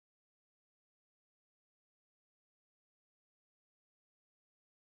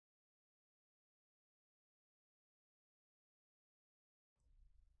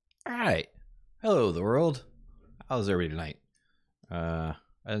All right. Hello, the world. How's everybody tonight? I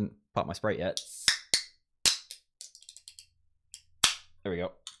didn't pop my Sprite yet. There we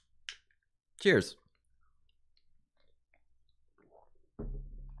go. Cheers.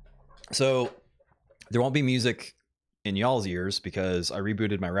 So, there won't be music in y'all's ears because I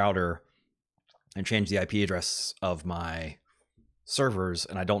rebooted my router and changed the IP address of my servers,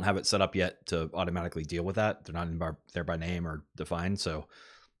 and I don't have it set up yet to automatically deal with that. They're not there by name or defined, so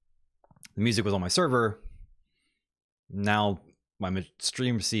the music was on my server. Now my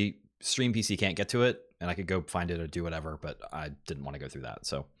stream PC can't get to it, and I could go find it or do whatever, but I didn't want to go through that.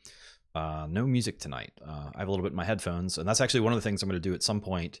 So no music tonight. I have a little bit in my headphones, and that's actually one of the things I'm going to do at some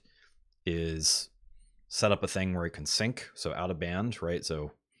point is set up a thing where it can sync, so out of band, right?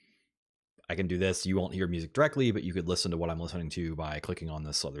 So I can do this. You won't hear music directly, but you could listen to what I'm listening to by clicking on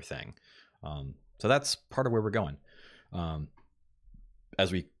this other thing. So that's part of where we're going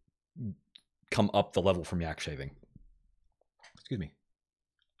as we come up the level from yak shaving. Excuse me.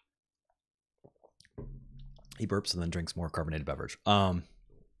 He burps and then drinks more carbonated beverage. Pardon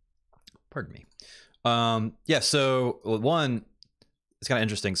me. Yeah, so one, it's kind of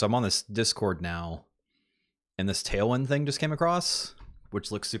interesting. So I'm on this Discord now, and this Tailwind thing just came across, which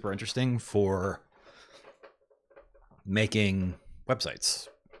looks super interesting for making websites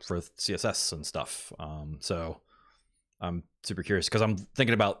for CSS and stuff. So I'm super curious because I'm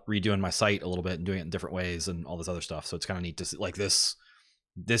thinking about redoing my site a little bit and doing it in different ways and all this other stuff. So it's kind of neat to see, like this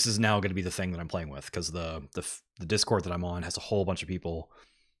is now going to be the thing that I'm playing with, because the Discord that I'm on has a whole bunch of people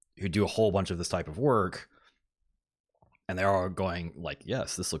who do a whole bunch of this type of work, and they're all going like,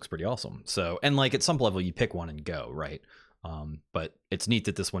 yes, this looks pretty awesome. So, and like at some level you pick one and go, right? But it's neat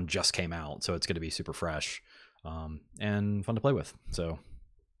that this one just came out, so it's going to be super fresh and fun to play with. So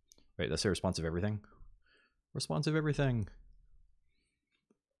wait, that's a responsive everything. Responsive everything.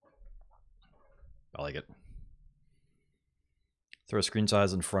 I like it. Throw a screen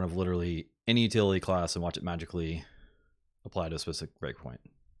size in front of literally any utility class and watch it magically apply to a specific breakpoint.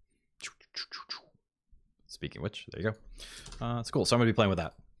 Speaking of which, there you go. It's cool. So I'm going to be playing with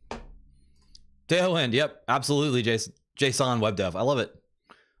that. Tailwind. Yep, absolutely, JSON web dev. I love it.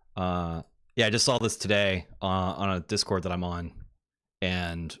 Yeah, I just saw this today on a Discord that I'm on,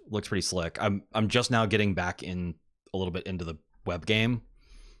 and looks pretty slick. I'm just now getting back in a little bit into the web game,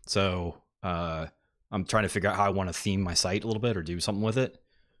 so I'm trying to figure out how I want to theme my site a little bit or do something with it.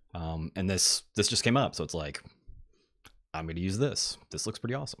 And this just came up, so it's like, I'm going to use this. This looks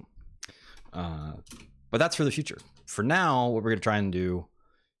pretty awesome. But that's for the future. For now, what we're going to try and do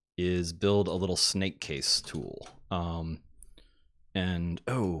is build a little snake case tool. And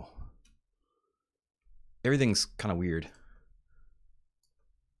oh, everything's kind of weird.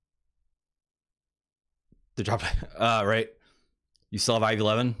 The drop, right? You still have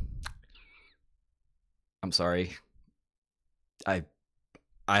IE11? I'm sorry. I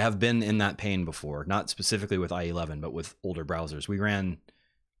have been in that pain before, not specifically with IE11, but with older browsers. We ran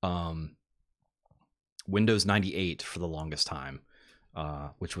Windows 98 for the longest time,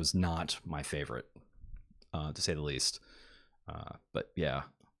 which was not my favorite, to say the least. But yeah,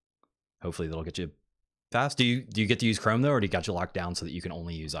 hopefully that'll get you fast. Do you get to use Chrome though, or do you got you locked down so that you can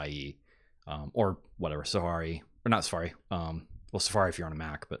only use IE or whatever, Safari, or not Safari? Well, Safari if you're on a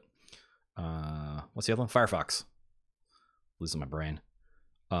Mac, but what's the other one? Firefox. Losing my brain.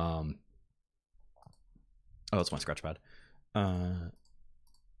 Oh, it's my scratch pad.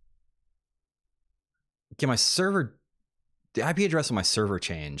 Can my server, the IP address on my server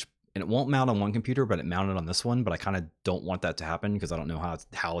change, and it won't mount on one computer, but it mounted on this one, but I kind of don't want that to happen because I don't know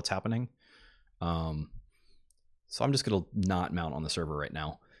how it's happening. So I'm just gonna not mount on the server right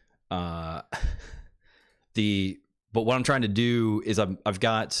now. But what I'm trying to do is I've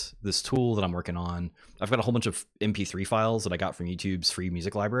got this tool that I'm working on. I've got a whole bunch of MP3 files that I got from YouTube's free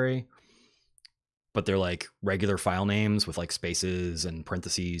music library, but they're like regular file names with like spaces and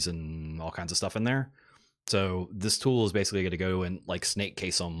parentheses and all kinds of stuff in there. So this tool is basically going to go and like snake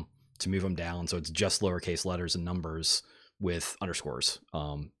case them to move them down. So it's just lowercase letters and numbers with underscores.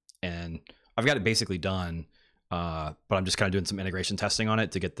 And I've got it basically done, but I'm just kind of doing some integration testing on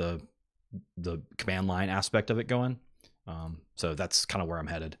it to get the command line aspect of it going. So that's kind of where I'm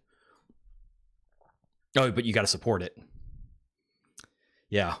headed. Oh, but you got to support it.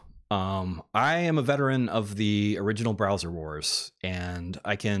 Yeah. I am a veteran of the original browser wars, and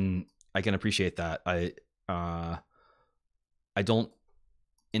I can appreciate that. I don't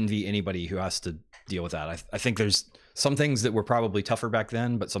envy anybody who has to deal with that. I think there's some things that were probably tougher back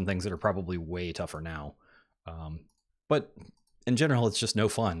then, but some things that are probably way tougher now. But in general, it's just no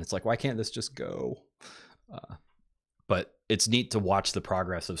fun. It's like, why can't this just go? But it's neat to watch the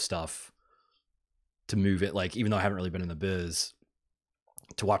progress of stuff to move it. Like, even though I haven't really been in the biz,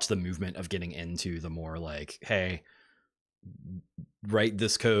 to watch the movement of getting into the more like, hey, write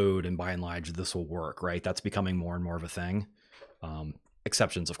this code and by and large this will work, right? That's becoming more and more of a thing.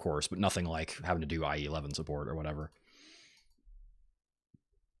 Exceptions, of course, but nothing like having to do IE11 support or whatever.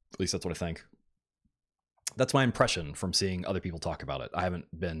 At least that's what I think. That's my impression from seeing other people talk about it. I haven't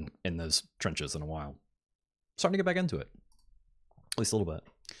been in those trenches in a while. Starting to get back into it, at least a little bit.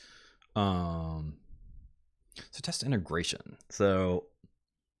 So test integration. So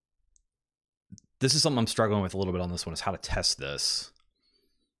this is something I'm struggling with a little bit on this one, is how to test this,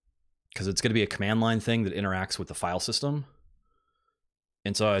 because it's going to be a command line thing that interacts with the file system.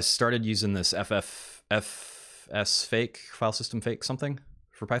 And so I started using this FS fake, file system fake something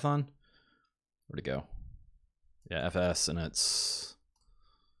for Python. Where'd it go? Yeah, FS, and it's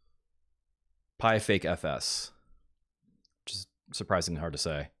PyFake FS, which is surprisingly hard to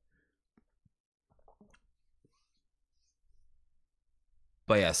say.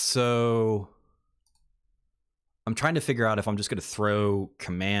 But yeah, so I'm trying to figure out if I'm just going to throw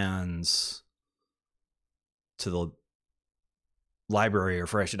commands to the library, or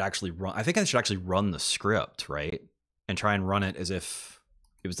if I should actually run. I think I should actually run the script, right? And try and run it as if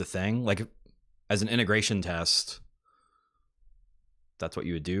it was the thing, like as an integration test. That's what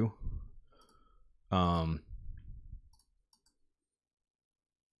you would do. I'm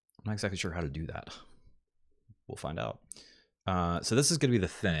not exactly sure how to do that. We'll find out. So this is going to be the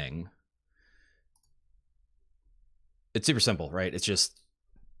thing. It's super simple, right? It's just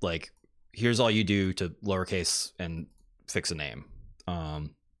like, here's all you do to lowercase and fix a name.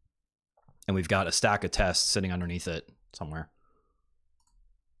 And we've got a stack of tests sitting underneath it somewhere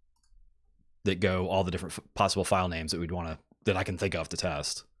that go all the different possible file names that we'd want to, that I can think of to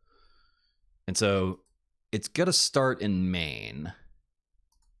test. And so it's going to start in main.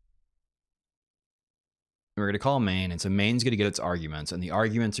 We're going to call main, and so main's going to get its arguments, and the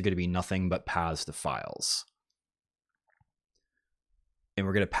arguments are going to be nothing but paths to files. And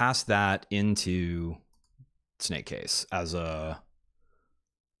we're going to pass that into Snakecase as a,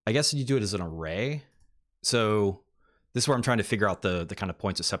 I guess you do it as an array. So this is where I'm trying to figure out the kind of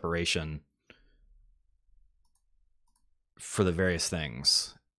points of separation for the various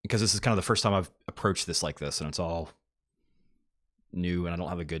things, because this is kind of the first time I've approached this like this, and it's all new and I don't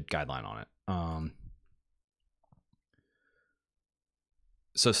have a good guideline on it.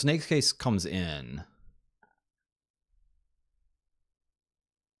 So Snakecase comes in.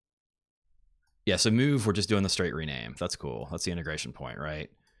 Yeah, so move, we're just doing the straight rename. That's cool. That's the integration point, right?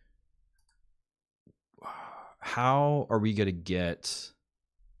 How are we going to get...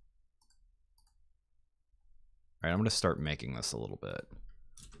 All right, I'm going to start making this a little bit.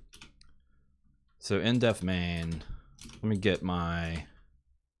 So in def main, let me get my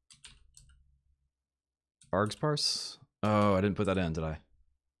args parse. Oh, I didn't put that in, did I?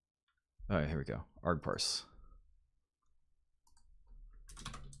 All right, here we go. Arg parse.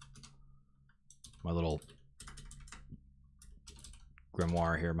 My little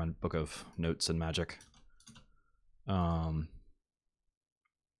grimoire here, my book of notes and magic.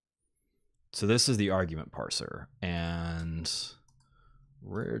 So this is the argument parser, and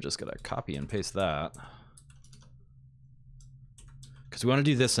we're just gonna copy and paste that, because we want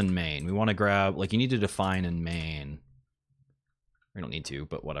to do this in main. We want to grab, like, you need to define in main. We don't need to,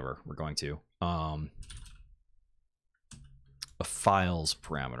 but whatever, we're going to. A files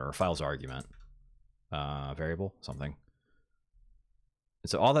parameter, a files argument, variable, something. And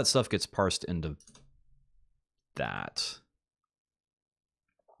so all that stuff gets parsed into that.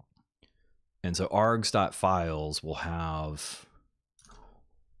 And so args.files will have,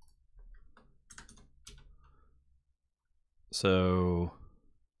 so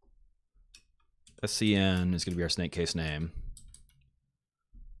SCN is going to be our Snakecase name.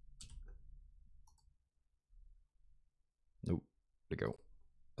 Nope, there we go.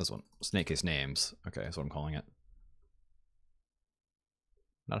 This one, Snakecase names. Okay, that's what I'm calling it.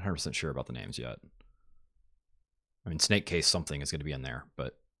 Not 100% sure about the names yet. I mean, Snakecase something is going to be in there,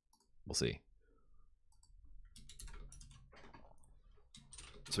 but we'll see.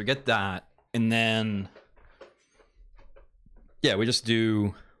 So we get that, and then, yeah, we just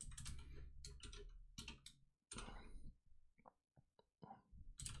do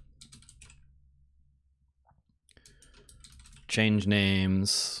change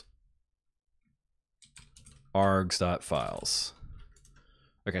names args.files.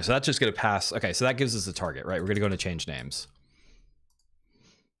 Okay, so that's just going to pass. Okay, so that gives us a target, right? We're going to go into change names.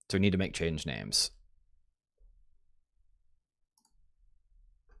 So we need to make change names.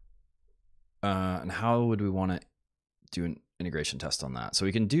 And how would we want to do an integration test on that. So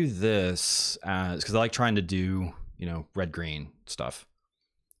we can do this as, because I like trying to do, you know, red green stuff.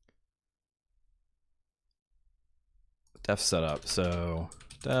 Def setup. So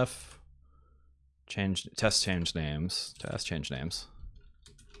def change test change names. Test change names.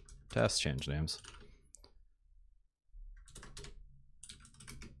 Test change names.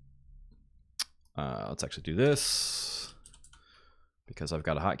 Let's actually do this because I've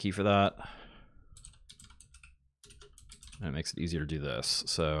got a hotkey for that. And it makes it easier to do this.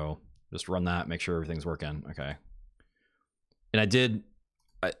 So just run that, make sure everything's working. Okay. And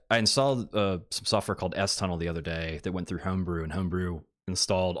I installed some software called S-Tunnel the other day that went through Homebrew, and Homebrew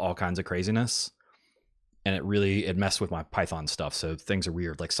installed all kinds of craziness. And it messed with my Python stuff. So things are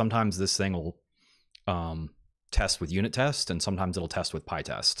weird. Like sometimes this thing will test with unit test, and sometimes it'll test with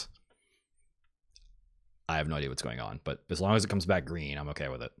PyTest. I have no idea what's going on, but as long as it comes back green, I'm okay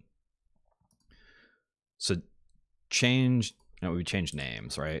with it. So we change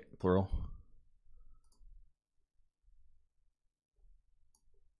names, right? Plural.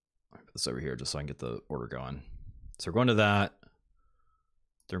 I'll put this over here just so I can get the order going. So we're going to that.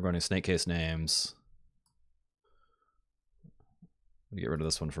 Then we're going to snake case names. Let me get rid of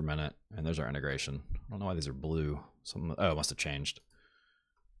this one for a minute. And there's our integration. I don't know why these are blue. Oh, it must have changed.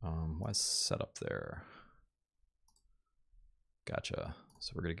 Why is set up there? Gotcha.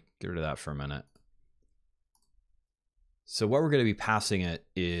 So we're going to get rid of that for a minute. So what we're going to be passing it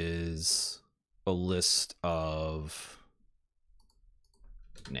is a list of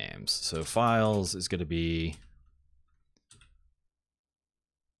names. So files is going to be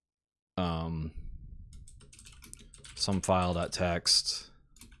some file.txt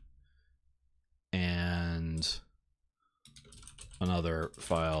and another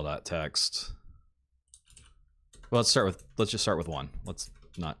file.txt. Well, let's just start with one. Let's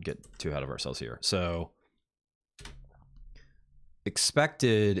not get too ahead of ourselves here. So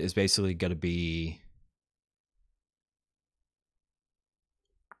expected is basically going to be,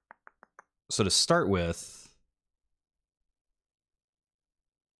 so to start with,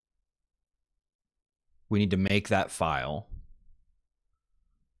 we need to make that file.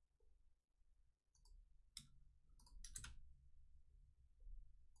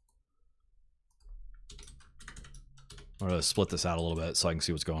 I'm going to split this out a little bit so I can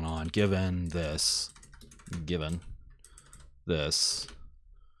see what's going on. Given this,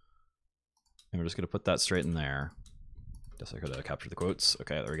 and we're just going to put that straight in there. Guess I could have captured the quotes.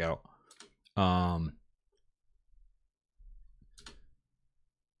 Okay, there we go.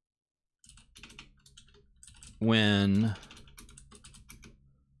 When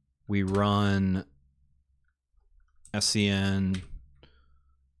we run scn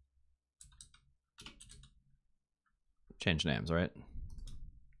change names, right?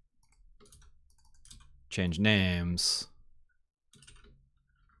 Change names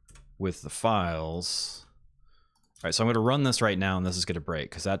with the files. All right, so I'm going to run this right now, and this is going to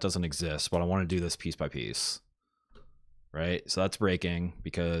break because that doesn't exist, but I want to do this piece by piece, right? So that's breaking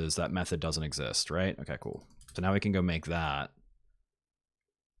because that method doesn't exist, right? Okay, cool. So now we can go make that,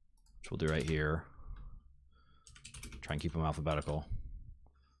 which we'll do right here. Try and keep them alphabetical.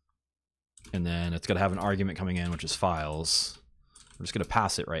 And then it's going to have an argument coming in, which is files. We're just going to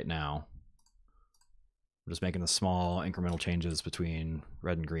pass it right now. We're just making the small incremental changes between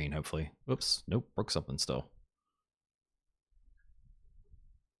red and green, hopefully. Oops, nope, broke something still.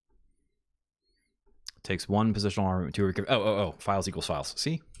 Takes one positional argument, two files equals files.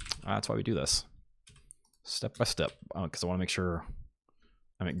 See, that's why we do this step by step, because I want to make sure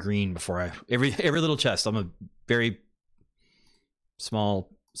I'm at green before every little chest. I'm a very small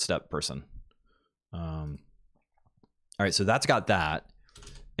step person. All right, so that's got that,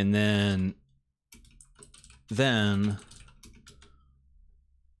 and then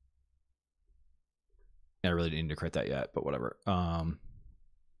I really didn't need to create that yet, but whatever. We're gonna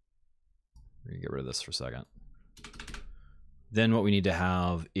get rid of this for a second. Then what we need to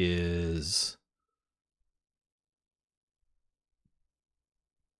have is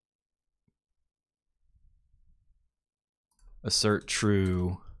assert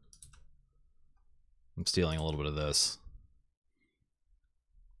true. I'm stealing a little bit of this.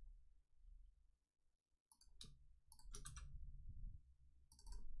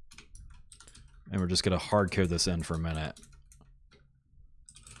 And we're just going to hard code this in for a minute.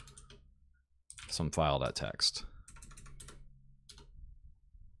 Some file.txt.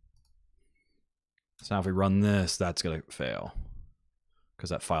 So now if we run this, that's going to fail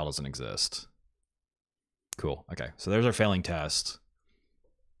because that file doesn't exist. Cool. Okay. So there's our failing test.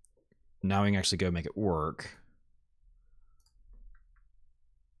 Now we can actually go make it work.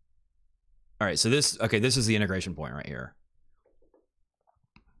 All right, so this is the integration point right here.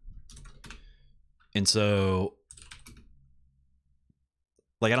 And so,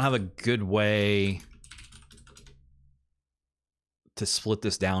 like, I don't have a good way to split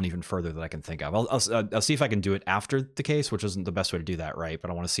this down even further that I can think of. I'll see if I can do it after the case, which isn't the best way to do that, right?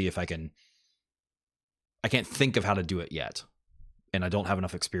 But I want to see if I can. I can't think of how to do it yet, and I don't have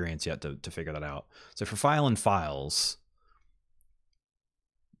enough experience yet to figure that out. So for file and files,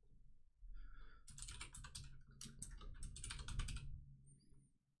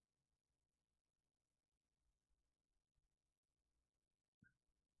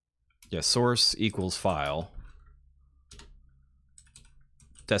 yeah, source equals file.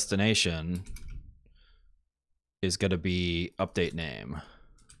 Destination is going to be update name.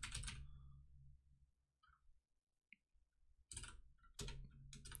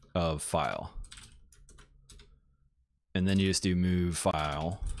 Of file. And then you just do move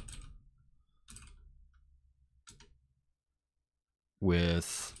file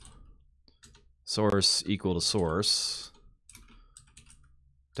with source equal to source,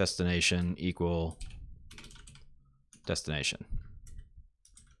 destination equal destination.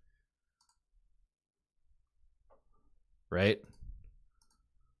 Right?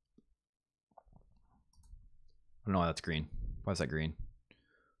 I don't know why that's green. Why is that green?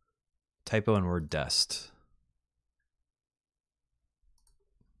 Typo in word dest.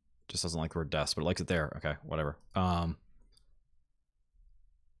 Just doesn't like the word dest, but it likes it there. Okay, whatever.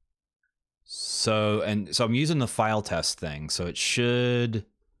 So I'm using the file test thing. So it should,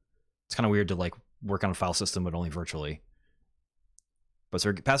 it's kind of weird to like work on a file system, but only virtually. But so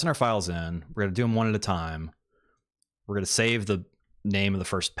we're passing our files in. We're going to do them one at a time. We're going to save the name of the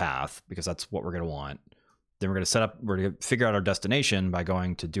first path because that's what we're going to want. Then we're going to figure out our destination by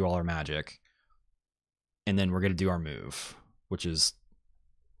going to do all our magic. And then we're going to do our move, which is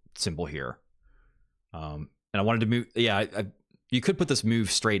simple here. And I wanted to move. Yeah, you could put this move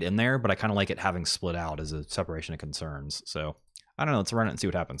straight in there, but I kind of like it having split out as a separation of concerns. So I don't know. Let's run it and see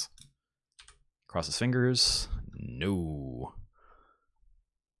what happens. Cross his fingers. No.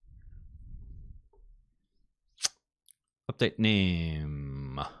 Update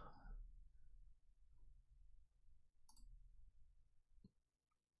name.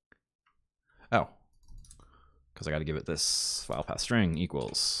 Oh, because I got to give it this file path string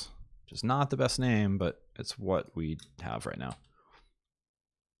equals, which is not the best name, but it's what we have right now.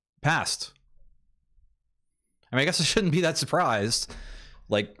 Passed. I mean, I guess I shouldn't be that surprised.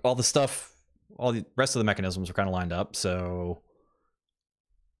 Like all the stuff, all the rest of the mechanisms are kind of lined up, so,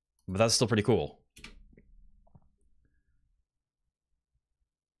 but that's still pretty cool.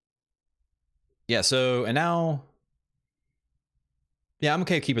 Yeah, so, and now, yeah, I'm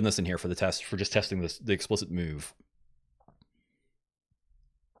okay keeping this in here for the test, for just testing this, the explicit move.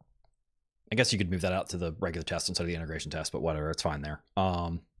 I guess you could move that out to the regular test instead of the integration test, but whatever, it's fine there.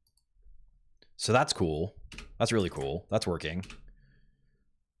 So that's cool. That's really cool. That's working.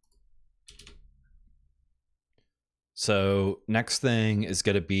 So next thing is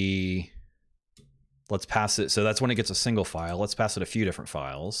going to be, let's pass it. So that's when it gets a single file. Let's pass it a few different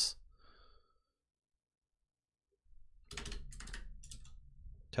files.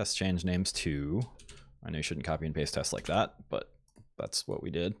 Test change names 2. I know you shouldn't copy and paste tests like that, but that's what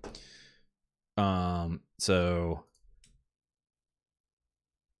we did. So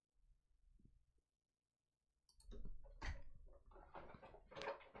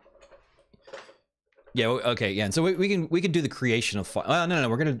yeah, okay, yeah. And so we can do the creation of file. No,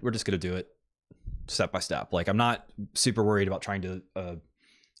 we're just gonna do it step by step. Like I'm not super worried about trying to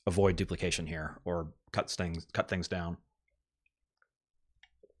avoid duplication here or cut things down.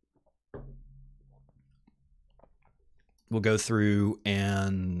 We'll go through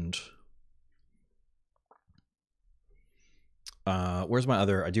and where's my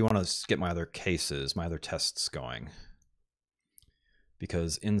other, I do want to get my other cases, my other tests going.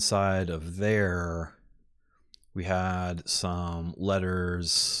 Because inside of there, we had some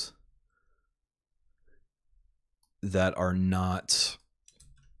letters that are not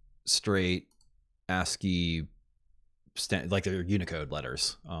straight ASCII, like they're Unicode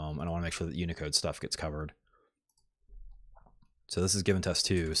letters. And I want to make sure that Unicode stuff gets covered. So this is given test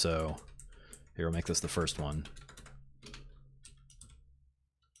 2. So here, we'll make this the first one.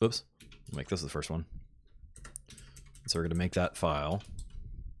 Oops, we'll make this the first one. So we're going to make that file.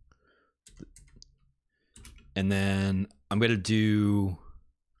 And then I'm going to do,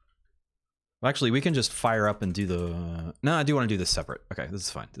 well, actually, we can just fire up and do the, no, I do want to do this separate. Okay, this is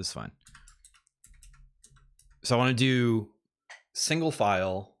fine. This is fine. So I want to do single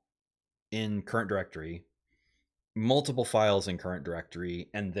file in current directory, multiple files in current directory,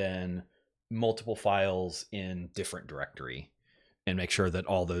 and then multiple files in different directory and make sure that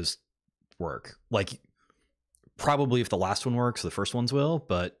all those work. Like, probably if the last one works, the first ones will,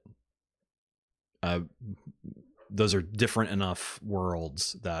 but those are different enough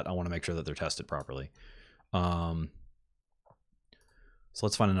worlds that I want to make sure that they're tested properly. So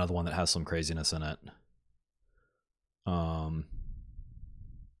let's find another one that has some craziness in it.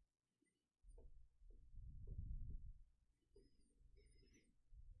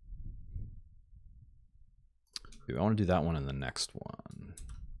 I want to do that one and the next one.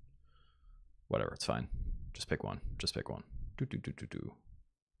 Whatever, it's fine. Just pick one. Just pick one.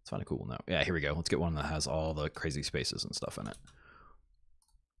 Let's find a cool one though. Yeah, here we go. Let's get one that has all the crazy spaces and stuff in it.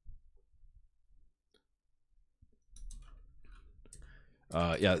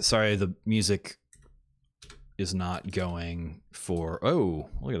 Yeah, sorry, the music is not going for... Oh,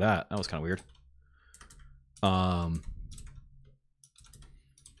 look at that. That was kind of weird.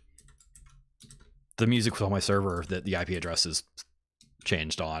 The music was on my server that the IP address is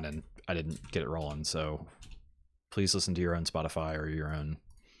changed on, and I didn't get it rolling, so please listen to your own Spotify or your own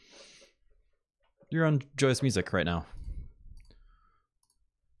joyous music right now.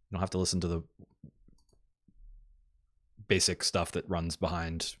 You don't have to listen to the basic stuff that runs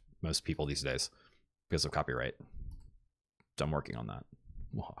behind most people these days because of copyright. So I'm working on that.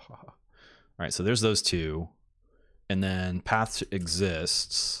 All right, so there's those two. And then path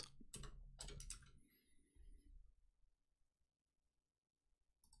exists.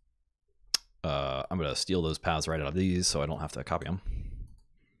 I'm going to steal those paths right out of these so I don't have to copy them.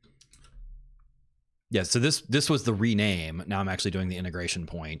 Yeah, so this was the rename. Now I'm actually doing the integration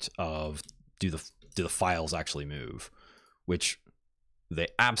point of do the files actually move, which they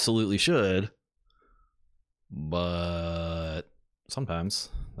absolutely should, but sometimes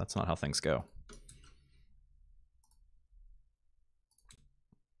that's not how things go.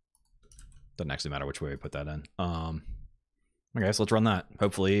 Doesn't actually matter which way we put that in. Okay, so let's run that.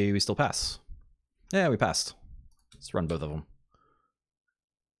 Hopefully we still pass. Yeah, we passed. Let's run both of them.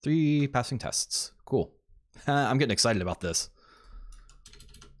 3 passing tests. Cool. I'm getting excited about this.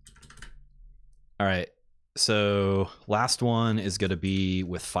 All right. So last one is going to be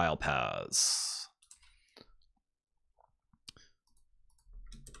with file paths.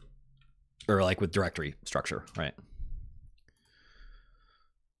 Or like with directory structure, right?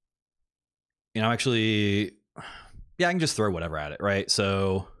 You know, actually, yeah, I can just throw whatever at it, right?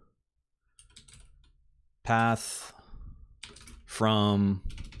 So path from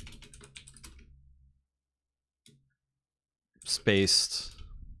spaced.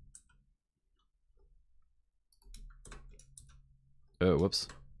 Oh, whoops.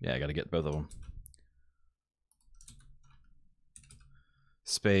 Yeah, I got to get both of them.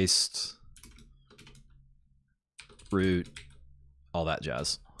 Spaced, root, all that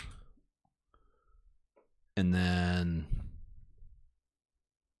jazz. And then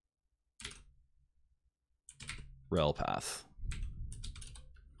rel path.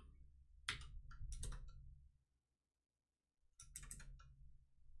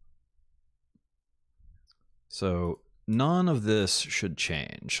 So none of this should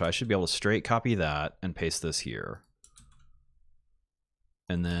change. So I should be able to straight copy that and paste this here.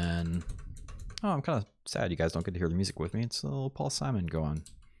 And then, oh, I'm kind of sad you guys don't get to hear the music with me. It's a little Paul Simon going.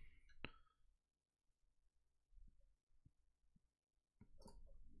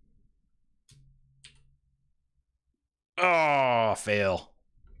 Oh, fail.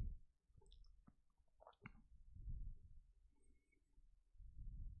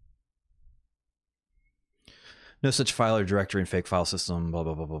 No such file or directory in fake file system, blah,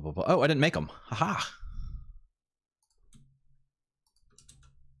 blah, blah, blah, blah, blah. Oh, I didn't make them. Haha.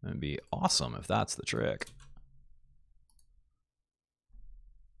 That'd be awesome if that's the trick.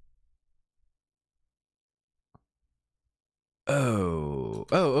 Oh,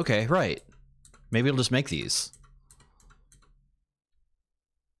 okay, right. Maybe it'll just make these.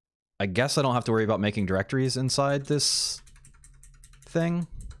 I guess I don't have to worry about making directories inside this thing.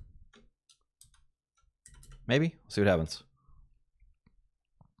 Maybe. See what happens.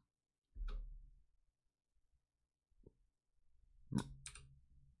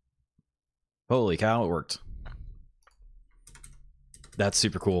 Holy cow, it worked. That's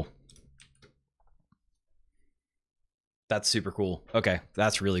super cool. That's super cool. Okay,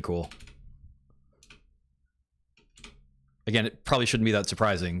 that's really cool. Again, it probably shouldn't be that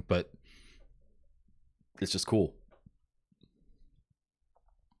surprising, but it's just cool.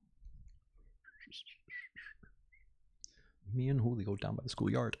 Me and Julio down by the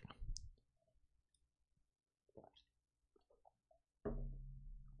schoolyard.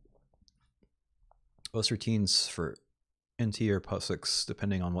 Most routines for NT or POSIX,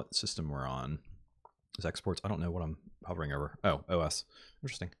 depending on what system we're on. Is exports? I don't know what I'm hovering over. Oh, OS.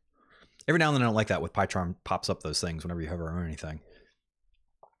 Interesting. Every now and then I don't like that with PyCharm pops up those things whenever you hover over anything.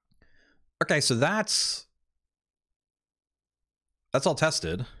 Okay, so that's all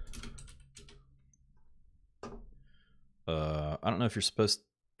tested. I don't know if you're supposed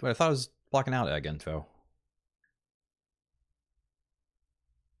to, wait, I thought I was blocking out egg info.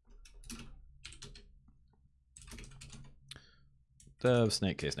 Dev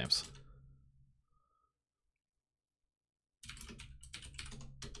snake case names.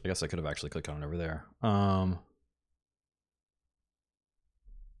 I guess I could have actually clicked on it over there. Huh.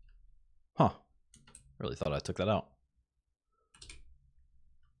 Really thought I took that out.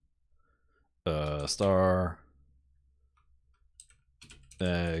 Star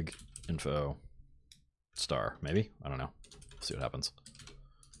egg info star, maybe? I don't know. We'll see what happens.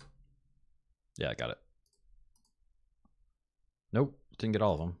 Yeah, I got it. Nope, didn't get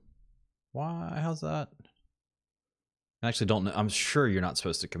all of them. Why? How's that? I actually don't know. I'm sure you're not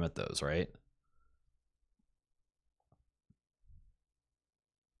supposed to commit those, right?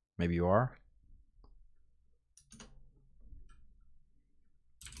 Maybe you are?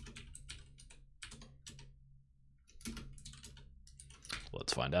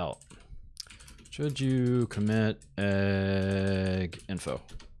 Let's find out. Should you commit egg info?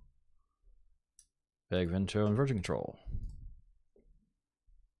 Egg Vento and version control.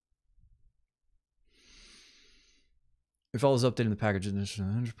 If all is updating the package initial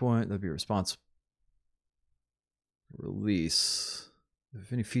 100 point, that'd be a response. Release.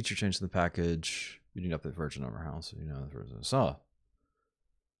 If any feature change in the package, you need to update version number house. You know the version. So,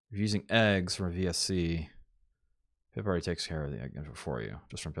 if you're using eggs from a VSC, pip already takes care of the egg info for you.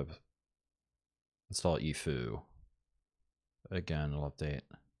 Just from pip. Install eFoo. Again, it'll update.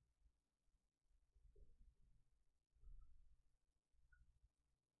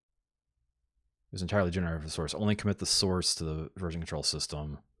 It's entirely generated for the source. Only commit the source to the version control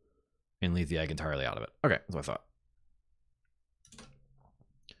system and leave the egg entirely out of it. Okay, that's what I thought.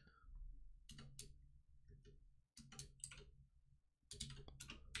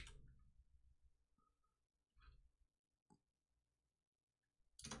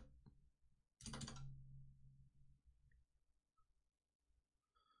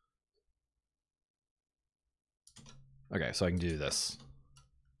 Okay, so I can do this.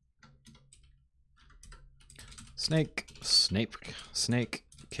 Snake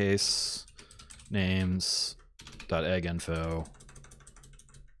case names dot egg info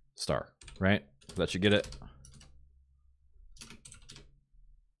star, right? That should get it.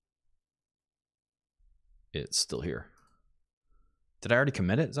 It's still here. Did I already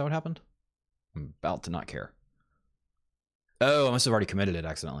commit it? Is that what happened? I'm about to not care. Oh, I must have already committed it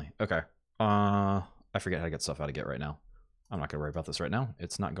accidentally. Okay. I forget how to get stuff out of Git right now. I'm not gonna worry about this right now.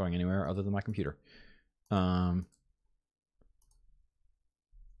 It's not going anywhere other than my computer. All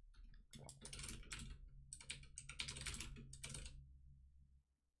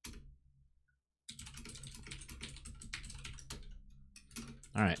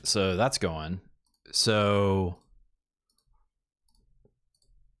right, so that's going. So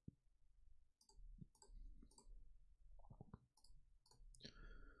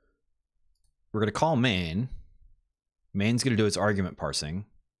we're going to call main. Main's going to do its argument parsing.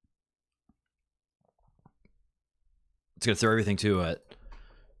 It's going to throw everything to it.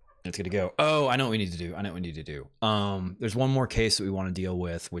 It's going to go, oh, I know what we need to do. I know what we need to do. There's one more case that we want to deal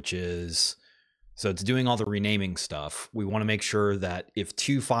with, which is, so it's doing all the renaming stuff. We want to make sure that if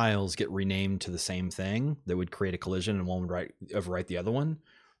two files get renamed to the same thing, that would create a collision and one would overwrite the other one,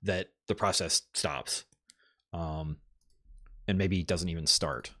 that the process stops. And maybe doesn't even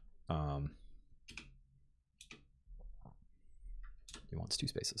start. He wants two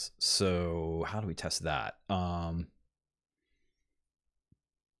spaces. So how do we test that?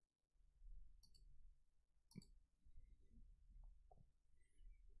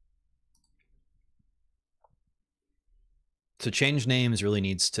 To change names really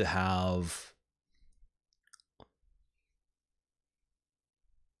needs to have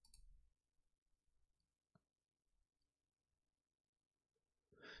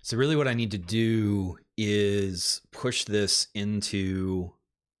so really what I need to do is push this into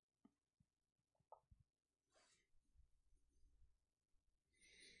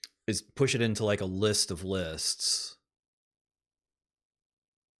like a list of lists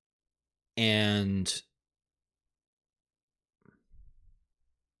and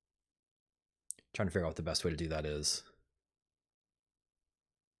trying to figure out what the best way to do that is.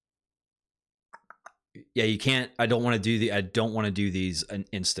 Yeah, you can't, I don't want to do these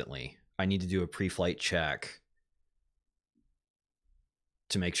instantly. I need to do a pre-flight check.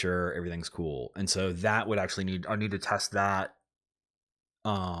 to make sure everything's cool. And so that would actually I need to test that.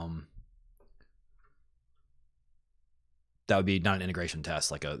 That would be not an integration test,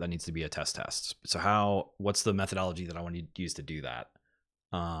 that needs to be a test. So what's the methodology that I want to use to do that?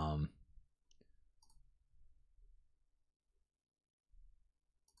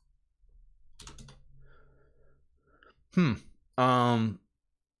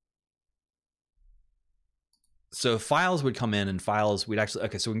 So files would come in, and files we'd actually,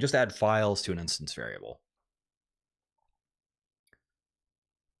 okay, so we can just add files to an instance variable.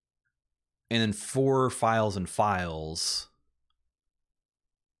 And then for files and files,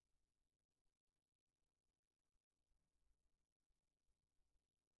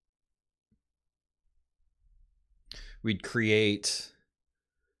 we'd create,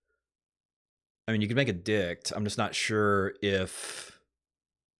 I mean, you could make a dict. I'm just not sure if,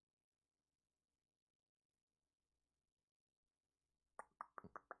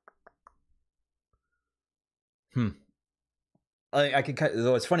 I could,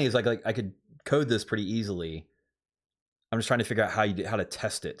 though it's funny, is like I could code this pretty easily. I'm just trying to figure out how to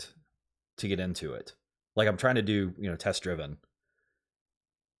test it to get into it. Like I'm trying to do, test driven.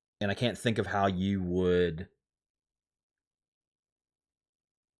 And I can't think of how you would.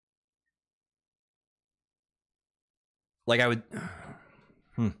 Like I would,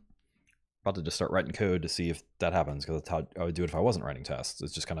 about to just start writing code to see if that happens, because that's how I would do it if I wasn't writing tests.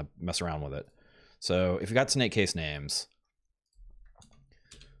 It's just kind of mess around with it. So if you got Snake case names,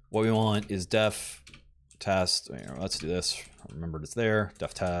 what we want is def test. Let's do this. I remembered it's there.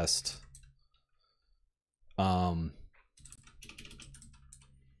 Def test. Do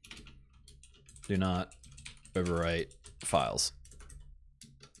not overwrite files.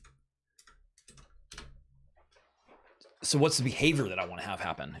 So what's the behavior that I want to have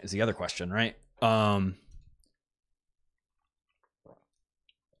happen is the other question, right?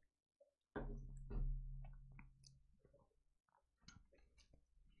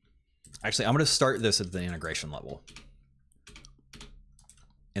 Actually, I'm going to start this at the integration level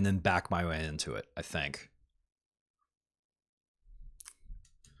and then back my way into it, I think.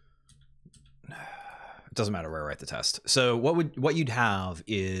 It doesn't matter where I write the test. So what you'd have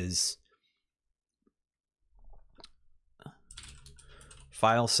is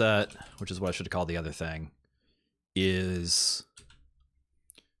file set, which is what I should have called the other thing, is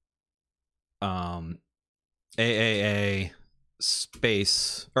AAA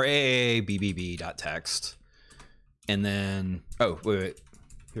space or AAA BBB.text. And then, oh, wait,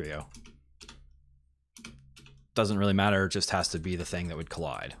 here we go. Doesn't really matter, just has to be the thing that would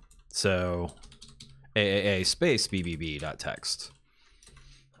collide. So AAA space BBB.text.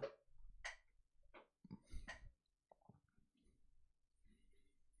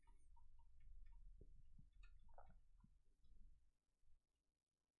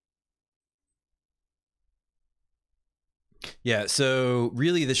 Yeah, so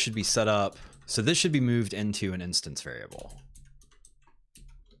really this should be set up. So this should be moved into an instance variable.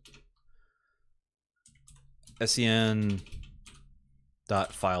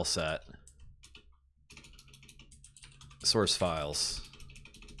 sen.fileset source files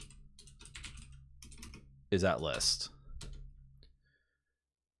is at list.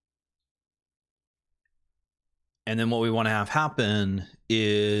 And then what we want to have happen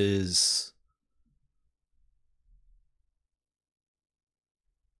is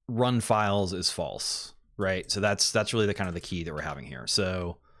run files is false, right? So that's really the kind of the key that we're having here.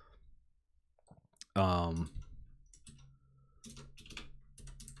 So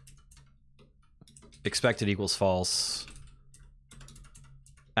expected equals false,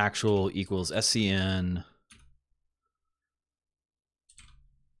 actual equals scn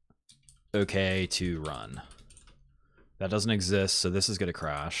okay to run. That doesn't exist, so this is going to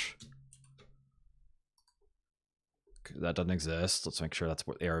crash. That doesn't exist. Let's make sure that's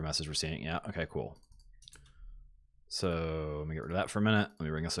what error message we're seeing. Yeah, okay, cool. So let me get rid of that for a minute. Let me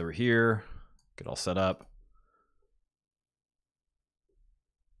bring us over here, get all set up.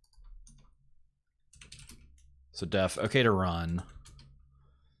 So def okay to run,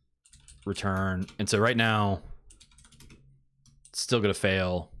 return. And so right now it's still going to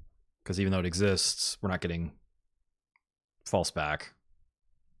fail because even though it exists, we're not getting false back.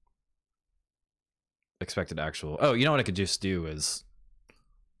 Expected actual. Oh, you know what I could just do is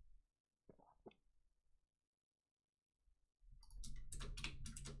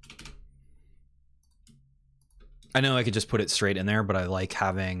I know I could just put it straight in there, but I like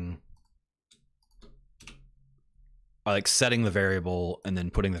setting the variable and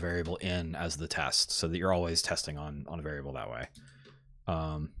then putting the variable in as the test so that you're always testing on a variable that way.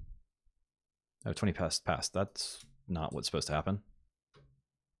 Oh, 20 passed. That's not what's supposed to happen.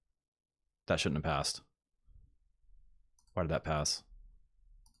 That shouldn't have passed. Why did that pass?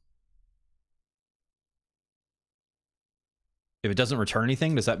 If it doesn't return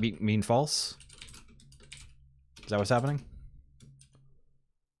anything, does that mean false? Is that what's happening?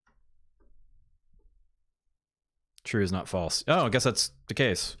 True is not false. Oh, I guess that's the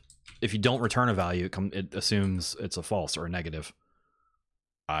case. If you don't return a value, it assumes it's a false or a negative.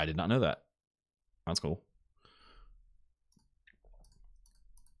 I did not know that. That's cool.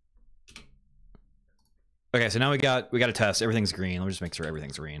 Okay, so now we got a test. Everything's green. Let me just make sure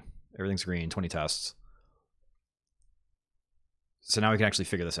everything's green. Everything's green. 20 tests. So now we can actually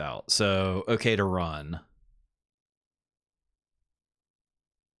figure this out. So okay to run.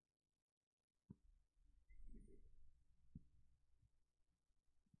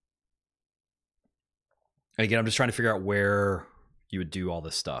 And again, I'm just trying to figure out where you would do all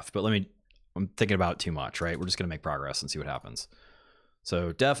this stuff. But I'm thinking about it too much, right? We're just going to make progress and see what happens.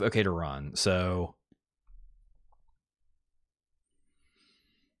 So def okay to run. So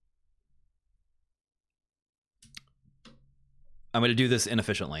I'm going to do this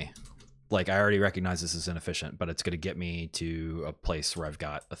inefficiently. Like, I already recognize this is inefficient, but it's going to get me to a place where I've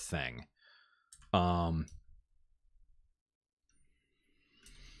got a thing. I'm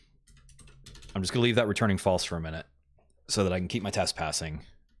just going to leave that returning false for a minute so that I can keep my test passing.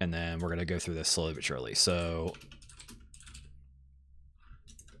 And then we're going to go through this slowly but surely. So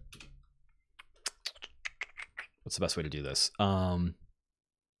what's the best way to do this?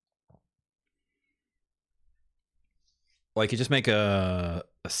 Like, you just make a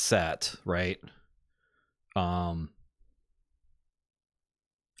set, right?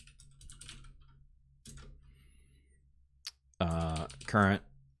 Current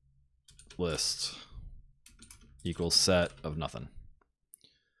list equals set of nothing.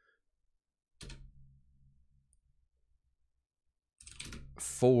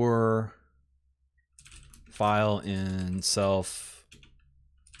 For file in self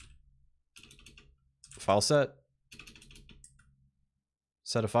file set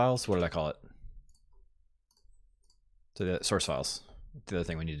of files. What did I call it? So the source files. The other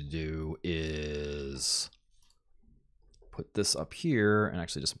thing we need to do is put this up here and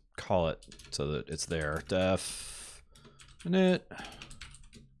actually just call it so that it's there. Def init.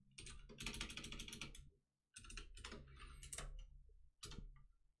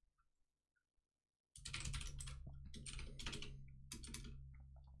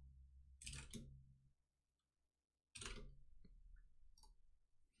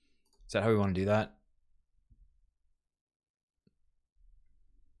 Is that how we want to do that?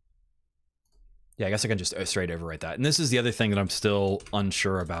 Yeah, I guess I can just straight overwrite that. And this is the other thing that I'm still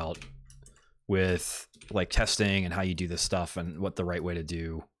unsure about with like testing and how you do this stuff and what the right way to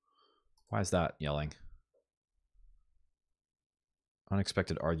do. Why is that yelling?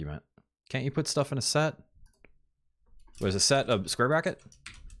 Unexpected argument. Can't you put stuff in a set? There's a set of square bracket?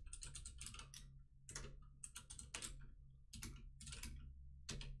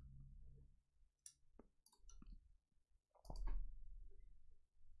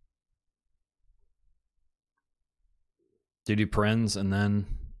 Do you do parens and then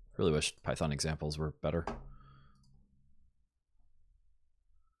really wish Python examples were better.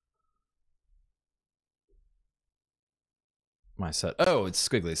 My set. Oh, it's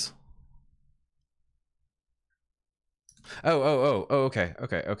squigglies. Oh, okay.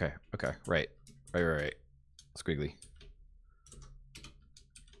 Right. Squiggly.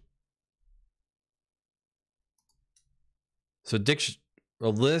 So a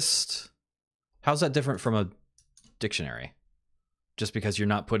list, how's that different from a dictionary? Just because you're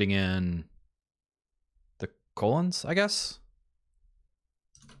not putting in the colons, I guess?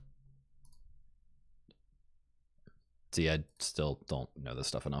 See, I still don't know this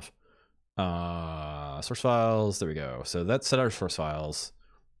stuff enough. Source files, there we go. So that set our source files.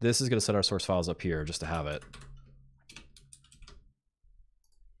 This is going to set our source files up here just to have it.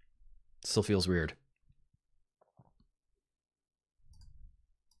 Still feels weird.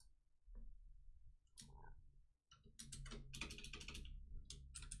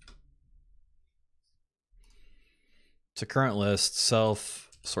 To current list,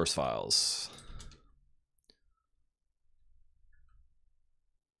 self source files.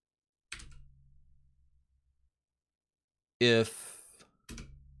 If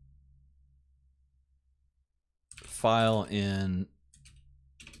file in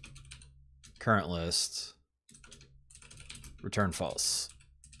current list return false.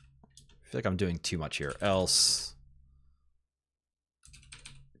 I feel like I'm doing too much here. Else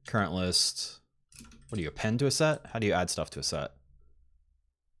current list. What do you append to a set? How do you add stuff to a set?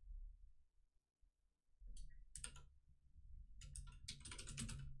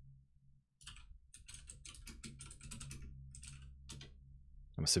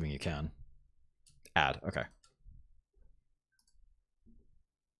 I'm assuming you can. Add, okay.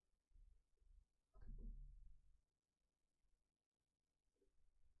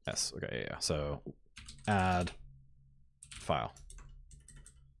 Yes, okay, yeah. So add file.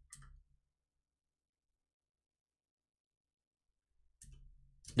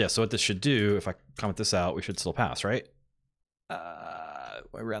 Yeah, so what this should do, if I comment this out, we should still pass, right? I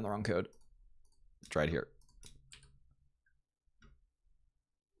ran the wrong code. Try it here.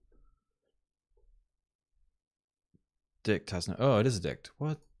 Dict has no, oh, it is a dict.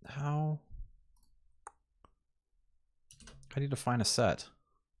 What, how? How do you define a set?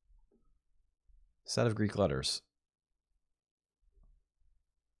 Set of Greek letters.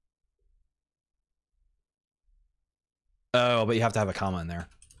 Oh, but you have to have a comma in there.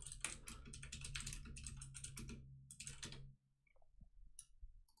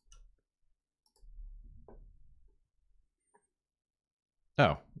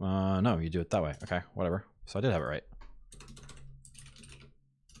 Oh, no, you do it that way. Okay, whatever. So I did have it right.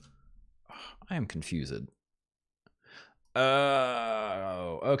 I am confused.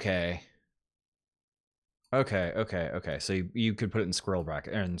 Oh, okay. Okay. So you could put it in square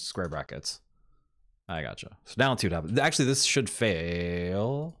brackets. I gotcha. So now let's see what happens. Actually, this should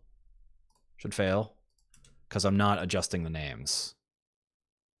fail. Should fail. Because I'm not adjusting the names.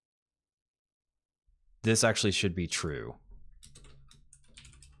 This actually should be true.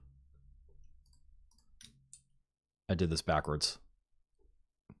 I did this backwards.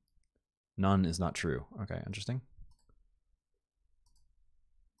 None is not true. Okay, interesting.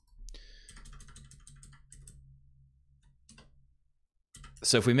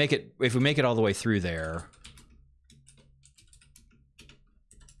 So if we make it all the way through there,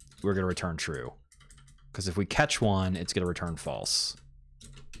 we're going to return true. Because if we catch one, it's going to return false.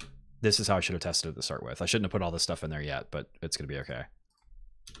 This is how I should have tested it to start with. I shouldn't have put all this stuff in there yet, but it's going to be okay.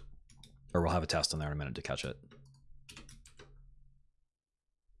 Or we'll have a test in there in a minute to catch it.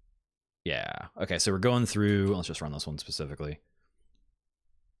 Yeah. Okay, so we're going through. Let's just run this one specifically.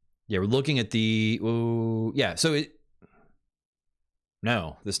 Yeah, we're looking at the. Oh, yeah. So it.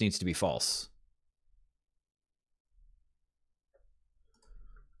 No, this needs to be false.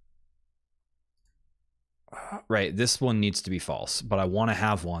 Right, this one needs to be false, but I want to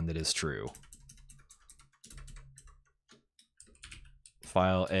have one that is true.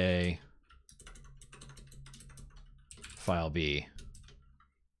 File A, file B,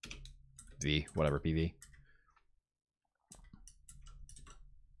 V, whatever, PV.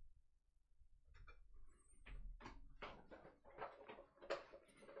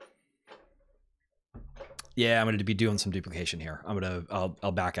 Yeah, I'm going to be doing some duplication here.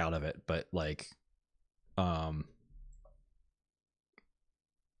 I'll back out of it, but like, yeah,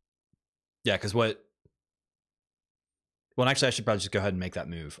 because well, actually, I should probably just go ahead and make that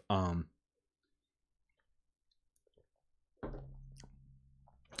move.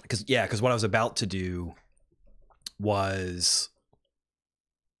 Because what I was about to do was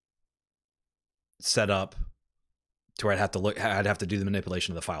set up to where I'd have to do the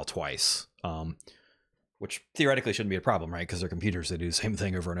manipulation of the file twice, which theoretically shouldn't be a problem, right? Because they're computers, they do the same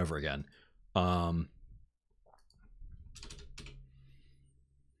thing over and over again.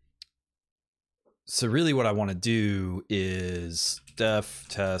 So really what I want to do is def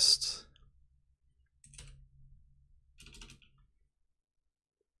test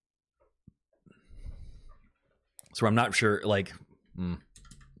so I'm not sure, like,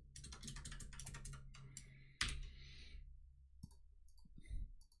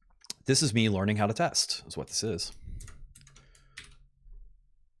 this is me learning how to test, is what this is.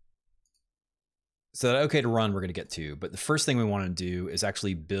 So that okay to run, we're going to get to, but the first thing we want to do is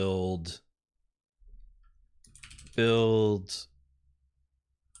actually build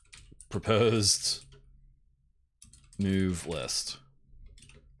proposed move list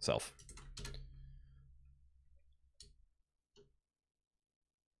self.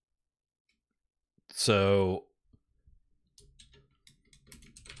 So,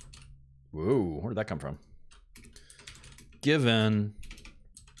 whoa, where did that come from? Given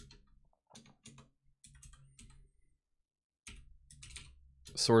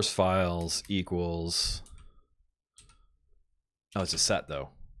source files equals, oh, it's a set though.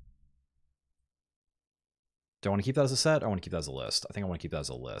 Do I want to keep that as a set? Or I want to keep that as a list. I think I want to keep that as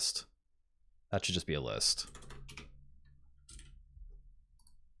a list. That should just be a list.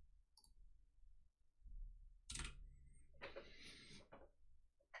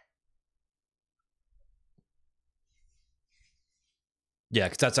 Yeah,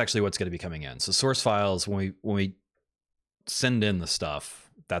 because that's actually what's going to be coming in. So source files, when we send in the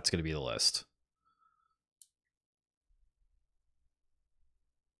stuff, that's going to be the list.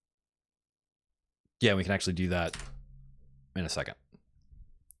 Yeah, we can actually do that in a second.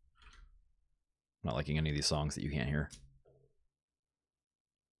 I'm not liking any of these songs that you can't hear.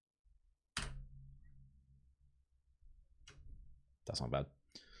 That's not bad.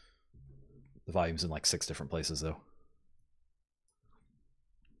 The volume's in like 6 different places though.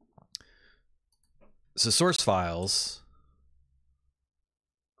 So source files,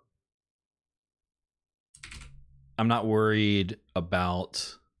 I'm not worried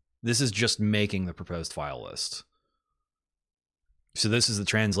about. This is just making the proposed file list. So this is the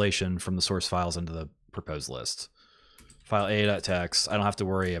translation from the source files into the proposed list. File a.text, I don't have to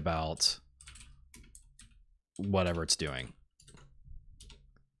worry about whatever it's doing.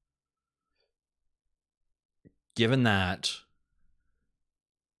 Given that,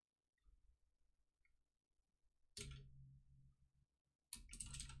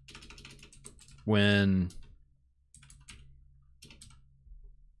 when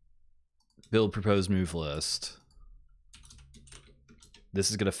build proposed move list, this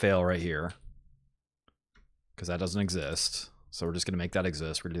is going to fail right here because that doesn't exist. So we're just going to make that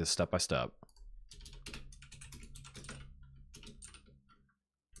exist. We're going to do this step by step.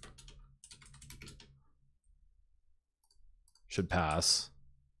 Should pass.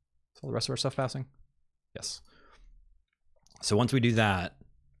 Is all the rest of our stuff passing? Yes. So once we do that,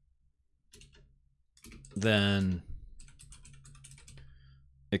 then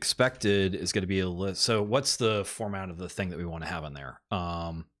expected is going to be a list. So what's the format of the thing that we want to have in there?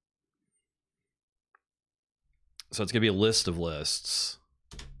 So it's going to be a list of lists.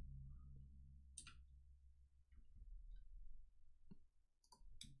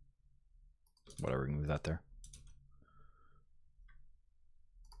 Whatever, we can move that there.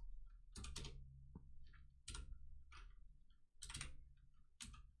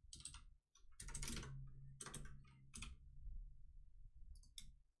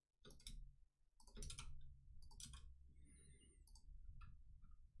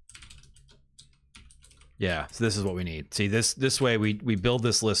 Yeah, so this is what we need. See, this way we build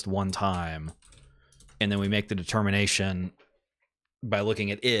this list one time, and then we make the determination by looking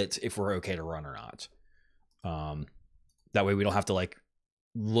at it if we're okay to run or not. That way we don't have to like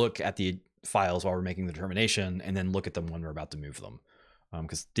look at the files while we're making the determination and then look at them when we're about to move them.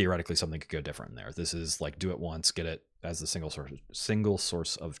 Because theoretically something could go different in there. This is like do it once, get it as the single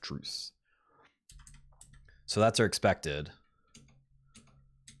source of truth. So that's our expected.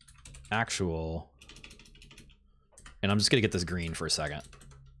 Actual. And I'm just going to get this green for a second,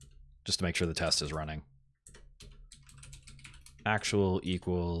 just to make sure the test is running. Actual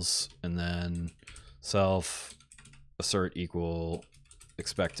equals, and then self assert equal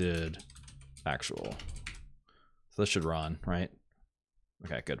expected actual. So this should run, right?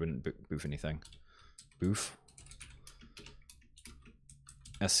 Okay, good. We didn't boof anything. Boof.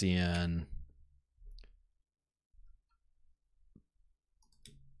 SCN.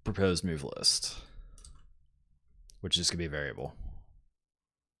 Proposed move list, which is going to be a variable.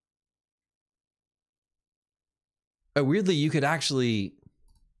 Oh, weirdly, you could just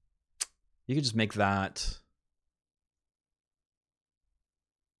make that.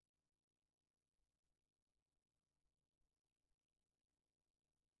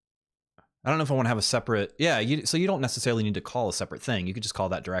 I don't know if I want to have a separate, yeah, so you don't necessarily need to call a separate thing. You could just call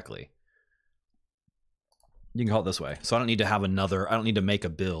that directly. You can call it this way. So I don't need to have another, I don't need to make a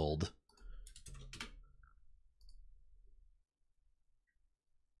build.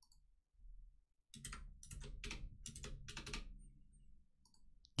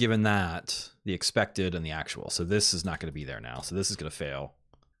 Given that, the expected and the actual. So this is not going to be there now. So this is going to fail.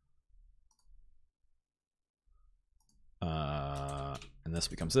 And this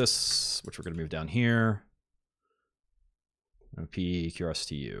becomes this, which we're going to move down here. P, Q, R, S,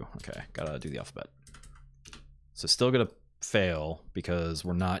 T, U. Okay, gotta do the alphabet. So still going to fail because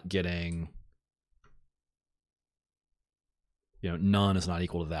we're not getting, none is not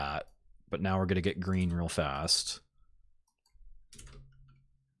equal to that. But now we're going to get green real fast.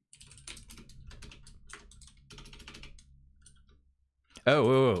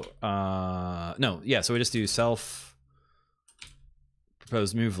 No, yeah, so we just do self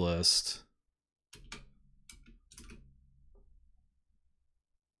proposed move list.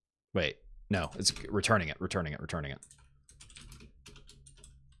 Wait, no, it's returning it. We're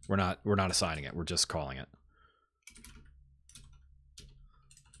not assigning it, we're just calling it.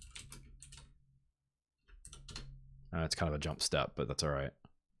 It's kind of a jump step, but that's all right.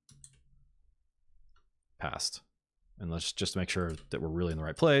 Passed. And let's just make sure that we're really in the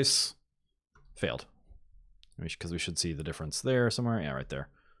right place. Failed. Because we should see the difference there somewhere. Yeah, right there.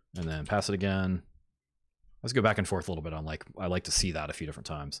 And then pass it again. Let's go back and forth a little bit on I like to see that a few different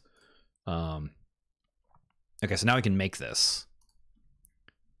times. Okay, so now we can make this.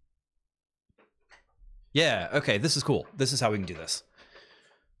 Yeah, okay, this is cool. This is how we can do this.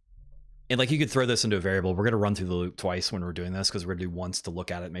 And like you could throw this into a variable. We're going to run through the loop twice when we're doing this because we're going to do once to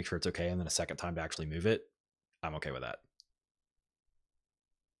look at it, make sure it's okay, and then a second time to actually move it. I'm okay with that.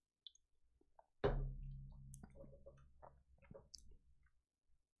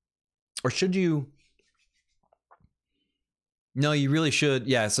 Or should you? No, you really should.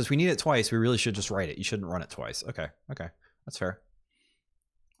 Yeah, since we need it twice, we really should just write it. You shouldn't run it twice. Okay, okay, that's fair.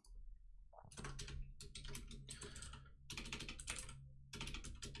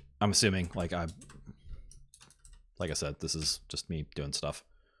 I'm assuming, like I said, this is just me doing stuff.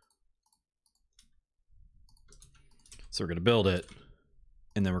 So we're going to build it,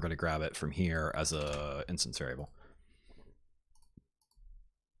 and then we're going to grab it from here as a instance variable.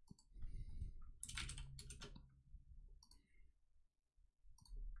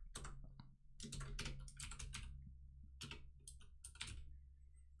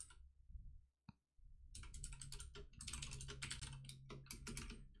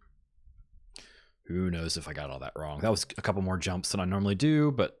 Who knows if I got all that wrong. That was a couple more jumps than I normally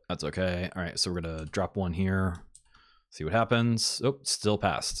do, but that's okay. All right, so we're going to drop one here. See what happens. Oh, still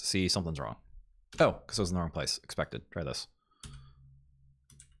passed. See, something's wrong. Oh, because I was in the wrong place. Expected. Try this.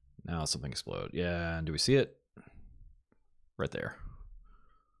 Now something explode. Yeah, and do we see it? Right there.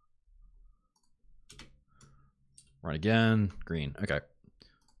 Run again. Green. Okay.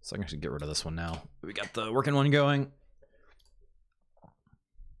 So I can actually get rid of this one now. We got the working one going.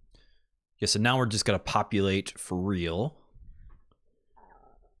 Yeah, so now we're just going to populate for real.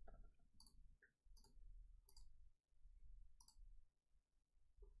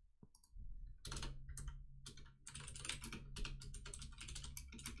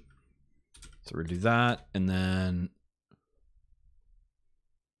 So we're going to do that, and then...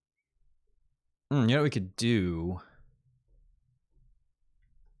 you know what we could do?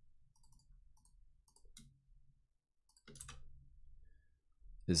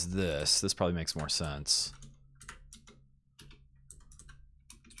 Is this. This probably makes more sense.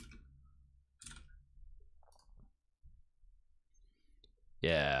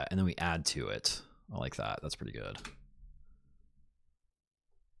 Yeah, and then we add to it. I like that. That's pretty good.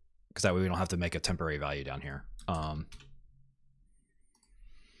 Because that way we don't have to make a temporary value down here.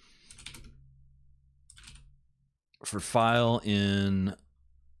 For file in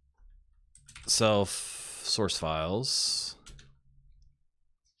self source files,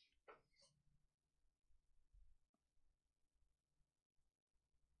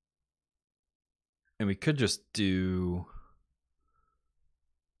 and we could just do,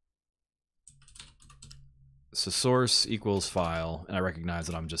 so source equals file, and I recognize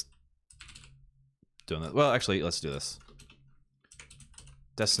that I'm just doing that. Well, actually, let's do this.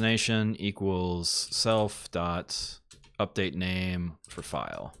 Destination equals self dot update name for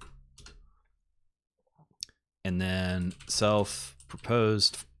file. And then self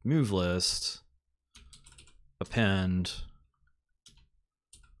proposed move list append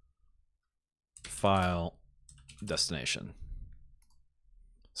file destination.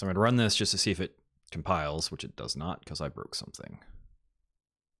 So I'm going to run this just to see if it compiles, which it does not because I broke something.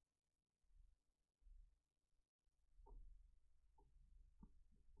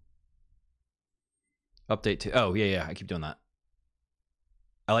 Update to, oh, yeah, I keep doing that.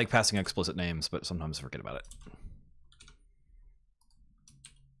 I like passing explicit names, but sometimes I forget about it.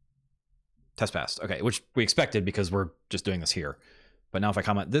 Test passed. Okay, which we expected because we're just doing this here. But now if I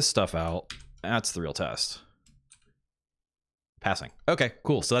comment this stuff out, that's the real test. Passing. Okay,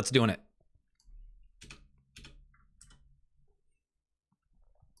 cool. So that's doing it.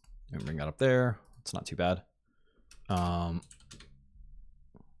 And bring that up there. It's not too bad.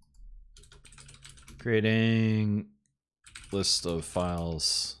 Creating list of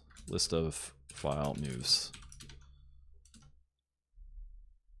files, list of file moves.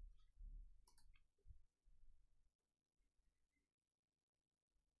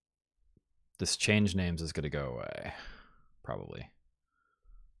 This change names is going to go away, probably.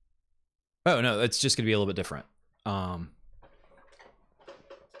 Oh, no, it's just going to be a little bit different.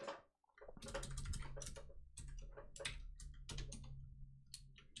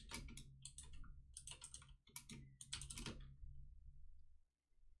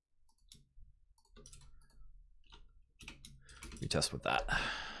 We test with that.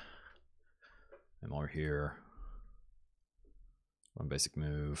 And while we're here, one basic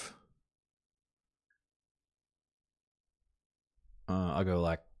move. I'll go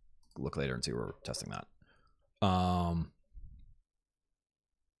like look later and see where we're testing that.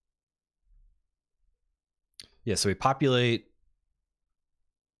 Yeah, so we populate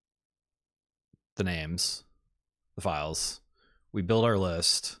the names. the files. We build our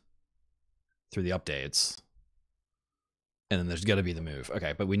list through the updates. And then there's got to be the move.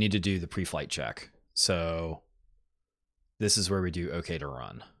 Okay, but we need to do the pre-flight check. So this is where we do OK to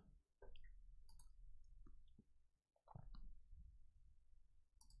run.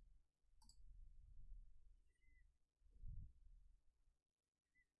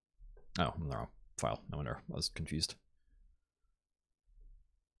 Oh, I'm in the wrong file. No wonder. I was confused.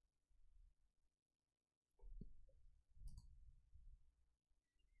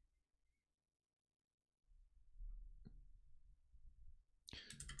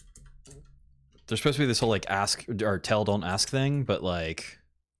 There's supposed to be this whole like ask or tell don't ask thing, but like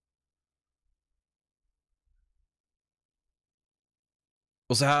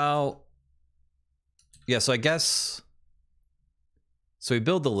well, so how so I guess so we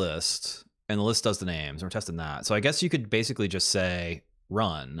build the list and the list does the names and we're testing that. So I guess you could basically just say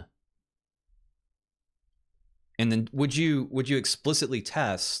run. And then would you explicitly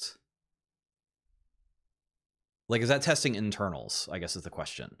test, like, is that testing internals, I guess is the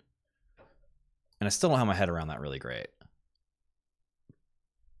question. And I still don't have my head around that really great.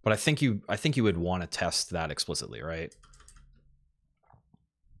 But I think you would want to test that explicitly, right?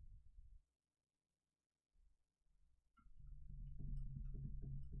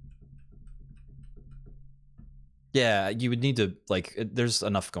 Yeah, you would need to, like, there's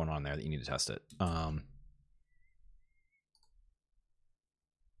enough going on there that you need to test it.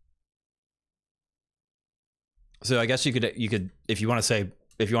 So I guess you could, if you want to say,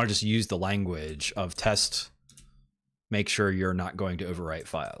 if you want to just use the language of test, make sure you're not going to overwrite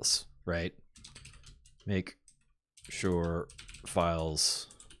files, right? Make sure files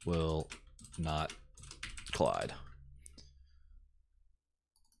will not collide.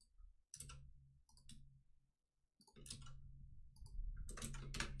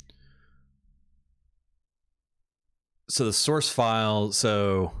 So the source file,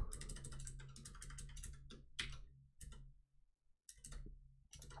 so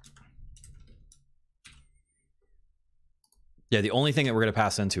yeah, the only thing that we're going to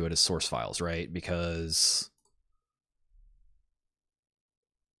pass into it is source files, right? Because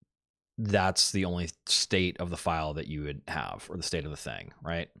that's the only state of the file that you would have, or the state of the thing,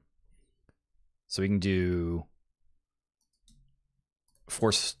 right? So we can do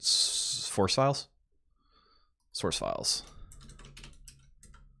force files, source files.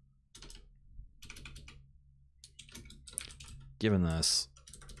 Given this,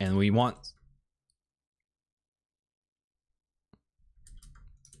 and we want,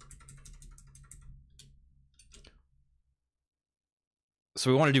 so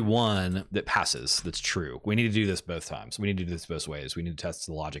we want to do one that passes, that's true. We need to do this both times. We need to do this both ways. We need to test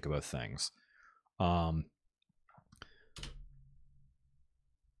the logic of both things.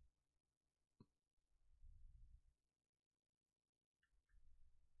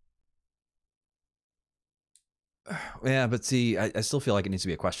 Yeah, but see, I still feel like it needs to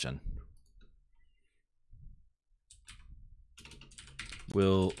be a question.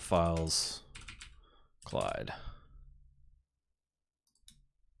 Will files collide?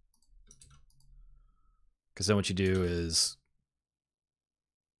 Because then what you do is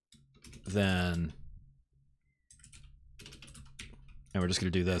then, and we're just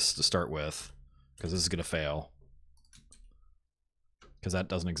going to do this to start with, because this is going to fail, because that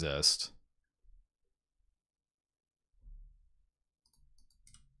doesn't exist.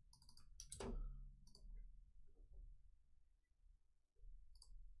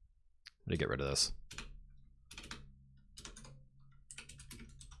 Let me get rid of this.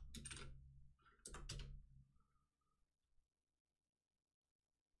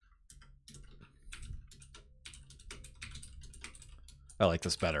 I like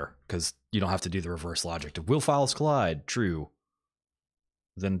this better because you don't have to do the reverse logic to will files collide, true.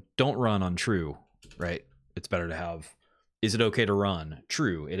 Then don't run on true, right? It's better to have, is it okay to run?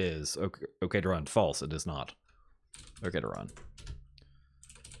 True, it is. Okay to run. False, it is not. Okay to run.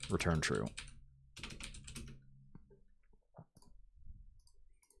 Return true.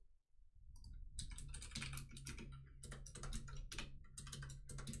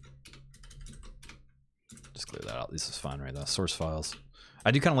 Just clear that out. This is fine right now. Source files. I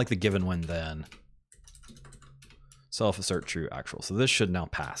do kind of like the given when then. Self assert true actual. So this should now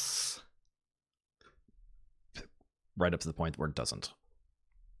pass. Right up to the point where it doesn't.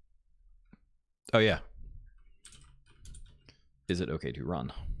 Oh yeah. Is it okay to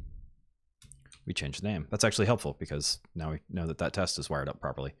run? We changed the name. That's actually helpful because now we know that that test is wired up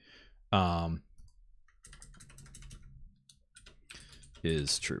properly.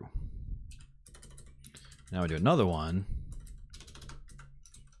 Is true. Now we do another one.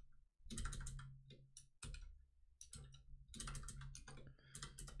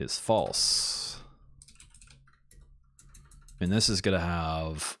 is false. And this is going to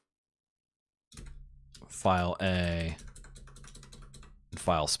have file A and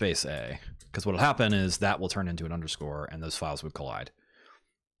file space A. Because what will happen is that will turn into an underscore and those files would collide.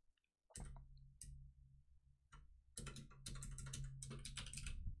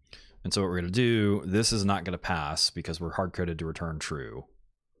 And so what we're going to do, this is not going to pass because we're hard-coded to return true.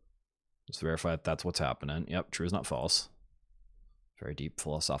 Just verify that that's what's happening. Yep, true is not false. Very deep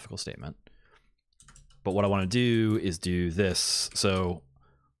philosophical statement. But what I want to do is do this. So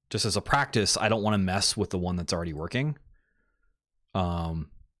just as a practice, I don't want to mess with the one that's already working.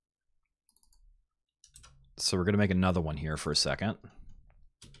 So we're going to make another one here for a second.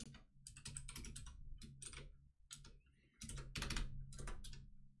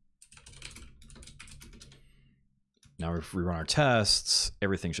 Now if we run our tests,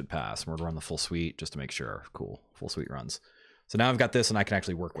 everything should pass. We're going to run the full suite just to make sure. Cool, full suite runs. So now I've got this and I can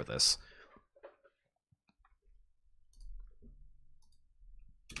actually work with this.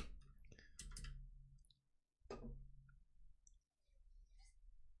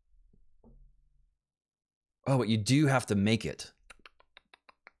 Oh, but you do have to make it.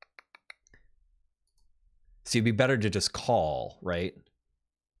 So it'd be better to just call, right?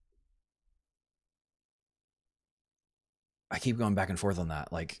 I keep going back and forth on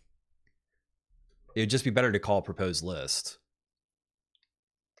that. Like, it would just be better to call proposed list.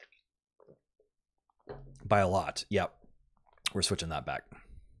 By a lot. Yep. We're switching that back.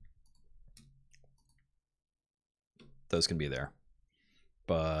 Those can be there.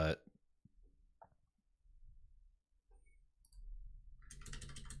 But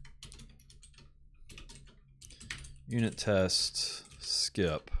unit test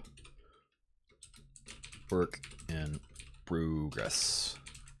skip work in progress.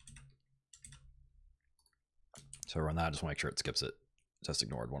 So run that. I just want to make sure it skips it. Test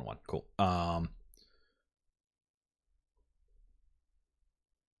ignored 1-1. Cool.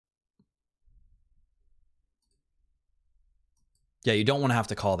 Yeah, you don't want to have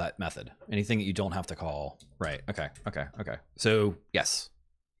to call that method. Anything that you don't have to call. Right. Okay. Okay. Okay. So yes.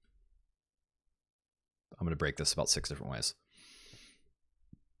 I'm going to break this about 6 different ways.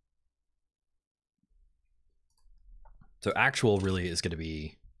 So actual really is going to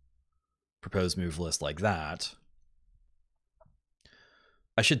be proposed move list like that.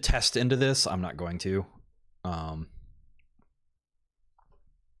 I should test into this. I'm not going to.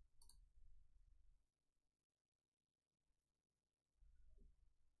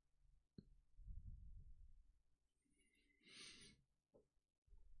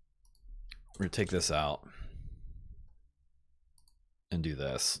 We're going to take this out and do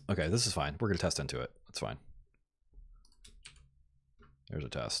this. Okay, this is fine. We're going to test into it. That's fine. There's a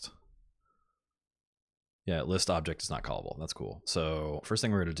test. Yeah, list object is not callable. That's cool. So first thing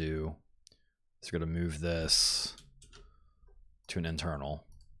we're going to do is we're going to move this to an internal.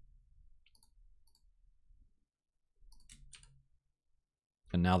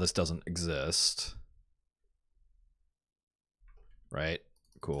 And now this doesn't exist. Right?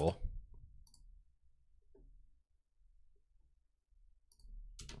 Cool.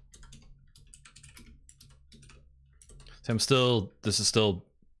 So this is still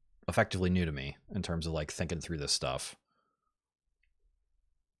effectively new to me in terms of like thinking through this stuff.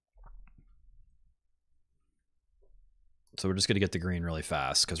 So we're just going to get the green really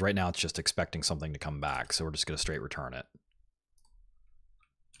fast because right now it's just expecting something to come back. So we're just going to straight return it.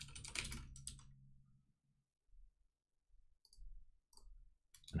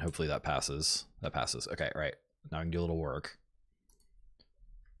 And hopefully that passes. That passes. Okay, right. Now I can do a little work.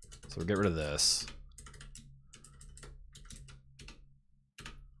 So we'll get rid of this.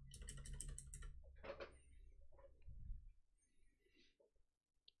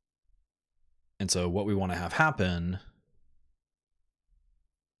 And so what we want to have happen,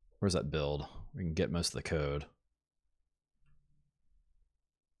 where's that build? We can get most of the code.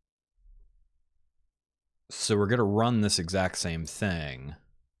 So we're going to run this exact same thing.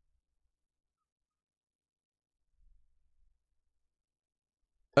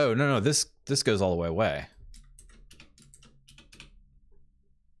 Oh, no, this goes all the way away.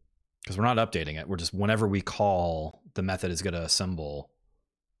 Because we're not updating it. We're just, whenever we call, the method is going to assemble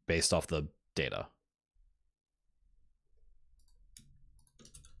based off the data.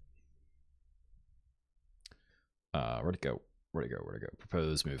 Where'd it go? Where'd it go? Where'd it go?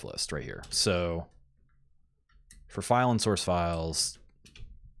 Propose move list right here. So for file and source files,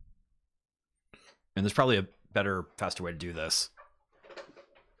 and there's probably a better, faster way to do this.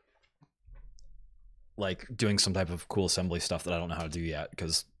 Like doing some type of cool assembly stuff that I don't know how to do yet,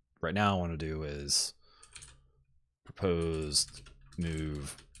 because right now what I want to do is proposed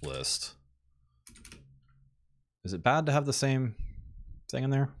move list. Is it bad to have the same thing in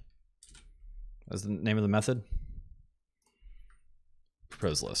there as the name of the method?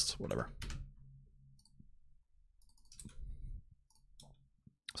 Propose list, whatever.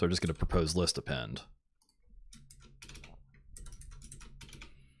 So we're just going to propose list append.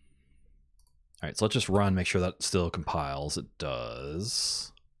 All right, so let's just run, make sure that still compiles. It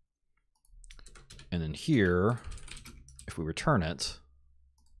does. And then here, if we return it,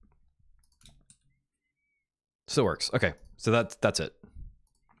 still works. Okay, so that's it.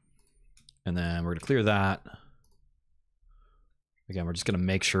 And then we're going to clear that. Again, we're just going to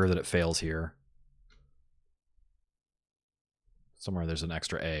make sure that it fails here. Somewhere there's an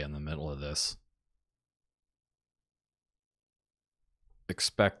extra A in the middle of this.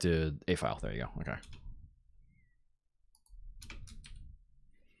 Expected A file. There you go. Okay.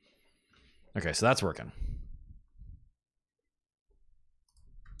 Okay, so that's working.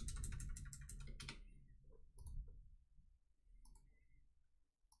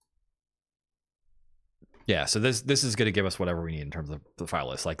 Yeah, so this is going to give us whatever we need in terms of the file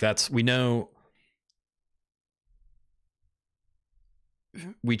list. Like we know,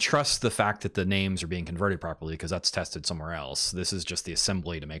 we trust the fact that the names are being converted properly because that's tested somewhere else. This is just the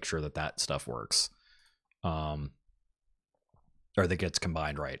assembly to make sure that that stuff works. Or that gets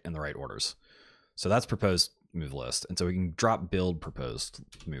combined right in the right orders. So that's proposed move list. And so we can drop build proposed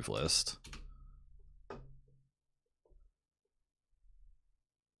move list. I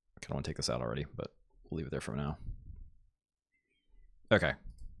kind of want to take this out already, but we'll leave it there for now. Okay.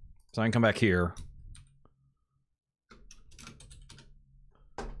 So I can come back here.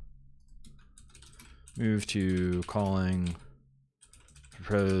 Move to calling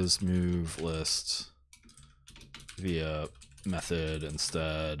proposed move list via method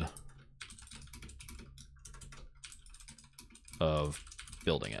instead of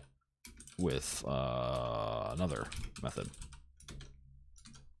building it with another method.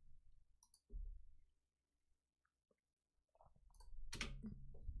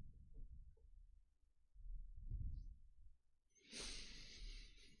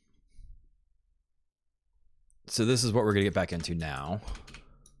 So this is what we're going to get back into now.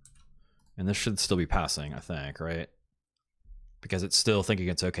 And this should still be passing, I think, right? Because it's still thinking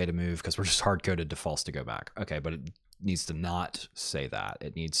it's okay to move because we're just hard-coded to false to go back. Okay, but it needs to not say that.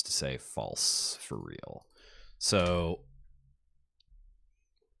 It needs to say false for real. So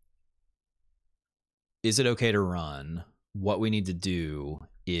is it okay to run? What we need to do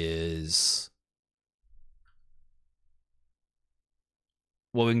is,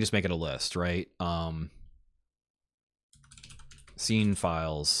 well, we can just make it a list, right? Scene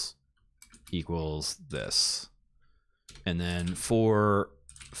files equals this. And then for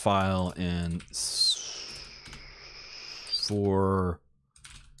file and for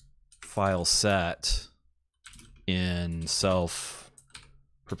file set in self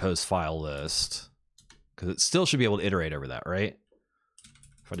proposed file list, because it still should be able to iterate over that, right?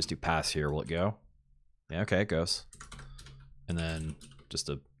 If I just do pass here, will it go? Yeah, okay, it goes. And then just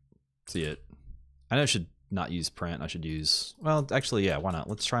to see it, I know I should not use print. I should use, well, actually, yeah, why not?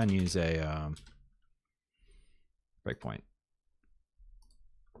 Let's try and use a breakpoint.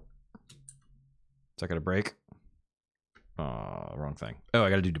 Is that gonna break? Wrong thing. Oh, I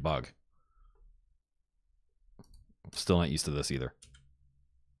gotta do debug. Still not used to this either.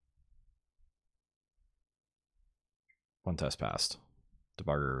 One test passed.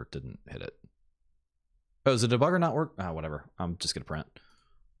 Debugger didn't hit it. Oh, does the debugger not work? Ah, whatever. I'm just gonna print.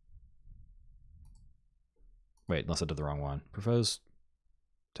 Wait, unless I did the wrong one. Proposed,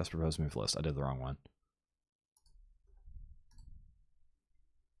 test proposed move list. I did the wrong one.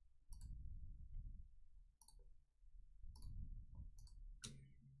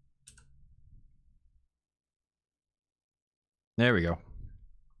 There we go.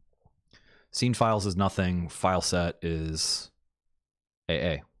 Scene files is nothing. File set is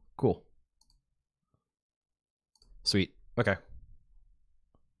AA. Cool. Sweet. Okay.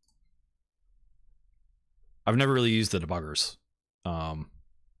 I've never really used the debuggers.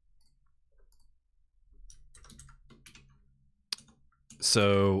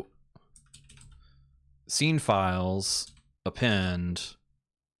 So scene files append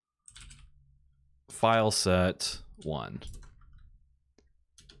file set 1.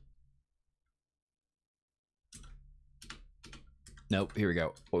 Nope, here we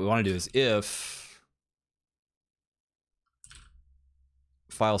go. What we want to do is if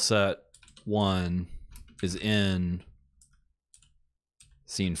file set 1 is in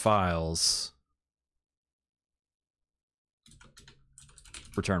scene files,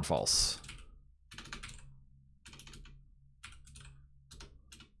 return false.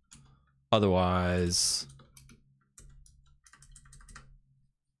 Otherwise,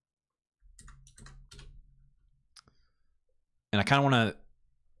 and I kind of want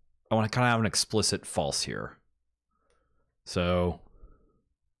to kind of have an explicit false here. So,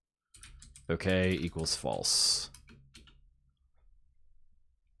 okay equals false.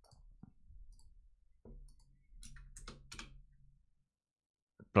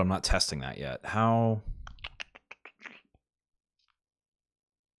 But I'm not testing that yet. How?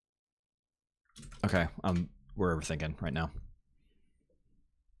 Okay, we're overthinking right now.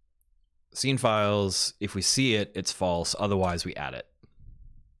 Scene files, if we see it, it's false. Otherwise, we add it.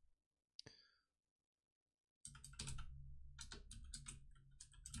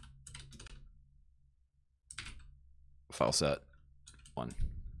 File set 1.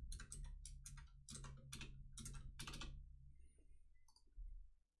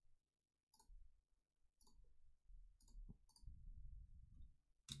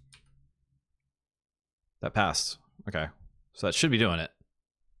 That passed. Okay, so that should be doing it.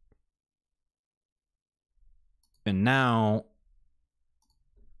 And now,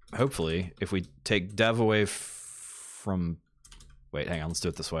 hopefully, if we take dev away from... Wait, hang on, let's do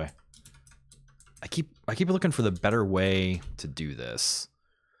it this way. I keep looking for the better way to do this.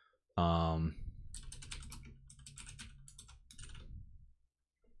 Because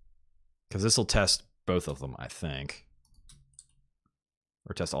this will test both of them, I think.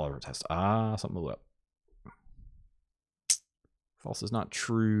 Or test all of our tests. Ah, something blew up. False is not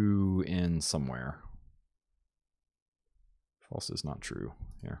true in somewhere. False is not true.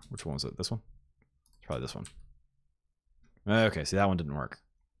 Here, which one was it? This one? It's probably this one. Okay, see, that one didn't work.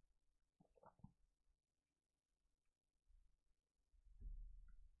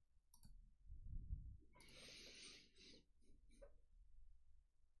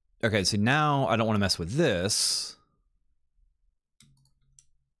 Okay, so now I don't want to mess with this.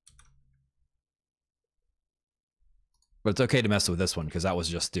 But it's okay to mess with this one because that was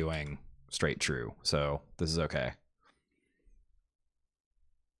just doing straight true. So this is okay.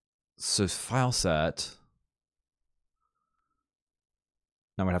 So file set.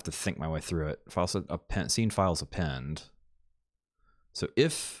 Now I'm gonna have to think my way through it. File set append, scene files append. So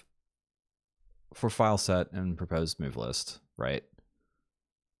if for file set and proposed move list, right?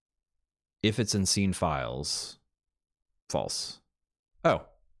 If it's in scene files, false. Oh.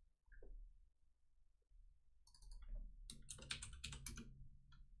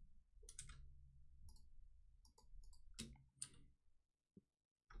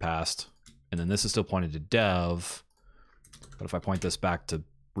 Passed. And then this is still pointed to dev. But if I point this back to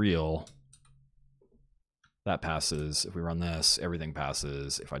real, that passes. If we run this, everything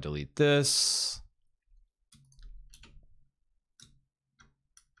passes. If I delete this,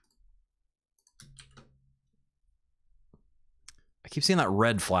 I keep seeing that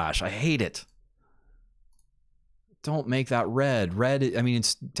red flash. I hate it. Don't make that red. Red, I mean,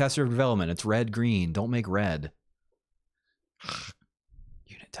 it's test-driven development. It's red, green. Don't make red.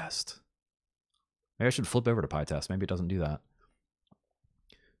 Unit test. Maybe I should flip over to PyTest. Maybe it doesn't do that.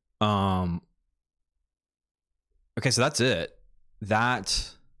 Okay, so that's it.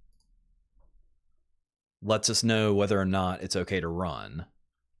 That lets us know whether or not it's okay to run.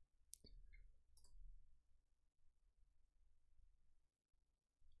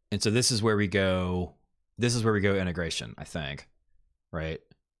 And so this is where we go. This is where we go integration, I think, right?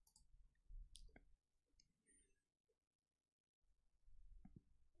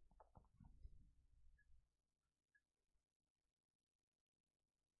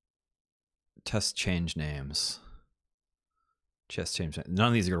 Test change names. Just change. None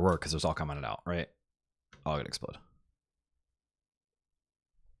of these are gonna work because there's all commented out, right? All gonna explode.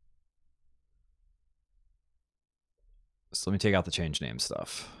 So let me take out the change name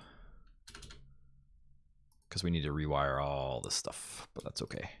stuff because we need to rewire all this stuff, but that's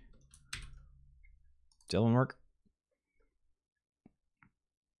okay. Did that one work?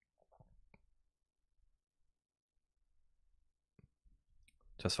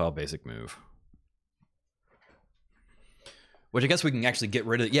 Test file basic move. Which I guess we can actually get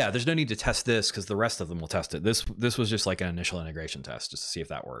rid of. Yeah, there's no need to test this because the rest of them will test it. This was just like an initial integration test just to see if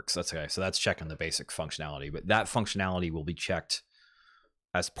that works. That's okay. So that's checking the basic functionality, but that functionality will be checked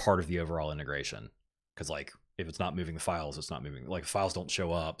as part of the overall integration. Because like if it's not moving the files, it's not moving. Like if files don't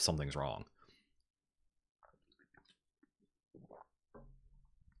show up, something's wrong.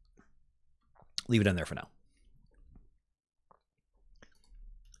 Leave it in there for now.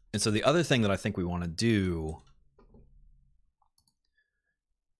 And so the other thing that I think we want to do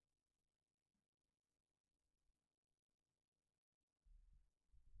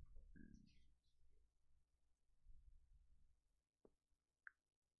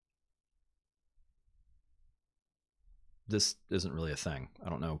this isn't really a thing. I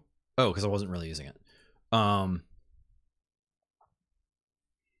don't know. Oh, because I wasn't really using it.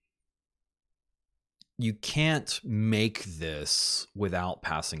 You can't make this without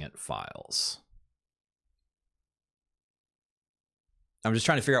passing it files. I'm just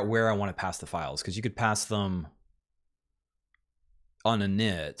trying to figure out where I want to pass the files, because you could pass them on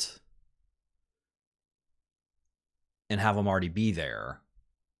init and have them already be there,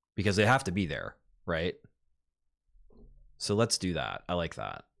 because they have to be there, right? So let's do that. I like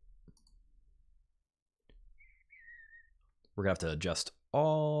that. We're gonna have to adjust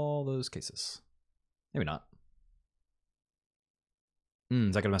all those cases. Maybe not.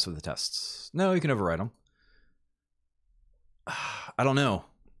 Is that gonna mess with the tests? No, you can override them. I don't know.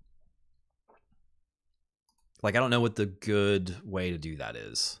 Like, I don't know what the good way to do that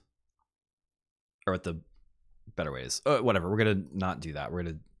is, or what the better way is. Whatever. We're gonna not do that. We're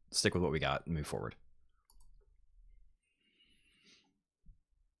gonna stick with what we got and move forward.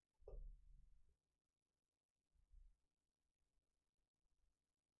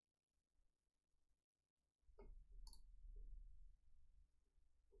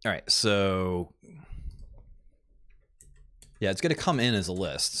 All right, so yeah, it's going to come in as a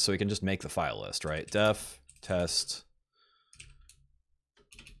list, so we can just make the file list, right? Def test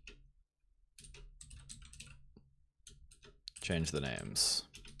change the names.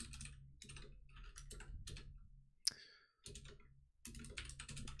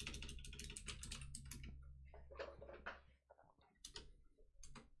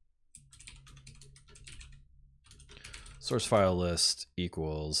 Source file list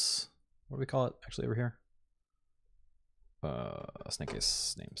equals, what do we call it actually over here? Snake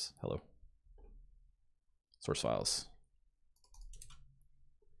case names. Hello. Source files.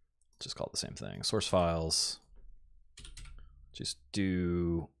 Just call it the same thing. Source files. Just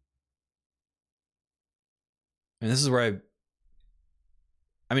do. And this is where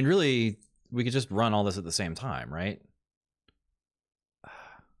I mean, really, we could just run all this at the same time, right?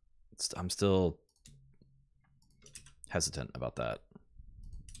 I'm still hesitant about that.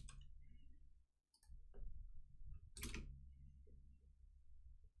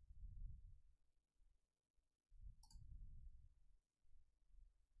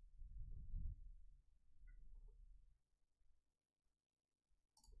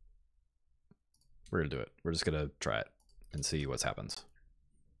 We're gonna do it. We're just gonna try it and see what happens.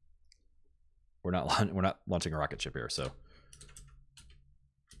 We're not launching a rocket ship here, so.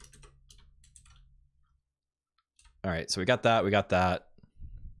 All right, so we got that. We got that.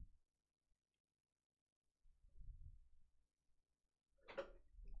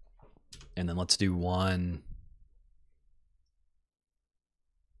 And then let's do one.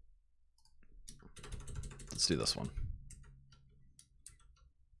 Let's do this one.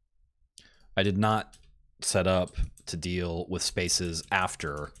 I did not set up to deal with spaces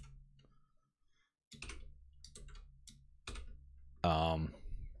after. Oh,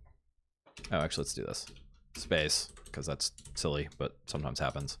 actually, let's do this. Space, because that's silly, but sometimes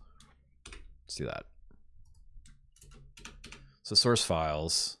happens. Let's do that. So source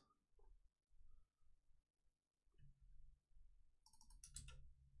files.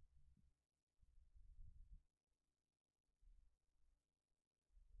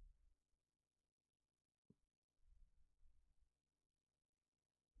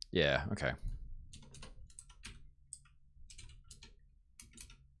 Yeah, okay.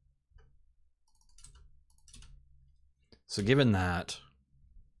 So given that,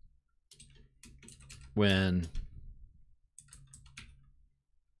 when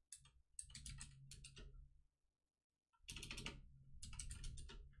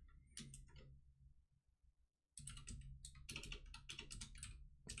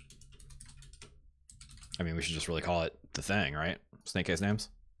I mean, we should just really call it the thing, right? Snake case names.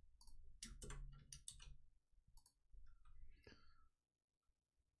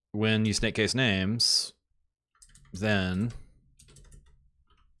 When you snake case names, then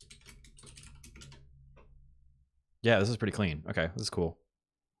yeah, this is pretty clean. Okay, this is cool.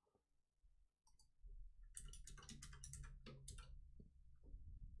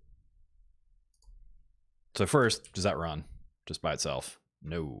 So first, does that run just by itself?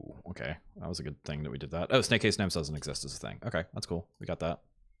 No. Okay, that was a good thing that we did that. Oh, snake case names doesn't exist as a thing. Okay, that's cool. We got that.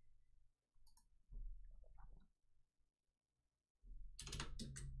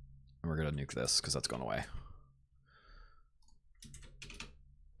 And we're gonna nuke this because that's going away.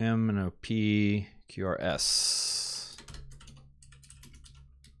 MNOP QRS.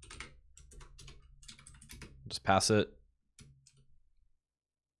 Just pass it.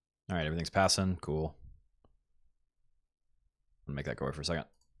 All right, everything's passing. Cool. I'll make that go away for a second.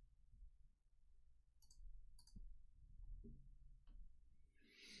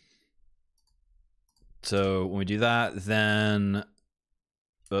 So when we do that, then,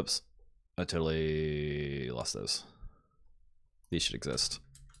 oops, I totally lost those. These should exist.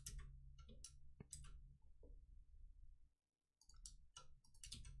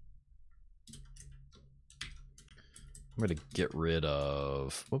 I'm going to get rid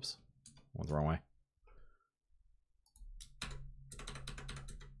of, whoops, went the wrong way.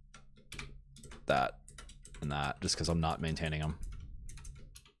 That and that, just because I'm not maintaining them.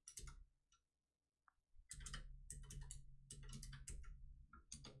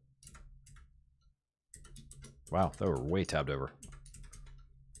 Wow, they were way tabbed over.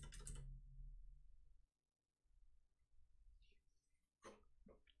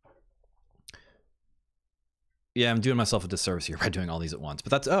 Yeah, I'm doing myself a disservice here by doing all these at once.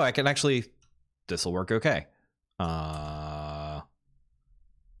 But that's, oh, I can actually, this will work okay. I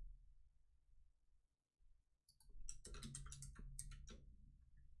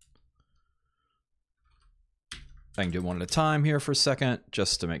can do one at a time here for a second,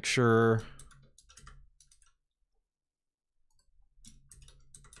 just to make sure.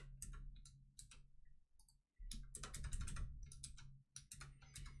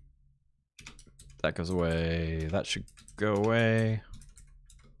 That goes away. That should go away.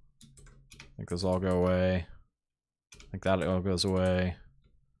 I think those all go away. I think that all goes away.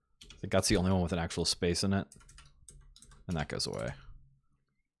 I think that's the only one with an actual space in it. And that goes away.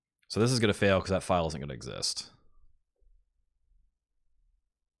 So this is going to fail because that file isn't going to exist.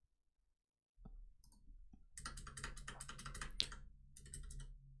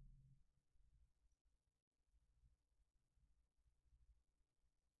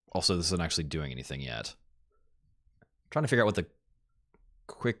 Also, this isn't actually doing anything yet. I'm trying to figure out what the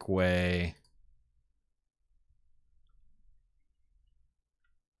quick way...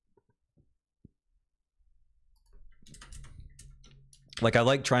 Like, I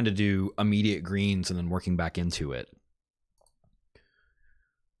like trying to do immediate greens and then working back into it.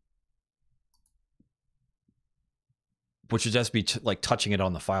 Which would just be like touching it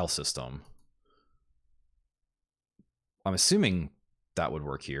on the file system. I'm assuming that would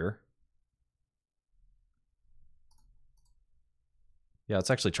work here. Yeah, let's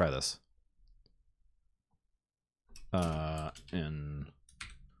actually try this. In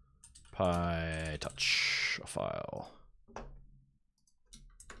PyTouch a file.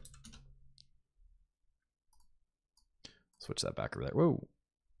 Switch that back over there. Whoa.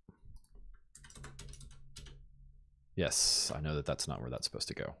 Yes, I know that that's not where that's supposed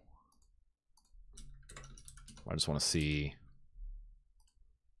to go. I just want to see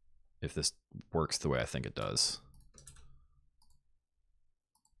if this works the way I think it does.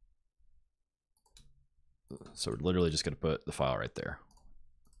 So we're literally just going to put the file right there.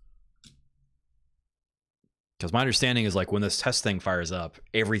 Because my understanding is like when this test thing fires up,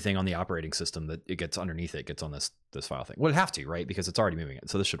 everything on the operating system that it gets underneath it gets on this file thing. Well, it have to, right? Because it's already moving it.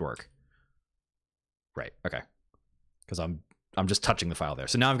 So this should work. Right. Okay. Because I'm just touching the file there.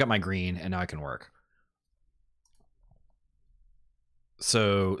 So now I've got my green and now I can work.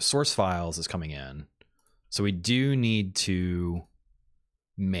 So source files is coming in. So we do need to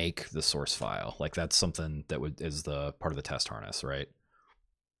make the source file. Like that's something that is the part of the test harness, right?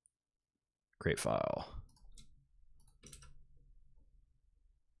 Create file.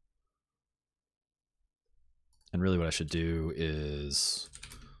 And really what I should do is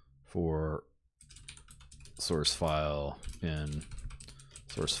for source file in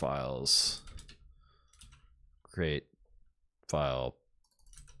source files, create file,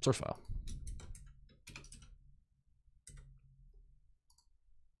 source file.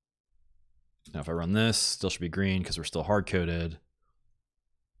 Now if I run this, still should be green because we're still hard coded.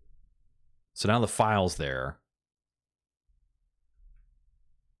 So now the file's there.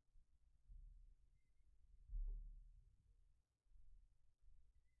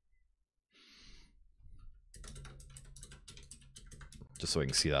 Just so we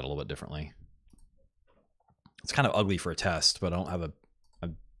can see that a little bit differently. It's kind of ugly for a test, but I don't have a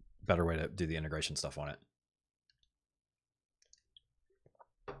better way to do the integration stuff on it.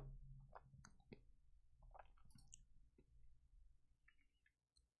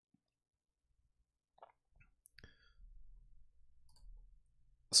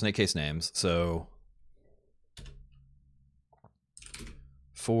 Snake case names. So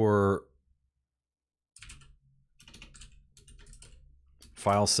for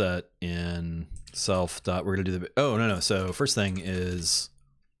file set in self dot, we're gonna do the, oh no. So first thing is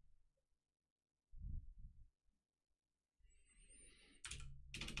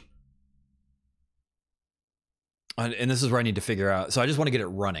and this is where I need to figure out. So I just want to get it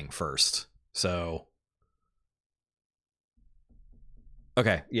running first. So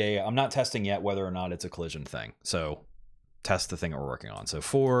Okay, yeah. I'm not testing yet whether or not it's a collision thing. So test the thing that we're working on. So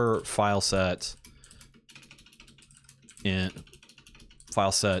for file set in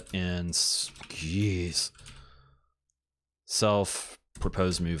jeez, self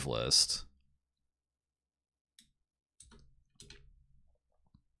proposed move list.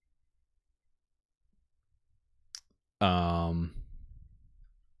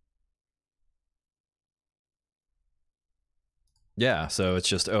 Yeah, so it's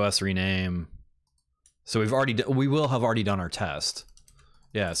just OS rename. So we will have already done our test.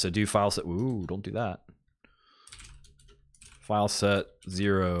 Yeah, so do file set. Ooh, don't do that. File set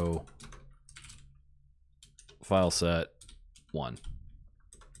 0. File set 1.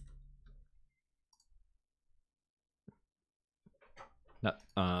 No,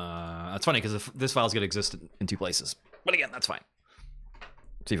 that's funny because this file is going to exist in 2 places. But again, that's fine.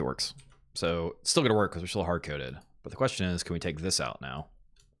 See if it works. So it's still going to work because we're still hard coded. But the question is, can we take this out now?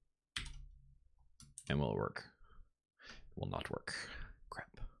 And will it work? It will not work. Crap.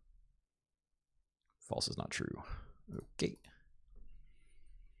 False is not true. Okay.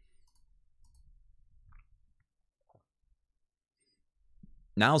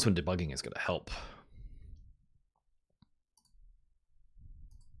 Now is when debugging is going to help.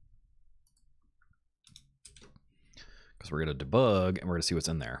 Because we're going to debug and we're going to see what's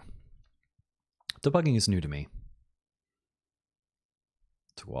in there. Debugging is new to me.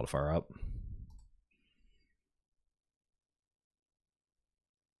 Took a while to fire up.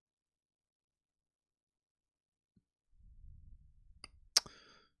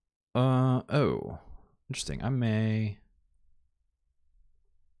 Oh, interesting. I may,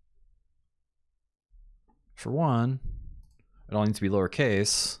 for one, it all needs to be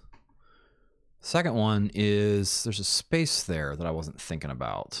lowercase. Second one is there's a space there that I wasn't thinking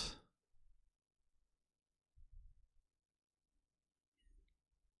about.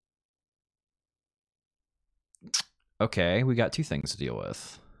 Okay, we got 2 things to deal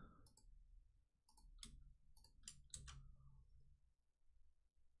with.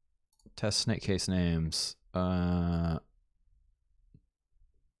 Test snake case names.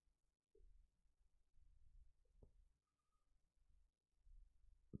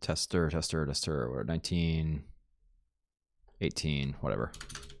 Tester, what, 19, 18, whatever.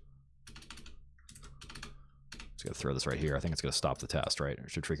 Just gotta throw this right here. I think it's gonna stop the test, right?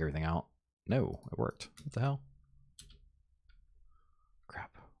 It should freak everything out. No, it worked. What the hell?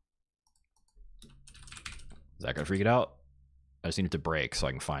 Crap. Is that gonna freak it out? I just need it to break so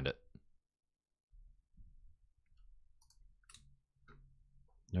I can find it.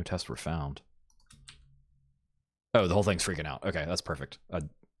 No tests were found. Oh, the whole thing's freaking out. Okay, that's perfect.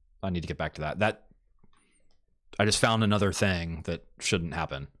 I need to get back to that. I just found another thing that shouldn't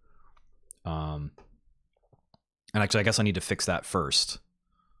happen. And actually, I guess I need to fix that first.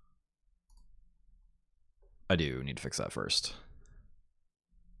 I do need to fix that first.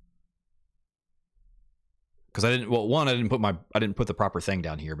 Because I didn't, well, one, I didn't put the proper thing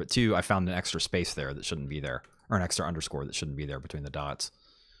down here, but 2, I found an extra space there that shouldn't be there, or an extra underscore that shouldn't be there between the dots.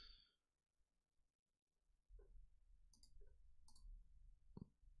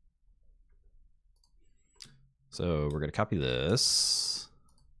 So we're going to copy this.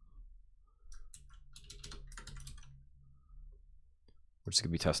 We're just going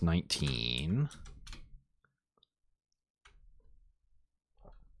to be test 19.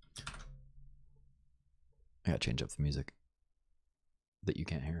 I gotta change up the music that you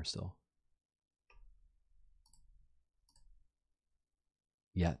can't hear still.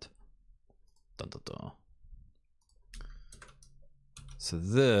 Yet. Dun, dun, dun. So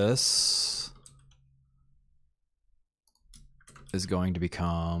this is going to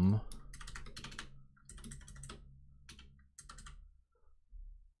become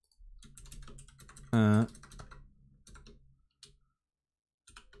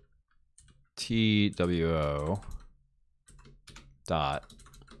TWO dot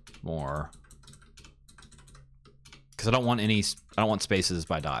more, because I don't want spaces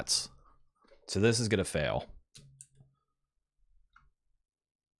by dots. So this is gonna fail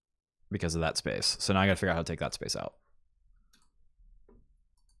because of that space. So now I gotta figure out how to take that space out.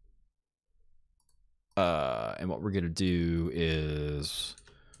 And what we're gonna do is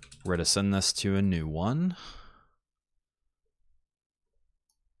we're gonna send this to a new one.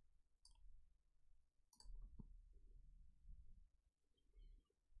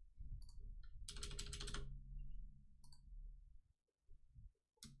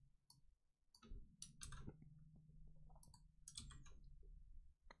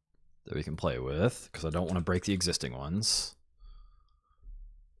 That we can play with, because I don't want to break the existing ones.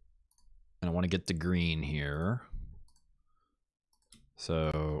 And I want to get to green here.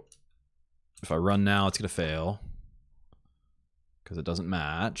 So if I run now, it's going to fail because it doesn't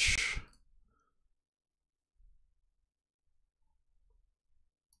match.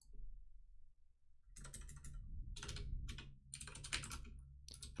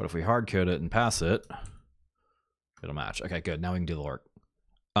 But if we hard code it and pass it, it'll match. Okay, good. Now we can do the work.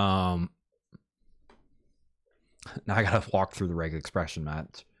 Now I gotta walk through the regular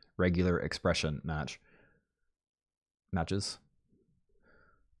expression matches.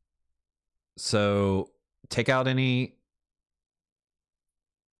 So take out any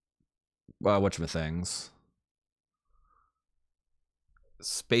whatchamithings.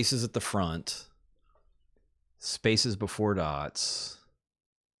 Spaces at the front, spaces before dots,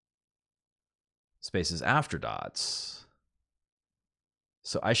 spaces after dots.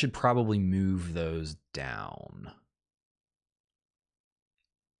 So I should probably move those down.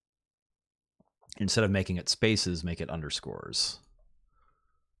 Instead of making it spaces, make it underscores.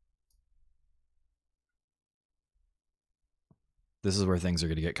 This is where things are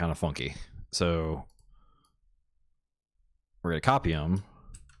going to get kind of funky. So we're going to copy them,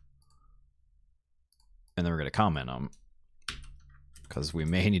 and then we're going to comment them, because we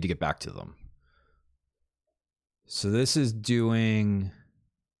may need to get back to them. So this is doing...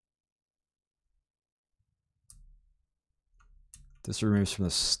 This removes from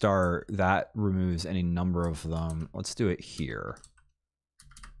the start. That removes any number of them. Let's do it here.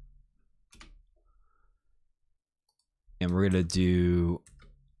 And we're going to do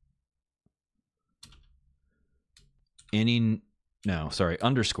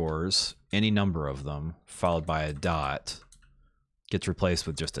underscores, any number of them, followed by a dot, gets replaced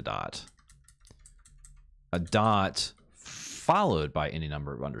with just a dot. A dot followed by any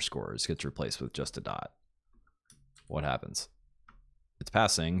number of underscores gets replaced with just a dot. What happens? It's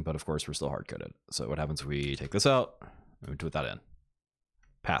passing, but of course we're still hard-coded. So what happens if we take this out and we put that in?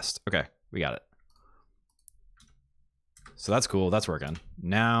 Passed. Okay, we got it. So that's cool. That's working.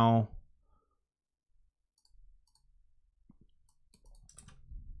 Now,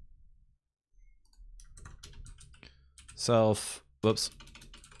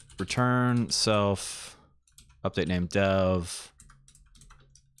 return self, update name dev,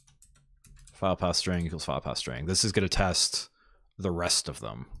 file path string equals file path string. This is going to test the rest of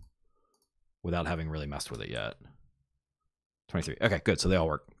them without having really messed with it yet. 23. Okay, good. So they all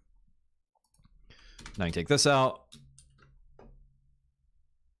work. Now you take this out.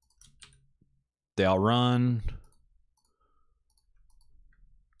 They all run.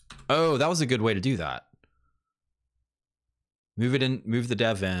 Oh, that was a good way to do that. Move it in, move the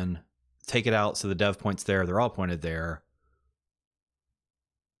dev in, take it out so the dev points there. They're all pointed there.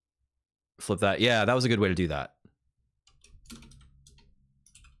 Flip that. Yeah, that was a good way to do that.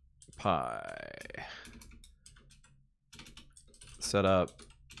 Setup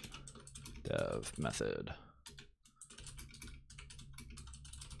dev method.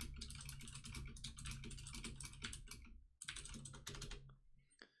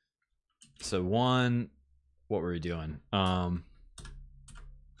 So one, what were we doing? I've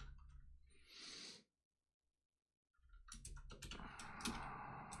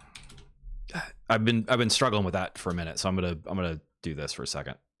been struggling with that for a minute, so I'm gonna do this for a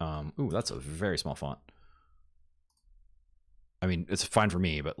second. Ooh, that's a very small font. I mean, it's fine for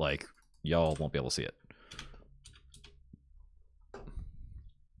me, but like y'all won't be able to see it.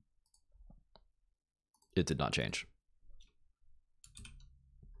 It did not change.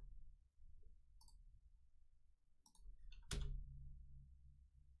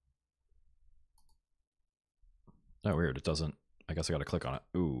 Oh, weird. It doesn't. I guess I got to click on it.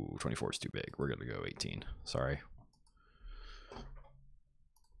 Ooh, 24 is too big. We're going to go 18. Sorry.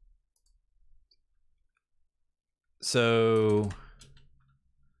 So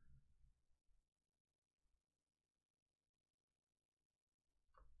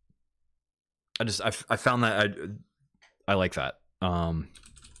I found that I like that.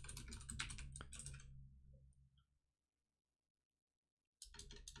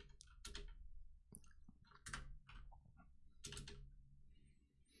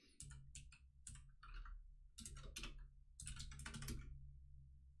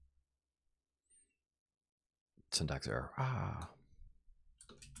 Syntax error.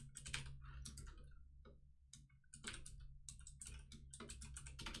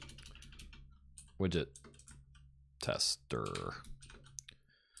 Widget tester.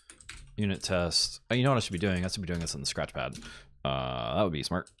 Unit test. Oh, you know what I should be doing? I should be doing this on the Scratchpad. That would be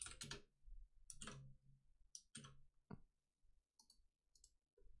smart.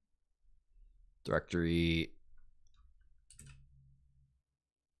 Directory.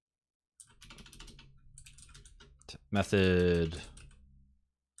 Method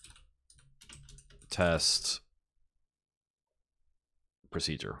test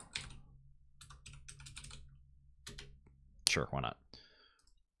procedure. Sure, why not?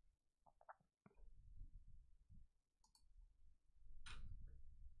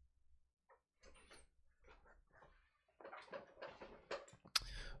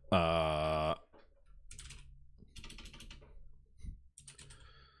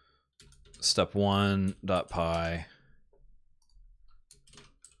 Step 1.py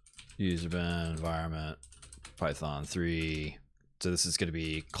user bin environment Python 3. So this is going to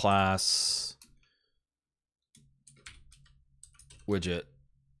be class widget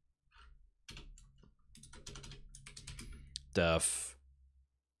def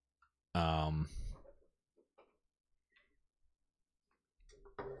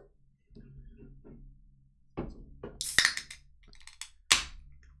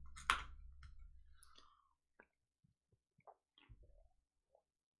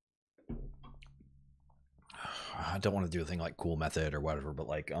I don't want to do a thing like cool method or whatever, but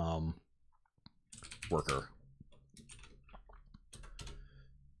like worker.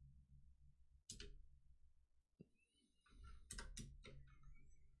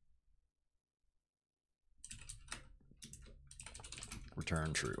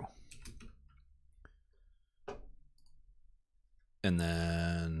 Return true. And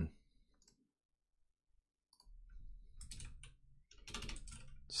then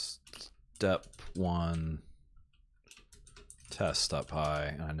step 1 test.py.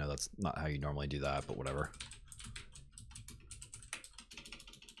 And I know that's not how you normally do that, but whatever.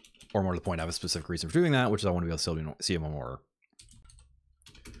 Or more to the point, I have a specific reason for doing that, which is I want to be able to see them more.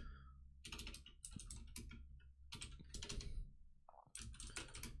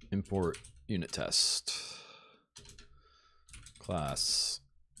 Import unit test class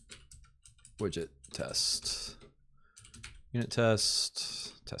widget test unit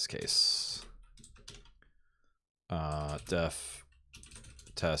test case def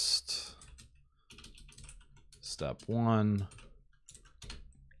test step 1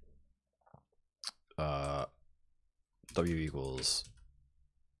 w equals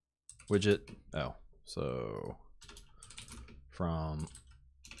widget. Oh, so from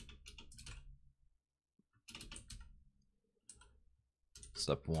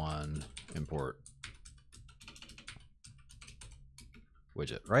step 1 import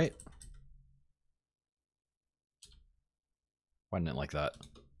widget, right? Why didn't it like that?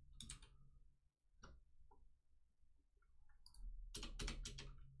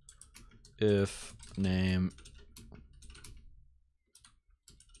 If name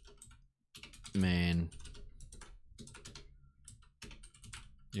main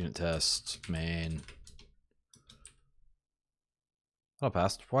unit test main. Oh,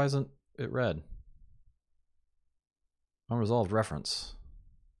 passed. Why isn't it red? Unresolved reference.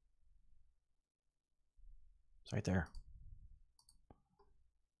 It's right there.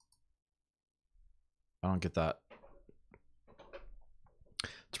 I don't get that.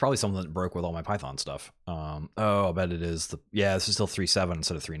 It's probably something that broke with all my Python stuff. Oh, I bet it is. Yeah, this is still 3.7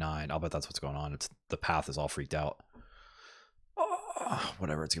 instead of 3.9. I'll bet that's what's going on. It's the path is all freaked out. Oh,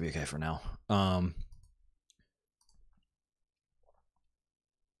 whatever, it's gonna be okay for now.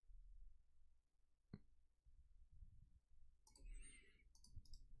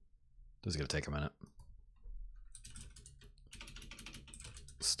 This is gonna take a minute.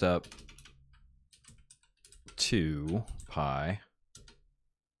 Step 2 pi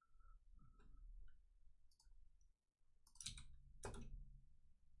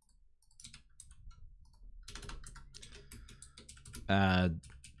add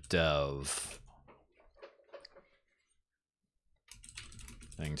dev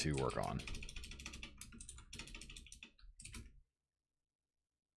thing to work on.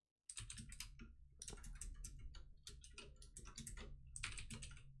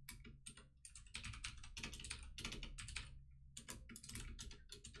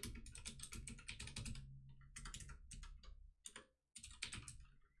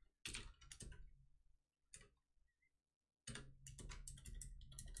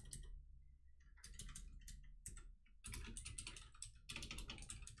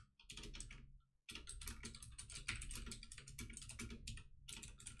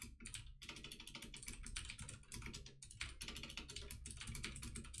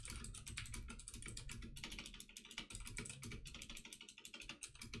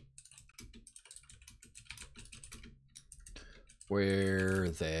 Where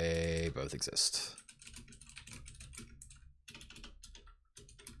they both exist.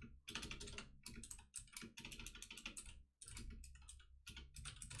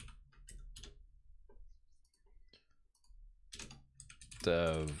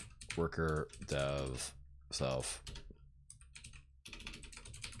 Dev worker dev self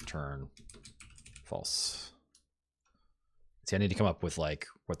return false. See, I need to come up with like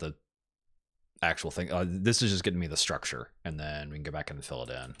what the actual thing. This is just getting me the structure, and then we can go back and fill it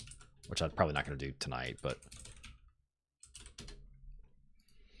in, which I'm probably not going to do tonight, but.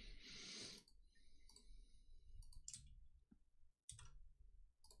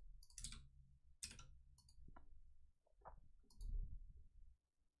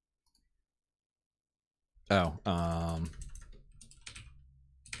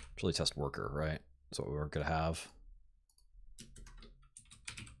 Really test worker, right? That's what we were going to have.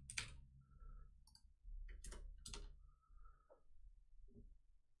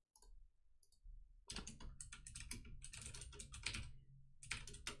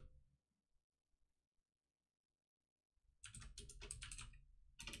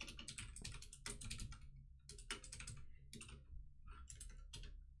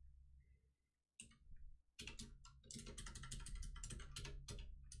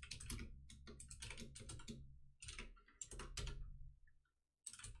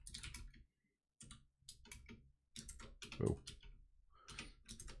 Oh.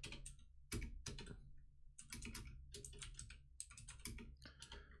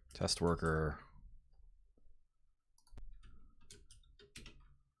 Test worker.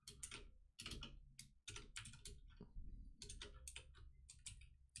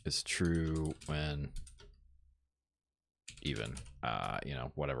 Is true when even, you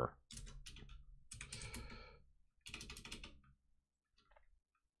know, whatever.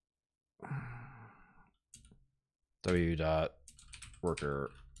 W dot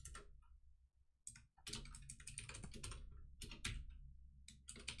worker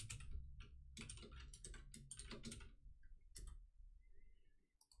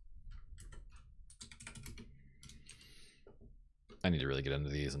I need to really get into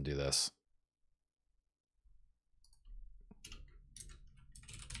these and do this.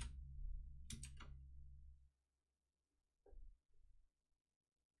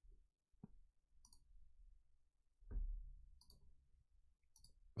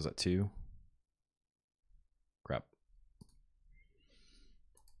 Was that 2? Crap.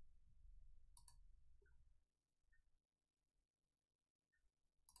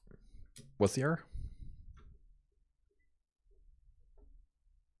 What's the error?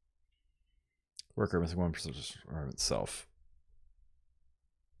 Worker missing 1% requirement itself.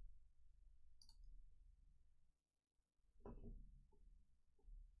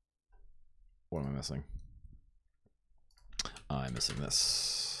 What am I missing? I'm missing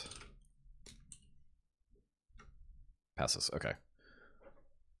this. Pass this. Okay.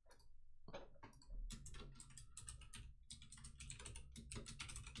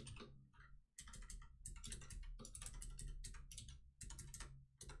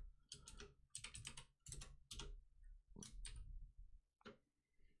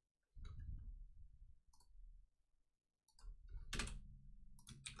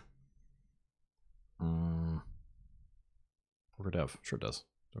 Worker dev. Sure it does.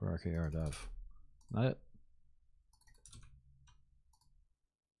 WRKR dev. Not it?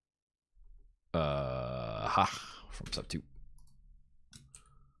 Ha. From step 2.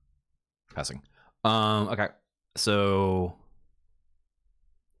 Passing. Okay. So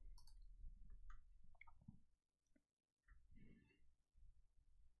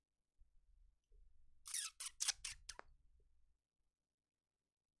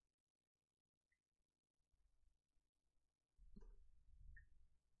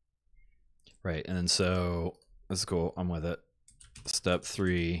right, and then so that's cool. I'm with it. Step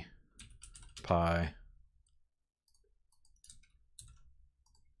 3 pi.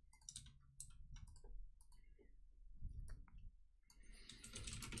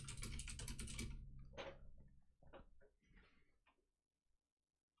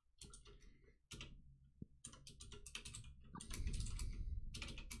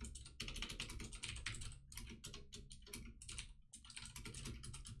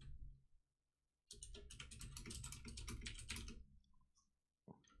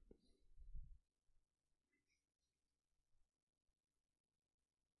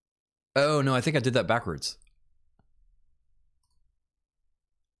 Oh no, I think I did that backwards.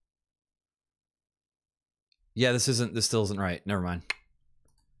 Yeah, this still isn't right. Never mind.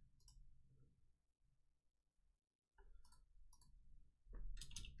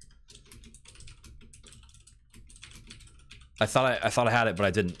 I thought I had it, but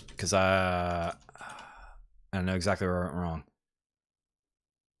I didn't, because I don't know exactly where I went wrong.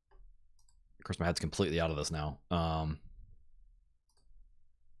 Of course, my head's completely out of this now.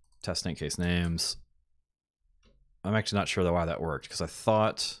 Test case names. I'm actually not sure why that worked, because I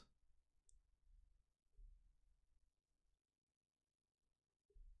thought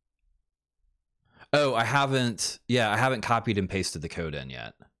Oh, I haven't. Yeah, I haven't copied and pasted the code in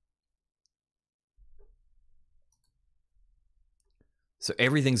yet. So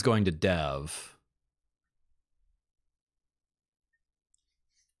everything's going to dev.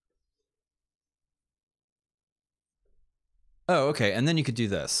 Oh, okay. And then you could do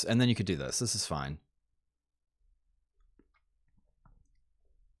this. And then you could do this. This is fine.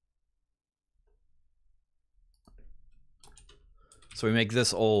 So we make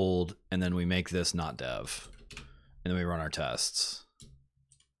this old, and then we make this not dev. And then we run our tests.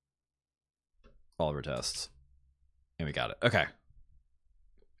 All of our tests. And we got it. Okay.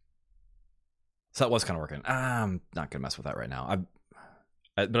 So that was kind of working. I'm not going to mess with that right now.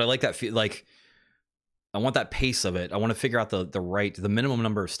 But I like that feel, like, I want that pace of it. I want to figure out the minimum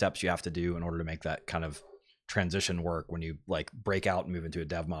number of steps you have to do in order to make that kind of transition work when you like break out and move into a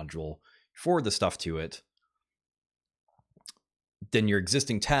dev module, forward the stuff to it. Then your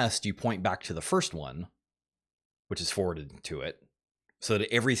existing test, you point back to the first one, which is forwarded to it, so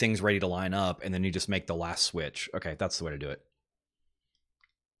that everything's ready to line up, and then you just make the last switch. Okay, that's the way to do it.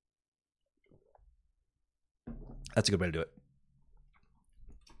 That's a good way to do it.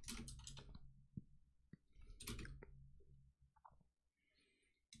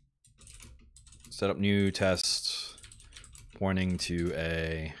 Set up new test pointing to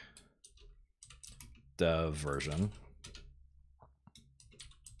a dev version.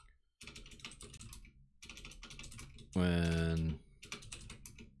 When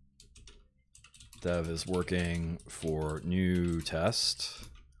dev is working for new test,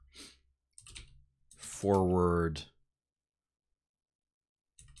 forward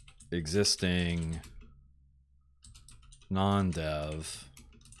existing non-dev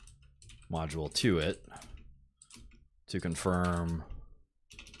module to it to confirm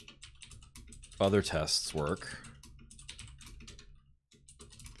other tests work.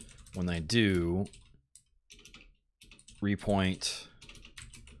 When they do, repoint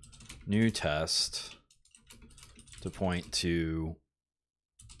new test to point to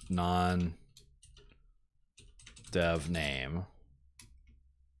non-dev name.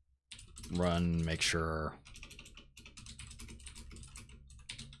 Run, make sure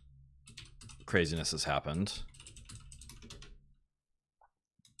craziness has happened.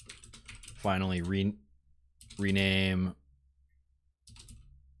 Finally, rename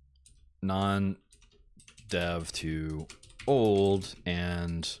non-dev to old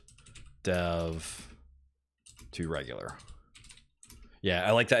and dev to regular. Yeah,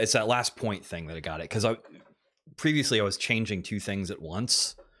 I like that. It's that last point thing that I got it, because previously I was changing two things at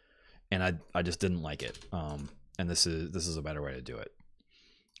once, and I just didn't like it. And this is a better way to do it.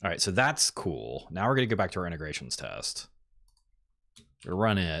 All right, so that's cool. Now we're gonna go back to our integrations test. We're gonna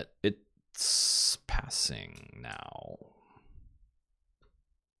run it. It's passing now,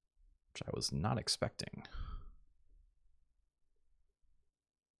 which I was not expecting.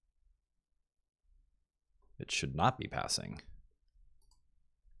 It should not be passing.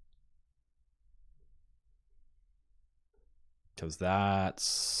 Because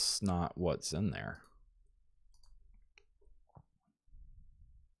that's not what's in there.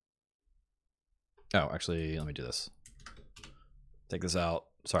 Oh, actually, let me do this. Take this out.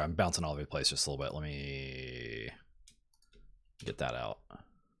 Sorry, I'm bouncing all over the place just a little bit. Let me get that out.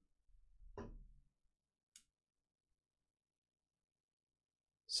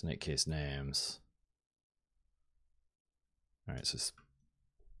 Snake case names. All right, so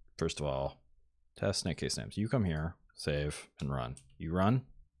first of all, test snake case names. You come here, save, and run. You run?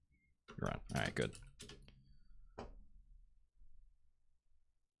 You run. All right, good.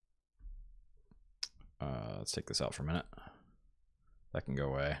 Let's take this out for a minute. That can go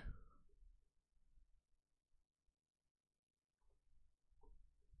away.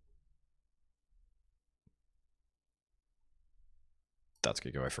 That's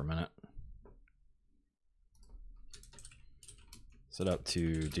gonna go away for a minute. Set up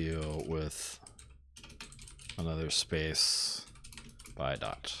to deal with another space by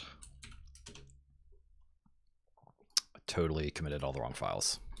dot. I totally committed all the wrong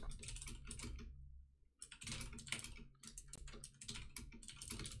files.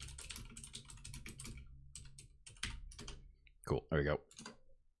 Cool, there we go.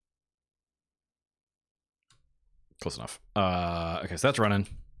 Close enough. Okay, so that's running.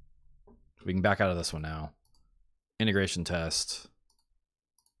 We can back out of this one now. Integration test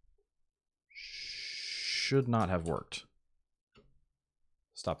should not have worked.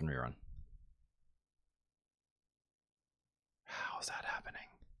 Stop and rerun. How is that happening?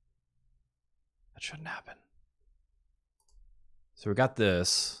 That shouldn't happen. So we got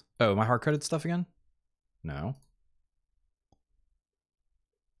this. Oh, am I hard-coded stuff again? No.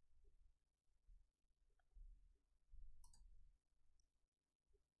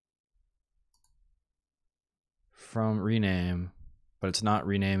 from rename, but it's not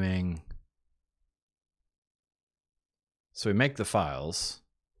renaming. So we make the files.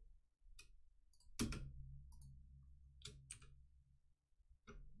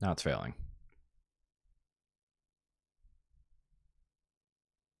 Now it's failing.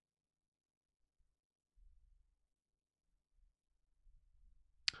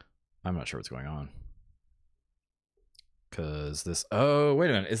 I'm not sure what's going on. Cause this, oh, wait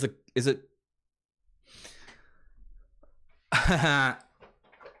a minute. Is it?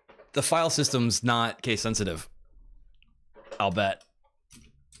 The file system's not case sensitive. I'll bet.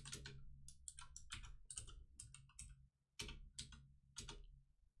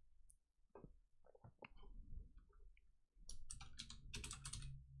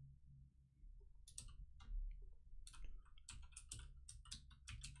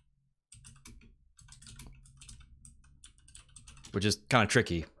 Which is kind of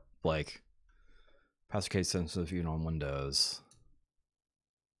tricky. Like, pass case sensitive even on Windows.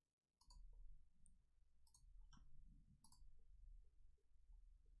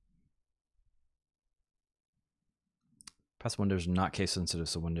 Pass Windows are not case sensitive,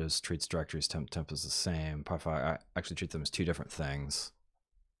 so Windows treats directories temp as the same. I actually treat them as two different things.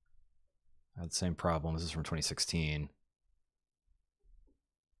 I had the same problem. This is from 2016.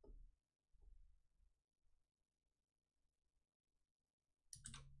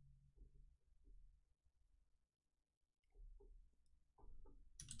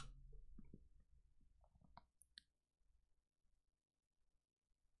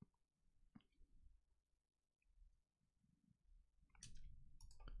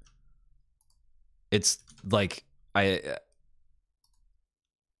 It's like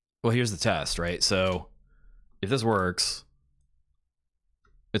well, here's the test, right? So if this works,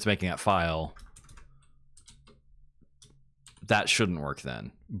 it's making that file. That shouldn't work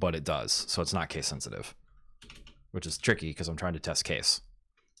then, but it does. So it's not case sensitive, which is tricky because I'm trying to test case.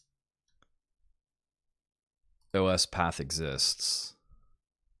 OS path exists.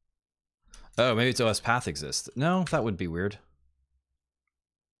 Oh, maybe it's OS path exists. No, that would be weird.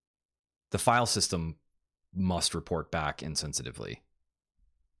 The file system must report back insensitively.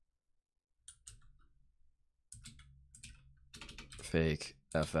 Fake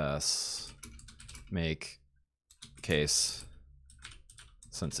fs make case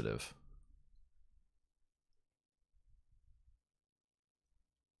sensitive.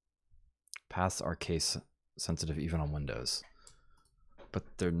 Paths are case sensitive even on Windows, but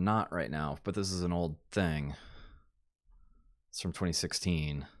they're not right now. But this is an old thing. It's from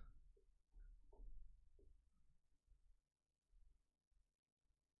 2016.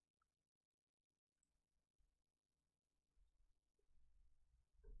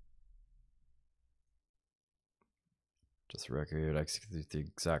 Just a record. Execute the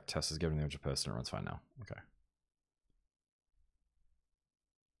exact test is given the image post and it runs fine now. Okay.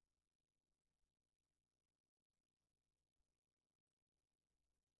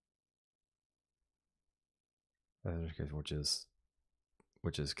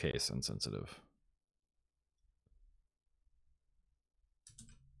 Which is case insensitive.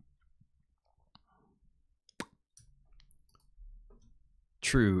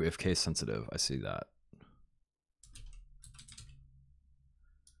 True if case sensitive. I see that.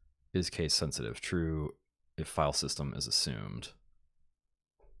 Is case sensitive. True if file system is assumed.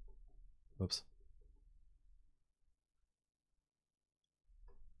 Whoops.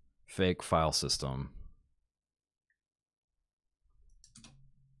 Fake file system.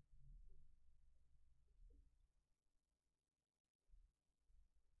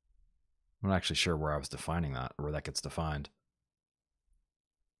 I'm not actually sure where I was defining that, or where that gets defined.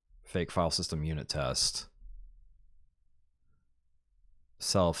 Fake file system unit test.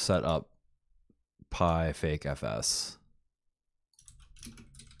 Self set up pi fake fs.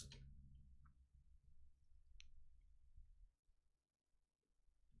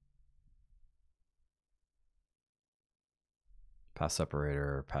 Path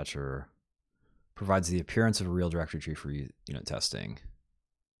separator, patcher. Provides the appearance of a real directory tree for unit testing.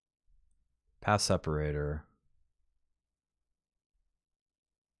 Path separator.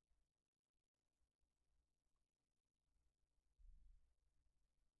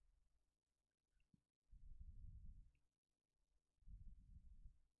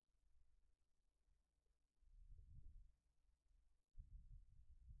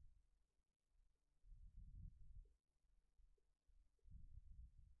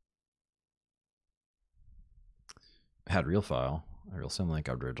 Had real file, a real symlink,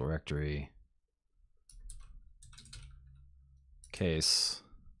 upgrade directory, case,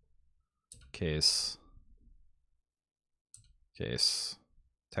 text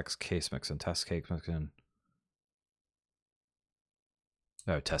case mixin, test case mixin,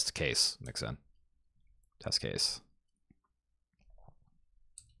 Oh, test case. Mix in. Test case.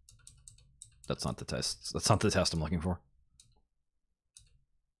 That's not the test. That's not the test I'm looking for.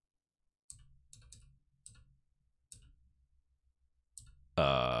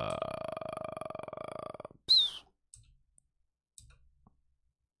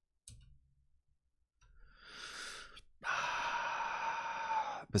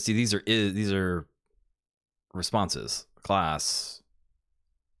 But see, these are responses. Class.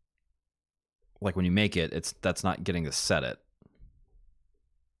 Like when you make it, that's not getting to set it.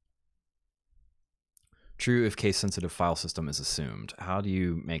 True if case sensitive file system is assumed. How do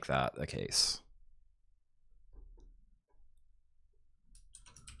you make that a case?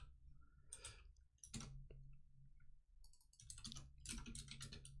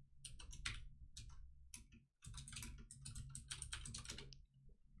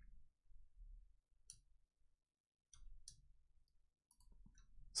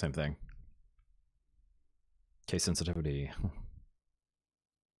 Same thing. Case sensitivity.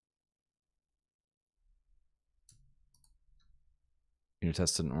 Unit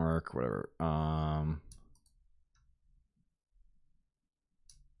test didn't work, whatever.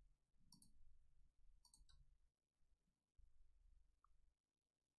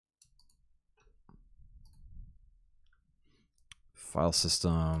 File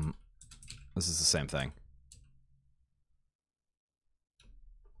system. This is the same thing.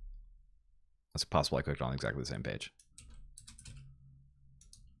 It's possible I clicked on exactly the same page.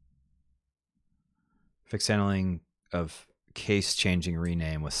 Fixed handling of case changing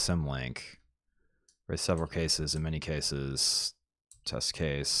rename with symlink. Raise several cases. In many cases, test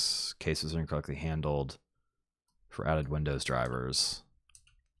case. Cases are incorrectly handled for added Windows drivers.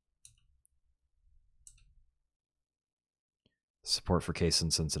 Support for case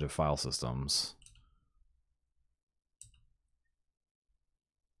insensitive file systems.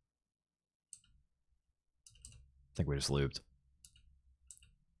 I think we just looped.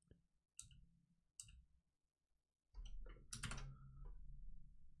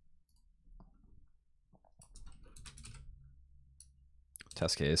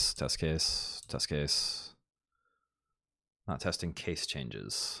 Test case, test case, test case. Not testing case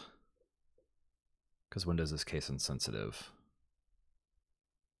changes. Because Windows is case insensitive.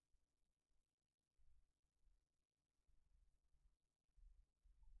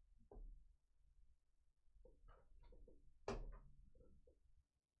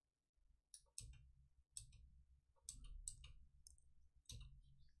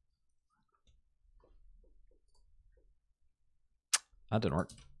 That didn't work.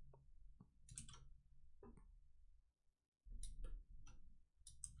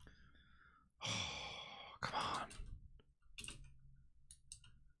 Oh, come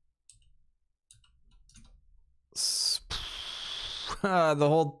on. The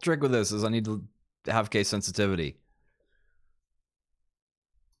whole trick with this is I need to have case sensitivity.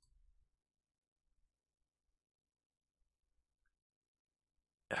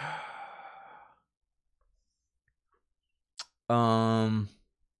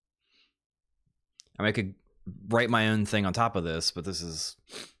 I could write my own thing on top of this, but this is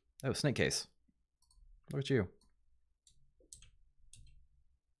snake case. Look at you.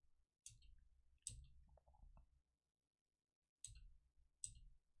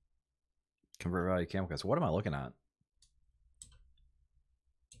 Convert value camel case. What am I looking at?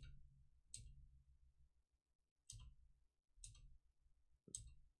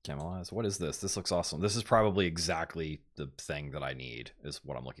 Camelize. What is this? This looks awesome. This is probably exactly the thing that I need, is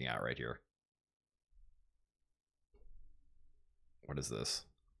what I'm looking at right here. What is this?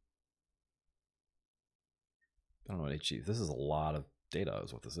 I don't know what HG. This is a lot of data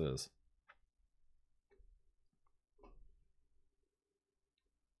is what this is.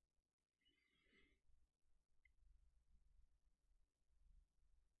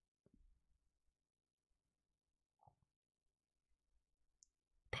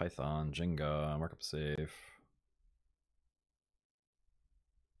 Python, Jenga, markup safe.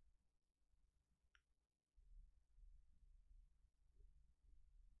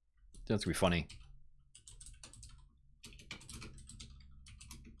 That's gonna be funny.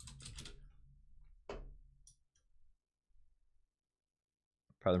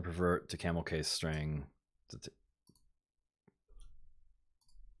 Python convert to camel case string.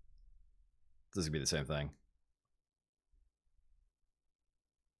 This could be the same thing.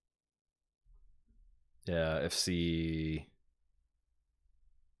 Yeah, FC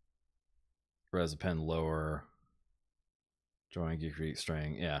res append lower join geek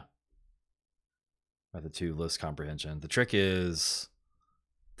string. Yeah. Method 2 list comprehension. The trick is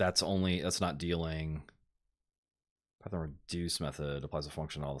that's not dealing Python reduce method applies a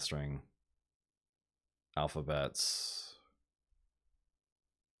function to all the string alphabets.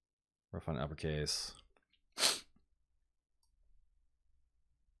 Rough on uppercase. I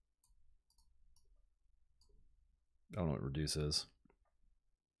don't know what reduce is.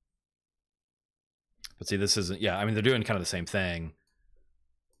 But see, this isn't, yeah, I mean, they're doing kind of the same thing.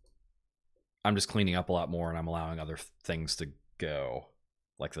 I'm just cleaning up a lot more and I'm allowing other things to go.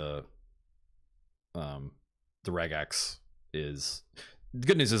 Like the regex is, the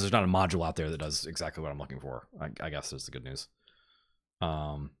good news is there's not a module out there that does exactly what I'm looking for. I guess that's the good news.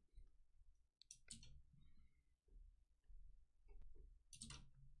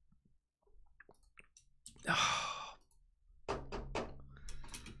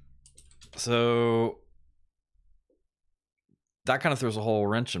 So that kind of throws a whole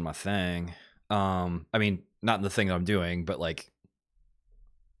wrench in my thing. I mean, not in the thing that I'm doing, but like,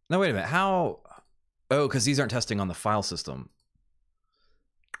 no, wait a minute. How? Oh, because these aren't testing on the file system.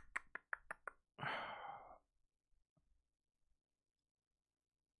 I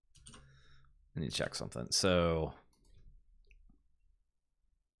need to check something. So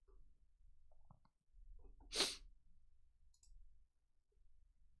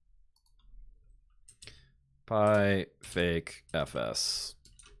py fake fs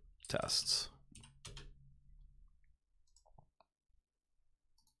tests.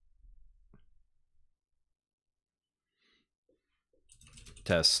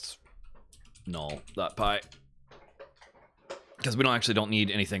 Test null.py. Because we don't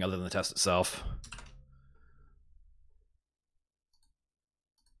need anything other than the test itself.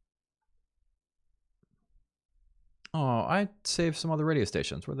 Oh, I saved some other radio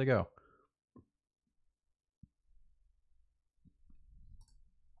stations. Where'd they go?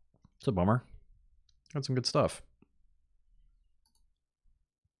 It's a bummer. Got some good stuff.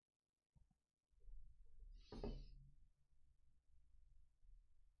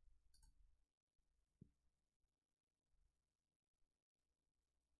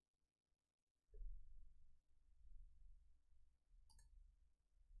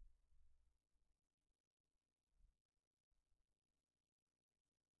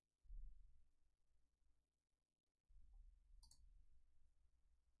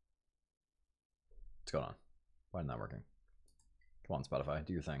 What's going on? Why isn't that working? Come on, Spotify,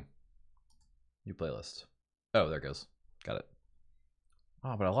 do your thing. New playlist. Oh, there it goes. Got it.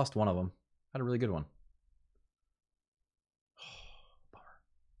 Oh, but I lost one of them. I had a really good one. Bummer.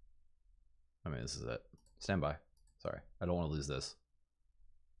 I mean, this is it. Stand by. Sorry, I don't want to lose this.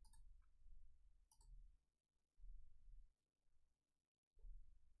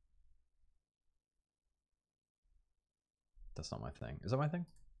 That's not my thing. Is that my thing?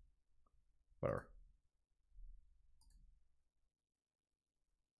 Whatever.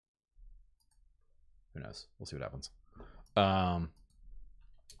 Who knows? We'll see what happens.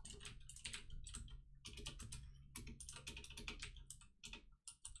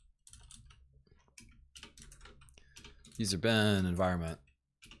 User bin environment.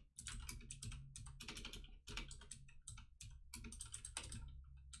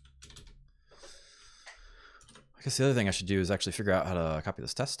 I guess the other thing I should do is actually figure out how to copy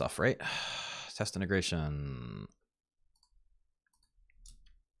this test stuff, right? Test integration.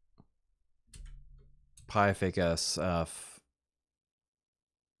 Py fake sf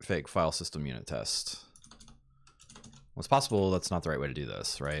fake file system unit test. Well, it's possible that's not the right way to do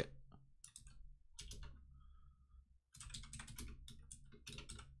this, right?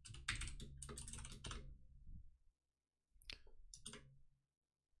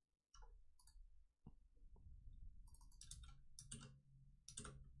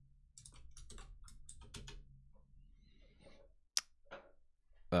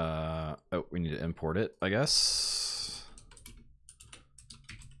 Oh, we need to import it, I guess.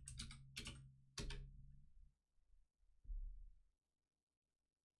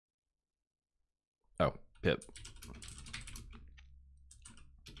 Oh, pip.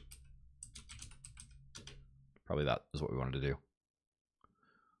 Probably that is what we wanted to do.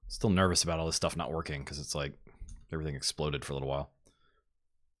 Still nervous about all this stuff not working because it's like everything exploded for a little while.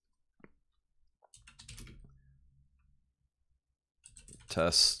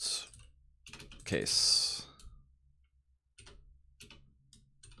 Test case.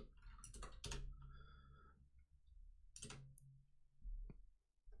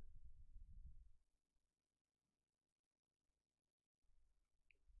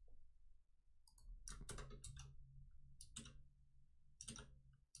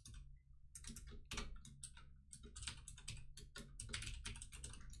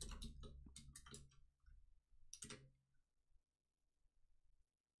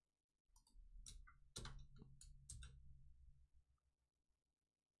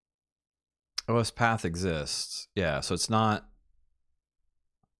 OS path exists. Yeah, so it's not.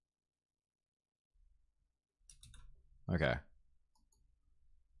 Okay.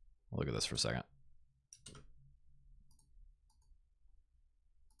 Look at this for a second.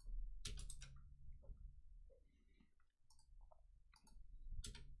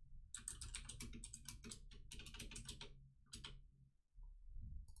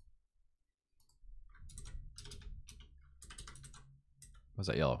 Was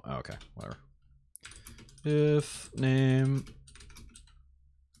that yellow? Oh, okay, whatever. If name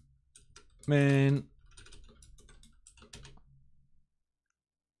main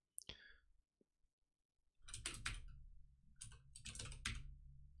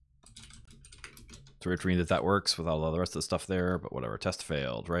so we're reading that works with all the rest of the stuff there, but whatever. Test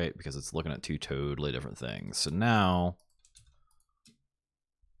failed, right? Because it's looking at two totally different things. So now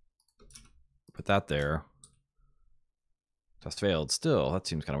put that there. Test failed still. That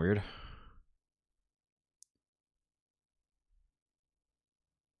seems kind of weird.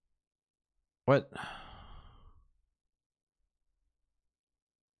 What?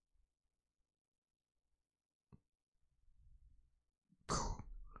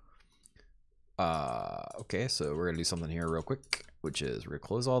 Okay, so we're gonna do something here real quick, which is we're gonna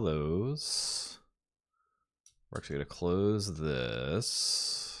close all those. We're actually gonna close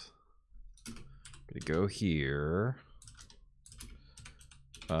this. Gonna go here.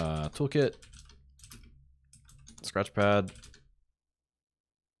 Toolkit. Scratchpad.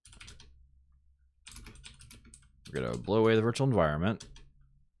 We're gonna blow away the virtual environment.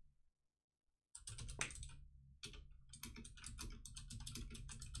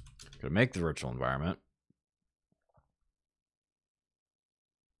 Gonna make the virtual environment.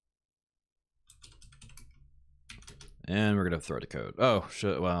 And we're gonna throw it to code. Oh,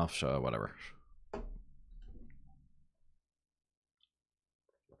 shit. Well, whatever.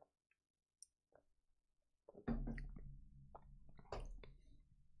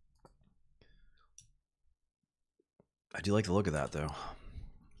 I do like the look of that, though.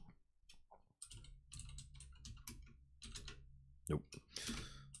 Nope.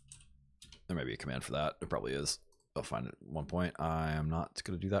 There might be a command for that. There probably is. I'll find it at one point. I am not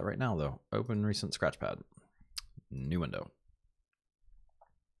going to do that right now, though. Open recent Scratchpad. New window.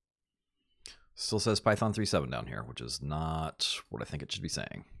 Still says Python 3.7 down here, which is not what I think it should be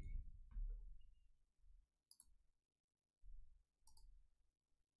saying.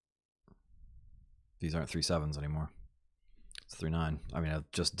 These aren't 3.7s anymore. It's 3.9. I mean, I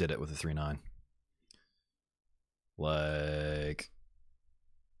just did it with a 3.9. Like...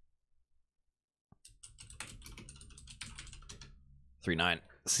 $3.9.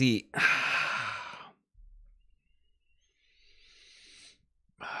 See,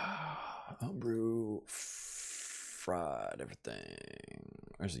 Homebrew fried everything.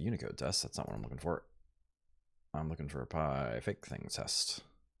 There's a Unicode test. That's not what I'm looking for. I'm looking for a PyFake thing test.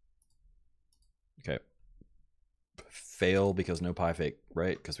 Okay. Fail because no PyFake,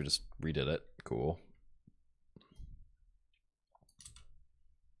 right? Because we just redid it. Cool.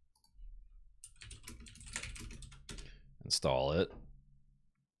 Install it.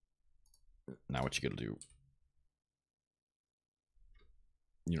 Now what you gotta do?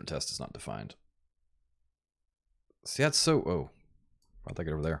 Unit test is not defined. See, that's so... Oh. How'd that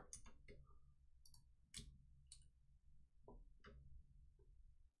get over there?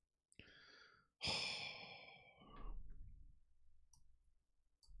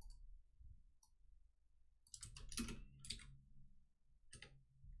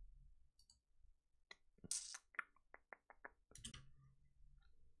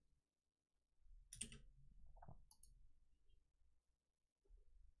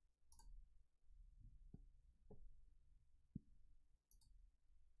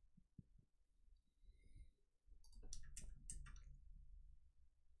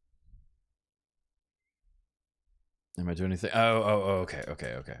 Am I doing anything? Oh, okay.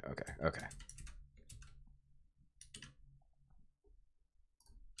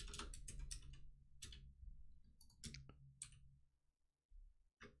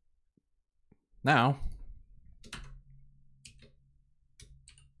 Now,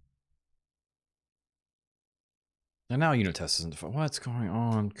 and now unit test isn't defined. What's going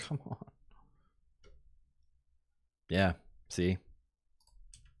on? Come on. Yeah, see?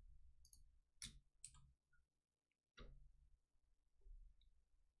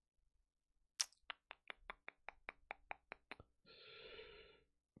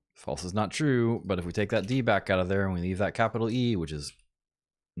 False is not true, but if we take that D back out of there and we leave that capital E, which is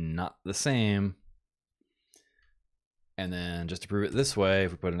not the same, and then just to prove it this way,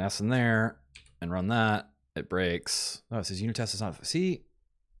 if we put an S in there and run that, it breaks. Oh, it says unit test is not... See?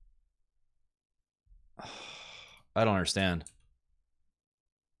 I don't understand.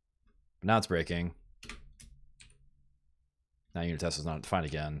 But now it's breaking. Now unit test is not defined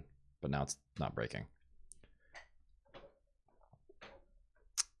again, but now it's not breaking.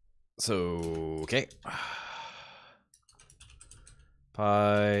 So, okay.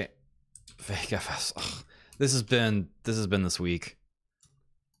 Pi fake FS. Ugh. This has been this week.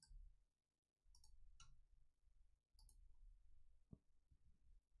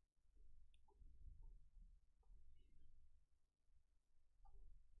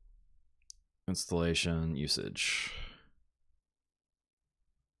 Installation usage.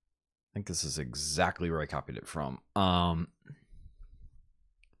 I think this is exactly where I copied it from.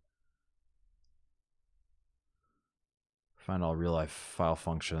 Find all real life file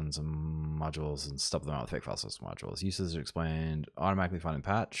functions and modules and stuff them out with fake file system modules. Uses explained. Automatically find and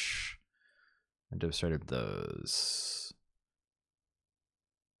patch. I demonstrated those.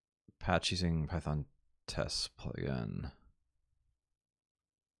 Patch using Python test plugin.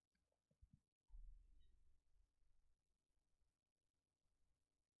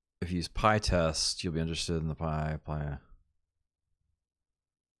 If you use PyTest, you'll be interested in the Apply.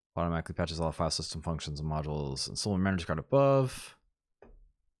 Automatically patches all file system functions and modules. And Solomon Manager card above.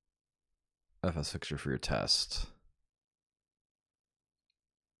 FS fixture for your test.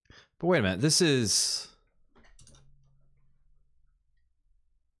 But wait a minute, this is...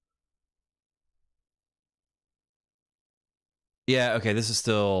 Yeah, okay, this is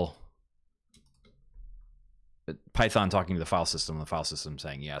still Python talking to the file system, and the file system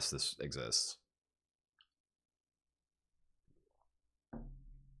saying, yes, this exists.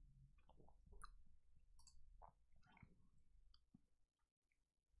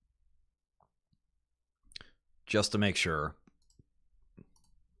 Just to make sure.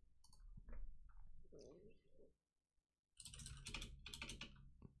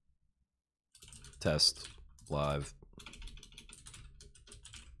 Test live.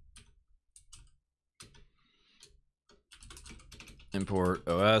 Import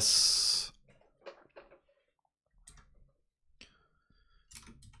OS.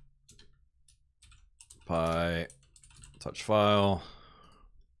 Py touch file.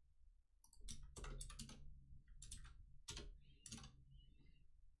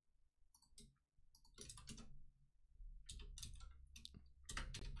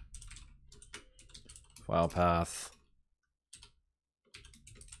 File path.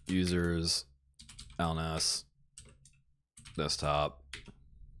 Users. LNS. Desktop.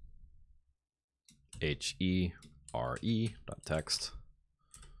 HERE.text.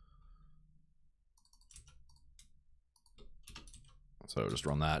 So just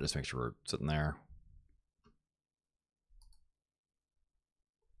run that, just make sure we're sitting there.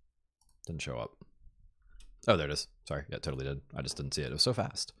 Didn't show up. Oh, there it is. Sorry, yeah, it totally did. I just didn't see it. It was so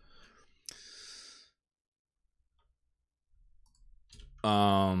fast.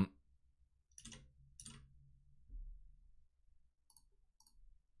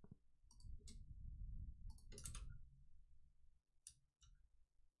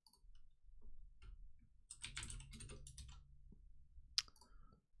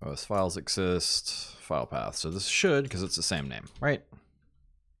 OS files exist, file path. So this should, because it's the same name, right?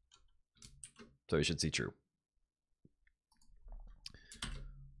 So you should see true.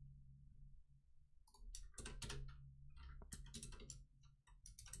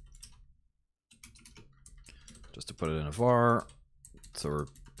 Just to put it in a var. So we're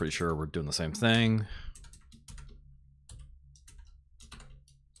pretty sure we're doing the same thing.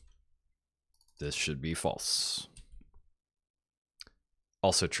 This should be false.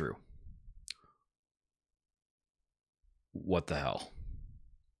 Also true. What the hell?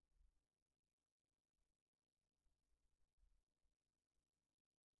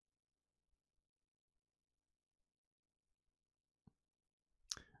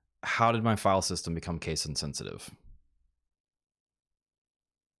 How did my file system become case insensitive?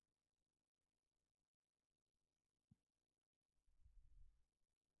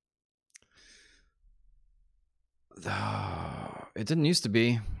 It didn't used to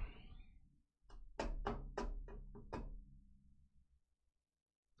be.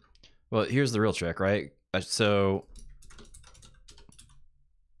 Well, here's the real trick, right? So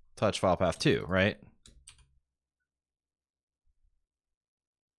touch file path 2, right?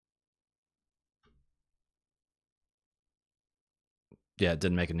 Yeah, it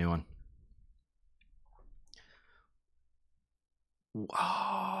didn't make a new one.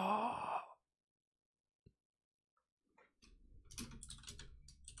 Wow.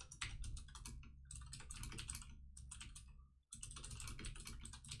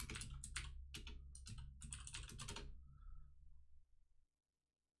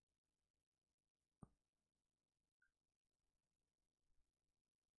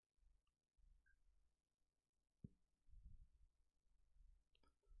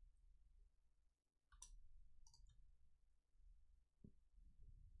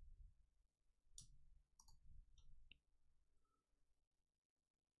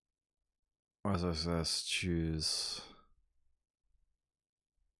 What does this choose?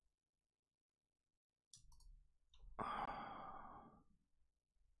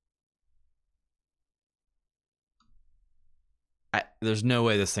 There's no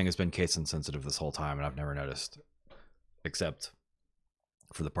way this thing has been case insensitive this whole time, and I've never noticed, except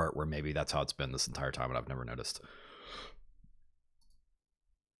for the part where maybe that's how it's been this entire time, and I've never noticed.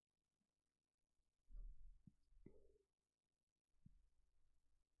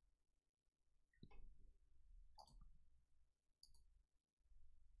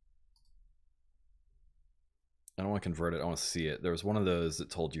 I don't want to convert it. I want to see it. There was one of those that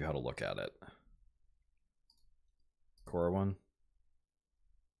told you how to look at it. Core one.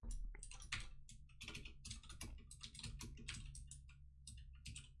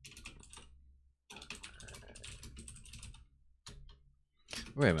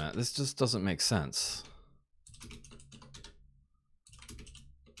 Wait a minute. This just doesn't make sense.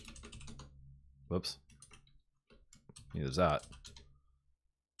 Whoops. Yeah, there's that.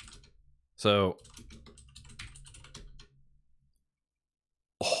 So,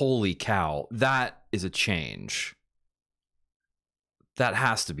 holy cow, that is a change. That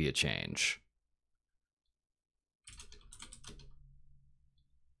has to be a change.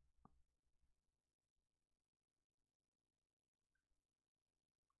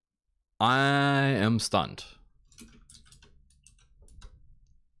 I am stunned.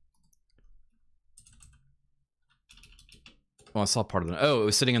 Well, I saw part of it. Oh, it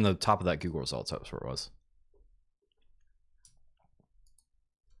was sitting on the top of that Google results. That's where it was.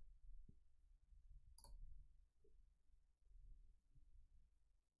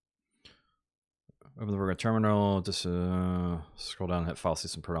 Open the Virgo terminal. Just scroll down and hit file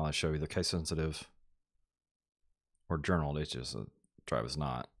system protocol. I show you the case sensitive or journal. It's just a drive is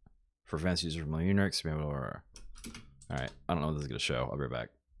not for advanced users from Unix. All right, I don't know what this is gonna show. I'll be right back.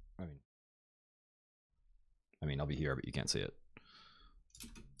 I mean, I'll be here, but you can't see it.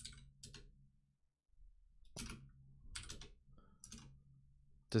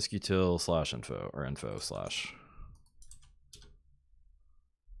 Diskutil / info or info /.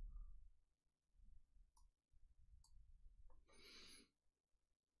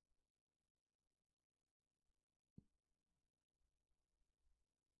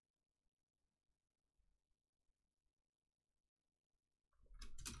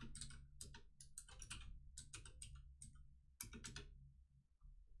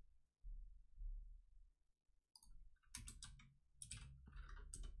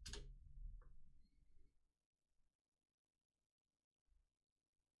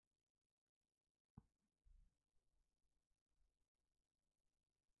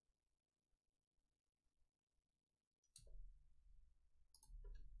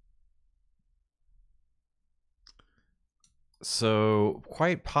 So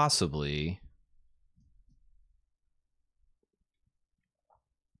quite possibly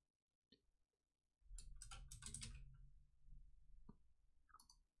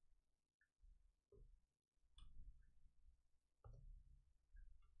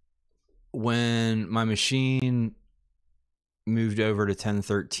when my machine moved over to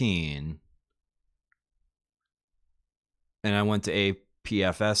 1013 and I went to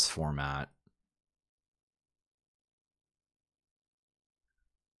APFS format,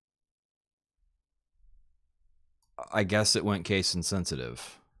 I guess it went case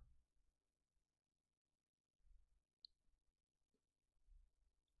insensitive.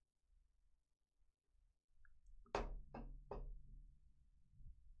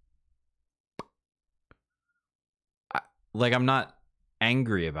 Like, I'm not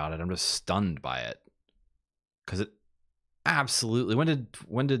angry about it. I'm just stunned by it. Because it absolutely...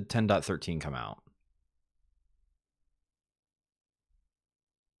 When did 10.13 come out?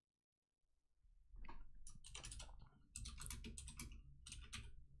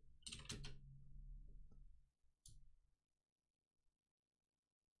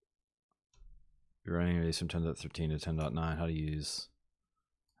 You're running release from 10.13 to 10.9. How to use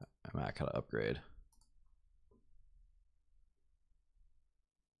a Mac, how to upgrade.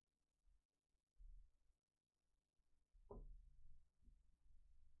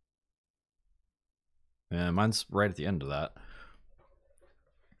 Yeah, mine's right at the end of that.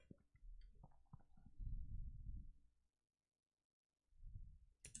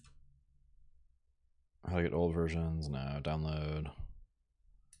 How to get old versions? No. Download.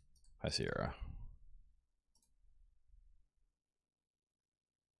 High Sierra.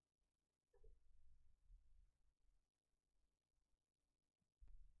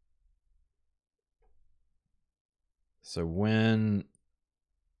 So when...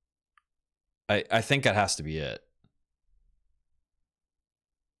 I think that has to be it.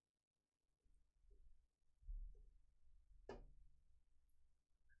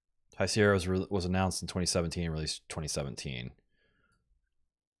 High Sierra was announced in 2017 and released 2017.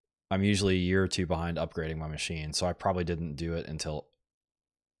 I'm usually a year or two behind upgrading my machine, so I probably didn't do it until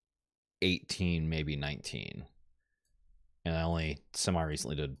 18, maybe 19. And I only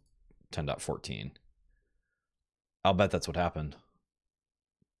semi-recently did 10.14. I'll bet that's what happened.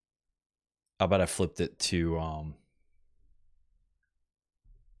 I'll bet I flipped it to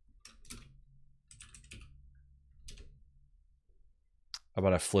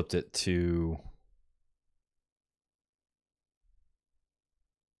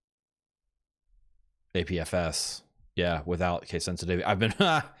APFS. Yeah, without case sensitivity. I've been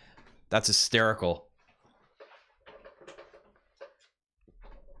that's hysterical.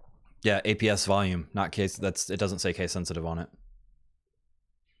 Yeah, APS volume, not case. It doesn't say case sensitive on it.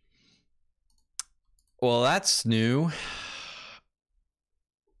 Well, that's new.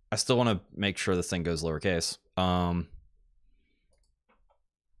 I still want to make sure this thing goes lowercase.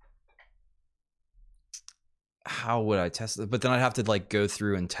 How would I test it? But then I'd have to like go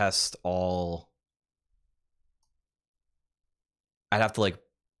through and test all. I'd have to like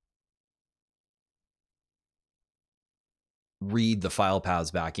read the file paths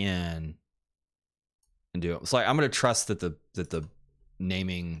back in and do it. So like, I'm going to trust that the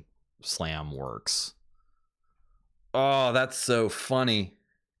naming slam works. Oh, that's so funny.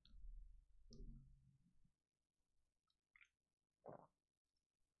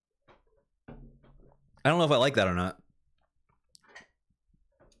 I don't know if I like that or not.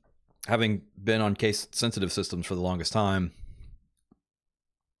 Having been on case sensitive systems for the longest time,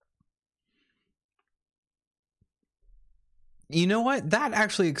 you know what? That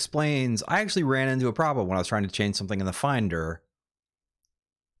actually explains. I actually ran into a problem when I was trying to change something in the Finder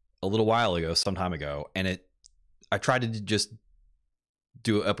a little while ago, some time ago, and I tried to just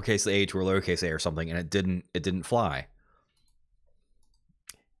do uppercase A to a lowercase a or something, and it didn't fly.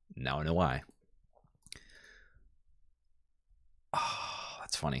 Now I know why. Oh,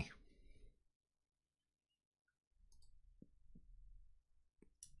 that's funny.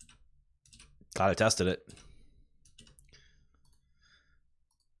 Glad I tested it.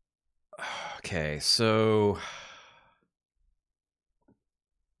 Okay, so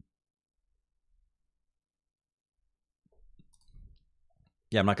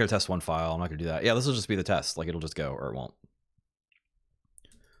yeah, I'm not going to test one file. I'm not going to do that. Yeah, this will just be the test. Like, it'll just go, or it won't.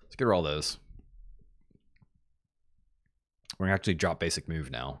 Let's get rid of all those. We're going to actually drop basic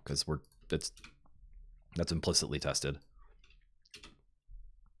move now, because that's implicitly tested.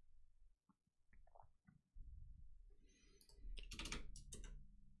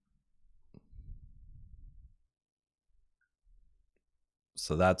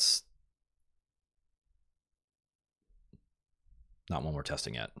 So that's not one we're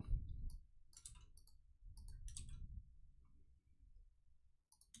testing yet.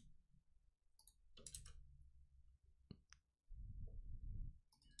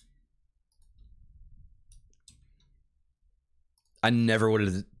 I never would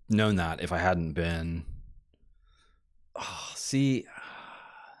have known that if I hadn't been. Oh, see,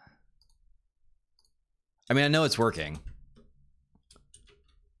 I mean, I know it's working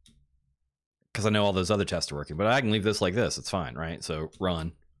because I know all those other tests are working, but I can leave this like this. It's fine, right? So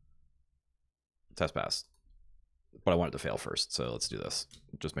run, test pass. But I want it to fail first, so let's do this.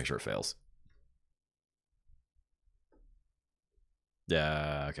 Just make sure it fails.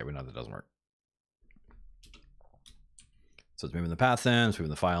 Yeah, okay, we know that doesn't work. So it's moving the path in, it's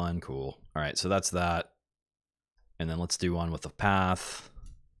moving the file in, cool. All right, so that's that. And then let's do one with the path.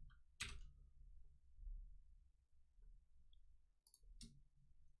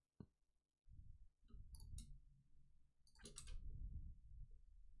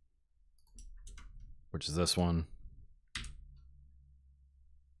 Which is this one.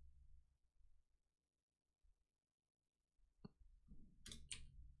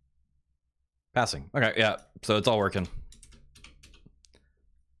 Passing. Okay, yeah, so it's all working.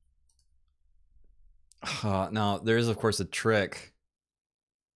 Now, there is, of course, a trick.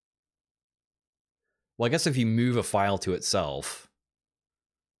 Well, I guess if you move a file to itself,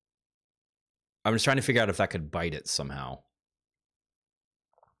 I'm just trying to figure out if that could bite it somehow.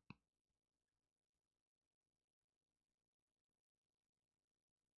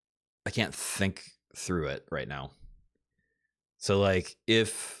 I can't think through it right now. So, like,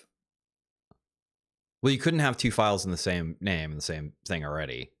 if... Well, you couldn't have two files in the same name and the same thing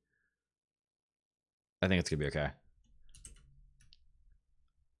already. I think it's going to be okay.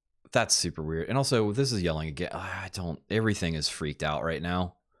 That's super weird. And also, this is yelling again. I don't... Everything is freaked out right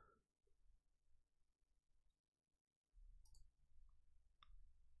now.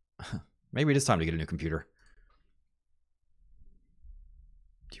 Maybe it is time to get a new computer.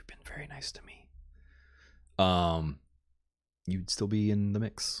 You've been very nice to me, you'd still be in the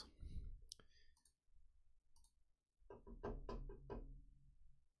mix.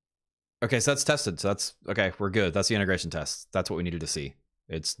 Okay, so that's tested. So that's okay. We're good. That's the integration test. That's what we needed to see.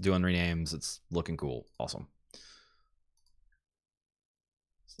 It's doing renames. It's looking cool. Awesome.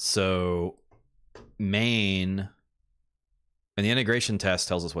 So main and the integration test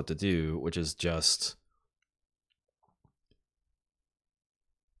tells us what to do, which is just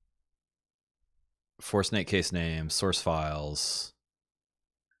for snake case names, source files.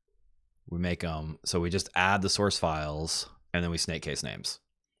 We make them. So we just add the source files and then we snake case names.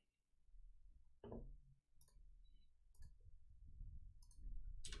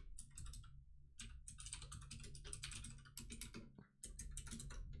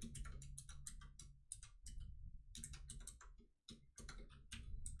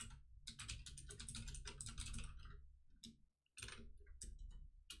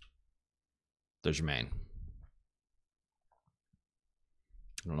 There's your main.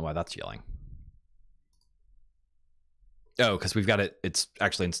 I don't know why that's yelling. Oh, because we've got it. It's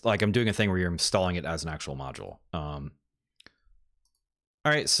actually like I'm doing a thing where you're installing it as an actual module. All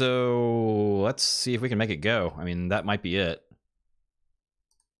right, so let's see if we can make it go. I mean, that might be it.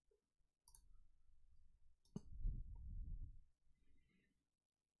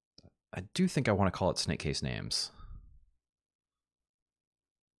 I do think I want to call it snake case names.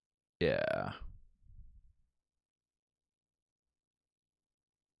 Yeah.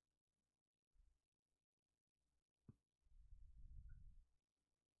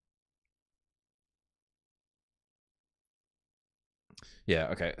 Yeah,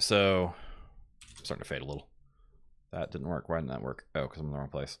 okay, so I'm starting to fade a little. That didn't work. Why didn't that work? Oh, because I'm in the wrong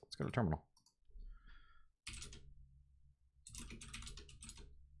place. Let's go to terminal.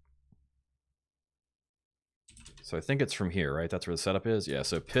 So I think it's from here, right? That's where the setup is. Yeah,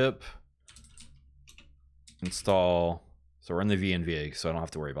 so pip install. So we're in the VNV, so I don't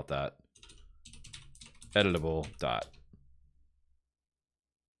have to worry about that. Editable dot.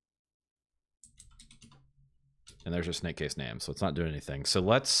 And there's your snake case name, so it's not doing anything. So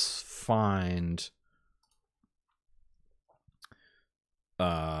let's find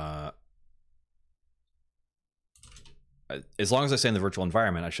as long as I stay in the virtual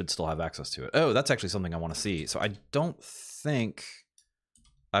environment, I should still have access to it. Oh, that's actually something I want to see. So I don't think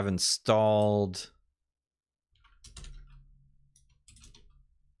I've installed.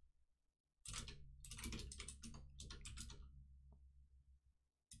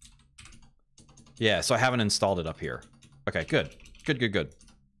 Yeah, so I haven't installed it up here. Okay, good. Good.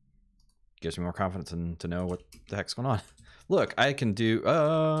 Gives me more confidence to know what the heck's going on. Look, I can do...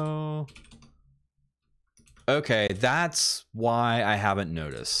 Oh... Okay, that's why I haven't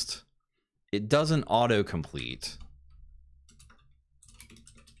noticed. It doesn't autocomplete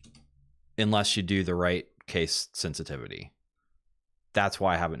unless you do the right case sensitivity. That's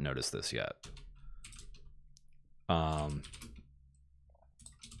why I haven't noticed this yet.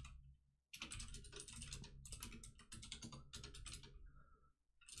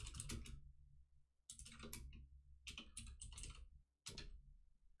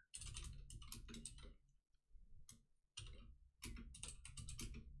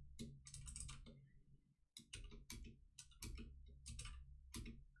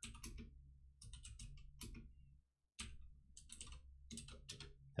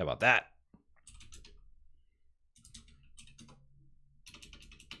 How about that?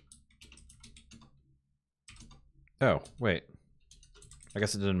 Oh, wait. I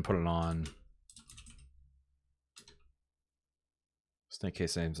guess it didn't put it on. Snake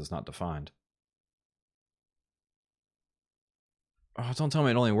case names is not defined. Oh, don't tell me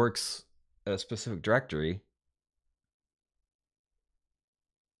it only works a specific directory.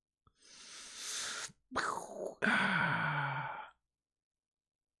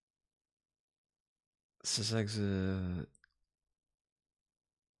 Sysexit.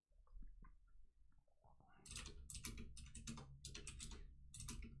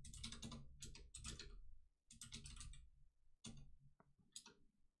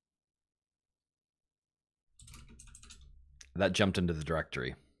 That jumped into the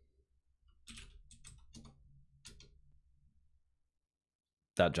directory.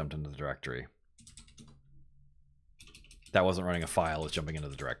 That jumped into the directory. That wasn't running a file, it was jumping into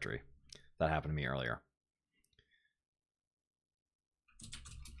the directory. That happened to me earlier.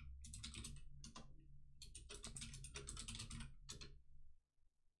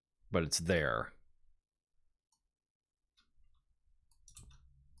 But it's there.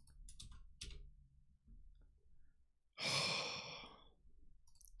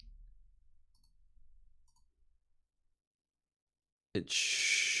 It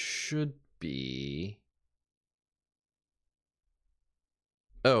should be.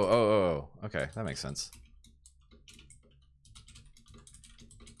 Oh. Okay, that makes sense.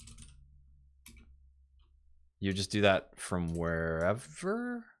 You just do that from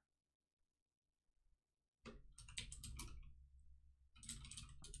wherever?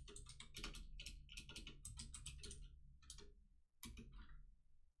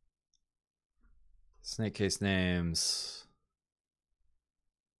 Snake case names.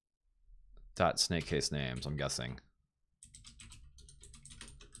 Dot snake case names, I'm guessing.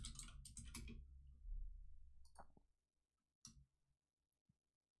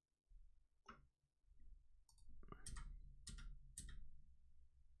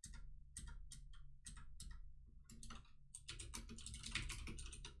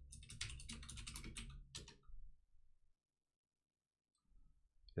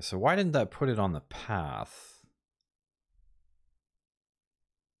 Yeah, so why didn't that put it on the path?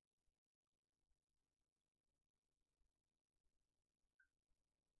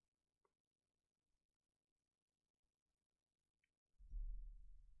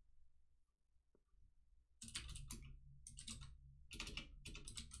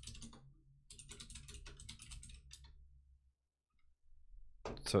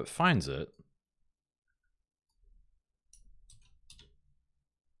 So it finds it.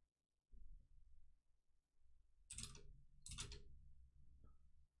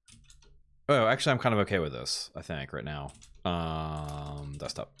 Oh, actually, I'm kind of okay with this, I think, right now.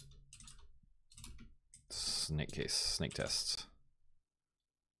 Desktop. Snake case, snake test.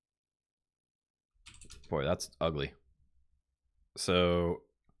 Boy, that's ugly. So,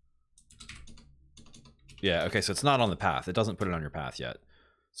 yeah, okay, so it's not on the path. It doesn't put it on your path yet.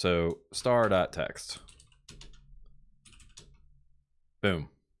 So, star.text. Boom.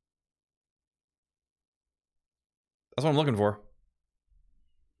 That's what I'm looking for.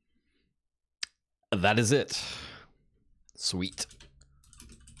 That is it. Sweet.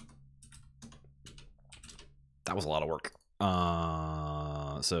 That was a lot of work.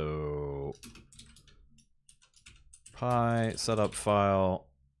 So pi setup file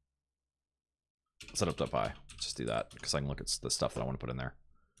setup.py. Just do that because I can look at the stuff that I want to put in there.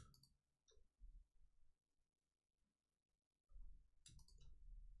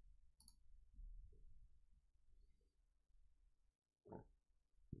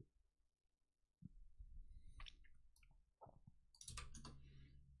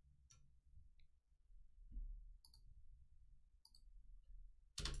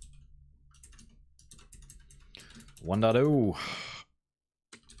 One point oh.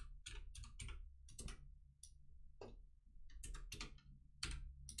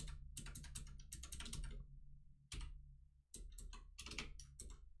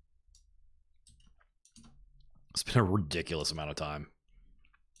 It's been a ridiculous amount of time.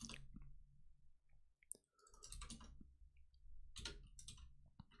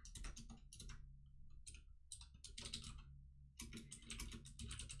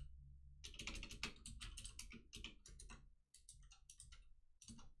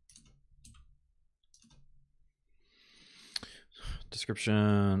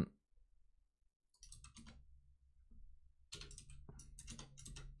 Description.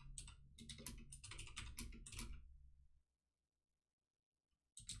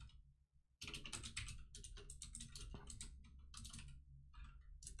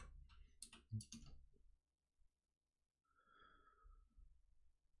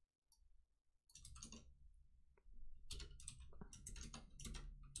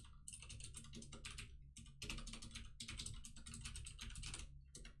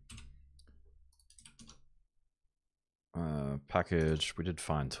 Package. We did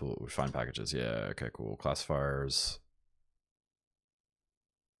find tool. We find packages. Yeah. Okay. Cool. Classifiers.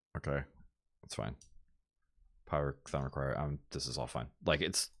 Okay, that's fine. Power sound require. This is all fine. Like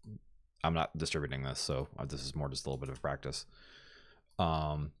it's. I'm not distributing this, so this is more just a little bit of practice.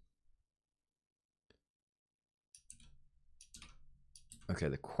 Okay.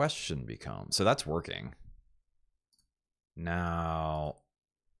 The question becomes. So that's working. Now.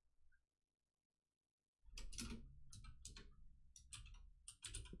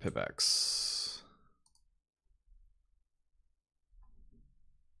 Pipex.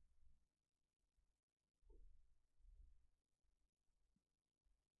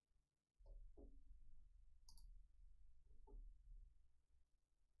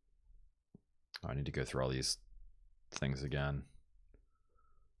 I need to go through all these things again.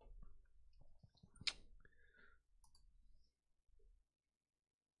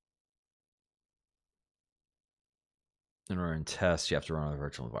 In order to test, you have to run on a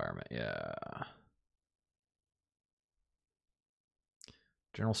virtual environment. Yeah.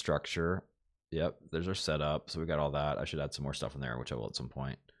 General structure. Yep, there's our setup. So we got all that. I should add some more stuff in there, which I will at some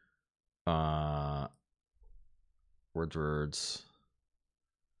point. Words.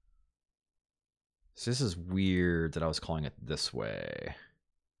 So this is weird that I was calling it this way.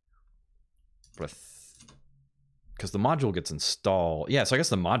 But because the module gets installed. Yeah, so I guess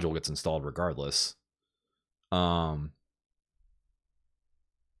the module gets installed regardless. But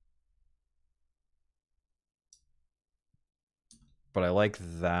I like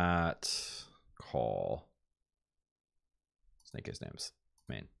that call. Snake case names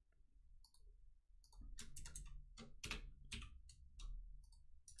main.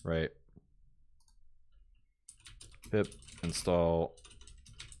 Right. Pip install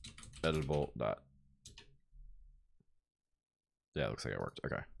editable dot. Yeah, it looks like it worked.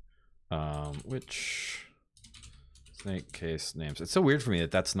 Okay. Which snake case names? It's so weird for me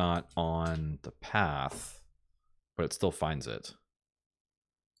that that's not on the path, but it still finds it.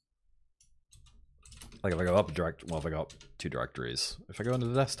 Like if I go up if I go up 2 directories, if I go into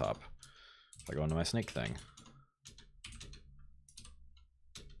the desktop, if I go into my snake thing.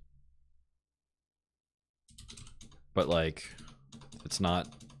 But like, it's not,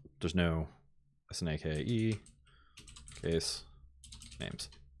 there's no snake case names.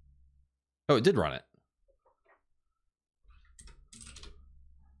 Oh, it did run it.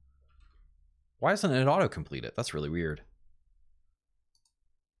 Why doesn't it auto-complete it? That's really weird.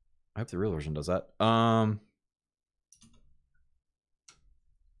 I hope the real version does that. So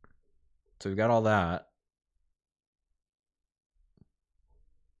we've got all that.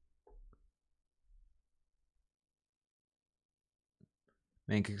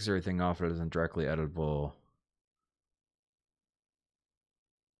 Main kicks everything off. It isn't directly editable.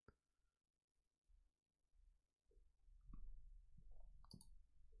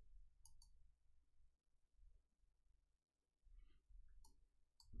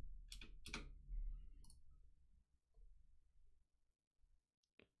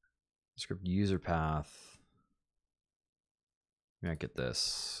 Script user path. Maybe I get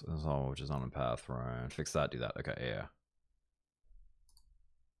this. This is all which is on a path, right? Fix that, do that. Okay, yeah.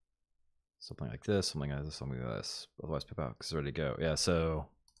 Something like this, something like this, something like this. Otherwise, pip out because it's ready to go. Yeah, so.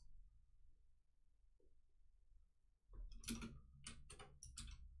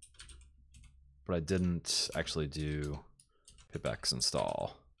 But I didn't actually do pipx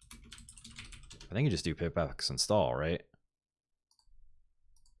install. I think you just do pipx install, right?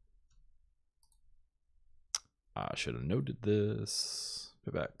 I should have noted this.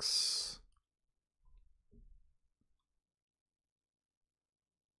 Pipx.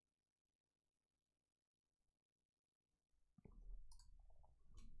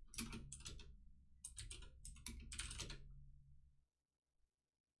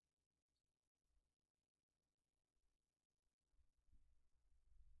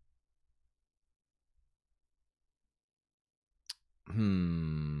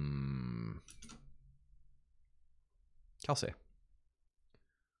 Kelsey.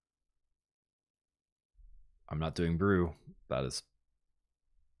 I'm not doing brew. That is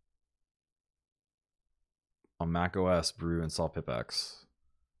on Mac OS. Brew install pipx.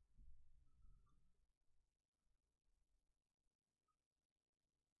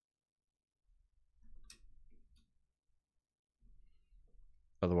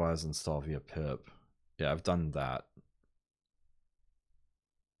 Otherwise, install via pip. Yeah, I've done that.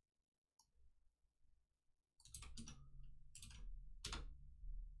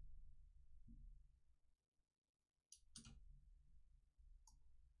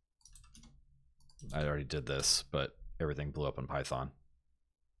 I already did this, but everything blew up in Python.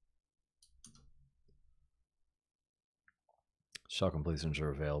 Shell completions are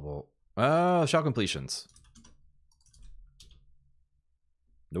available. Shell completions.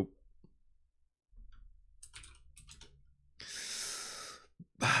 Nope.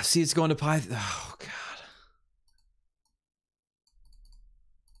 See, it's going to Python. Oh, God.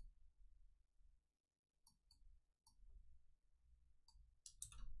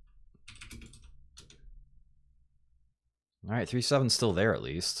 All right, 3.7's still there at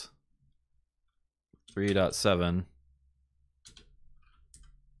least. 3.7.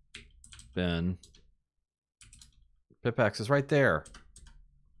 Bin. Pipx is right there.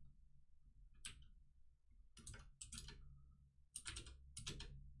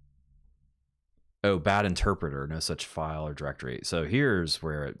 Oh, bad interpreter. No such file or directory. So here's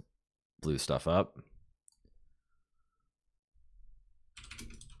where it blew stuff up.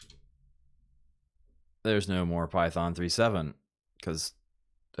 There's no more Python 3.7 because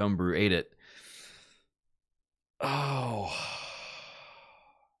Homebrew ate it. Oh.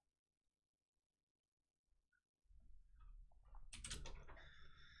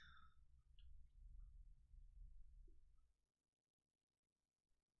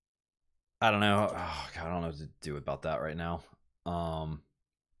 I don't know. Oh, God, I don't know what to do about that right now.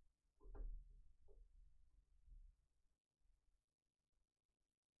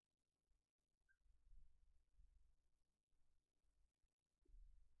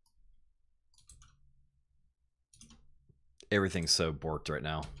 Everything's so borked right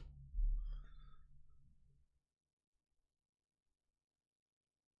now.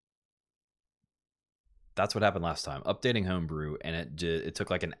 That's what happened last time. Updating Homebrew, and it took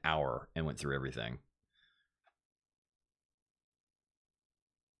like an hour and went through everything.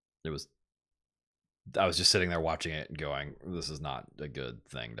 I was just sitting there watching it and going, this is not a good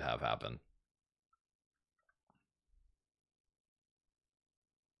thing to have happen.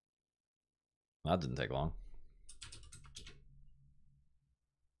 That didn't take long.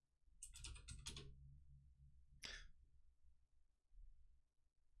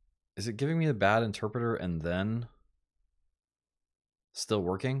 Is it giving me the bad interpreter and then still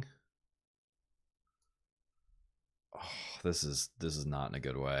working? Oh, this is not in a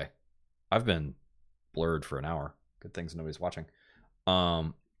good way. I've been blurred for an hour. Good things nobody's watching.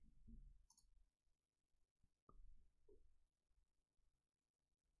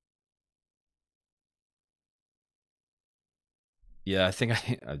 Yeah, I think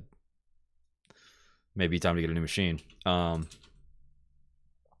I maybe time to get a new machine.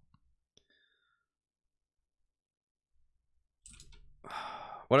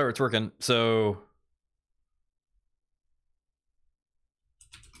 Whatever, it's working. So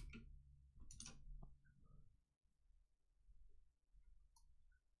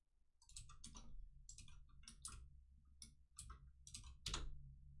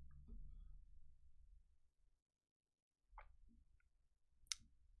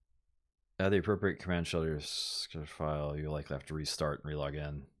add the appropriate command shell to your file. You'll likely have to restart and relog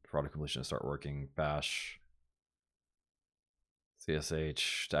in for auto completion to start working. Bash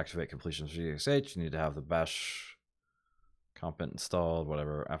CSH to activate completion of CSH. You need to have the bash comp installed.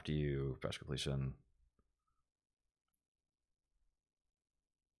 Whatever. After you bash completion.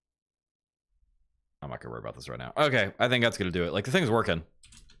 I'm not gonna worry about this right now. Okay, I think that's gonna do it. Like, the thing's working.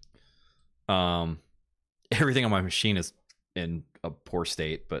 Everything on my machine is in a poor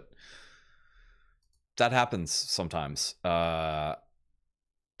state, but that happens sometimes. And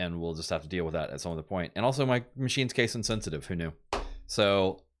we'll just have to deal with that at some other point. And also, my machine's case insensitive. Who knew?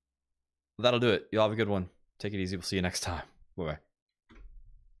 So that'll do it. Y'all have a good one. Take it easy. We'll see you next time. Bye-bye.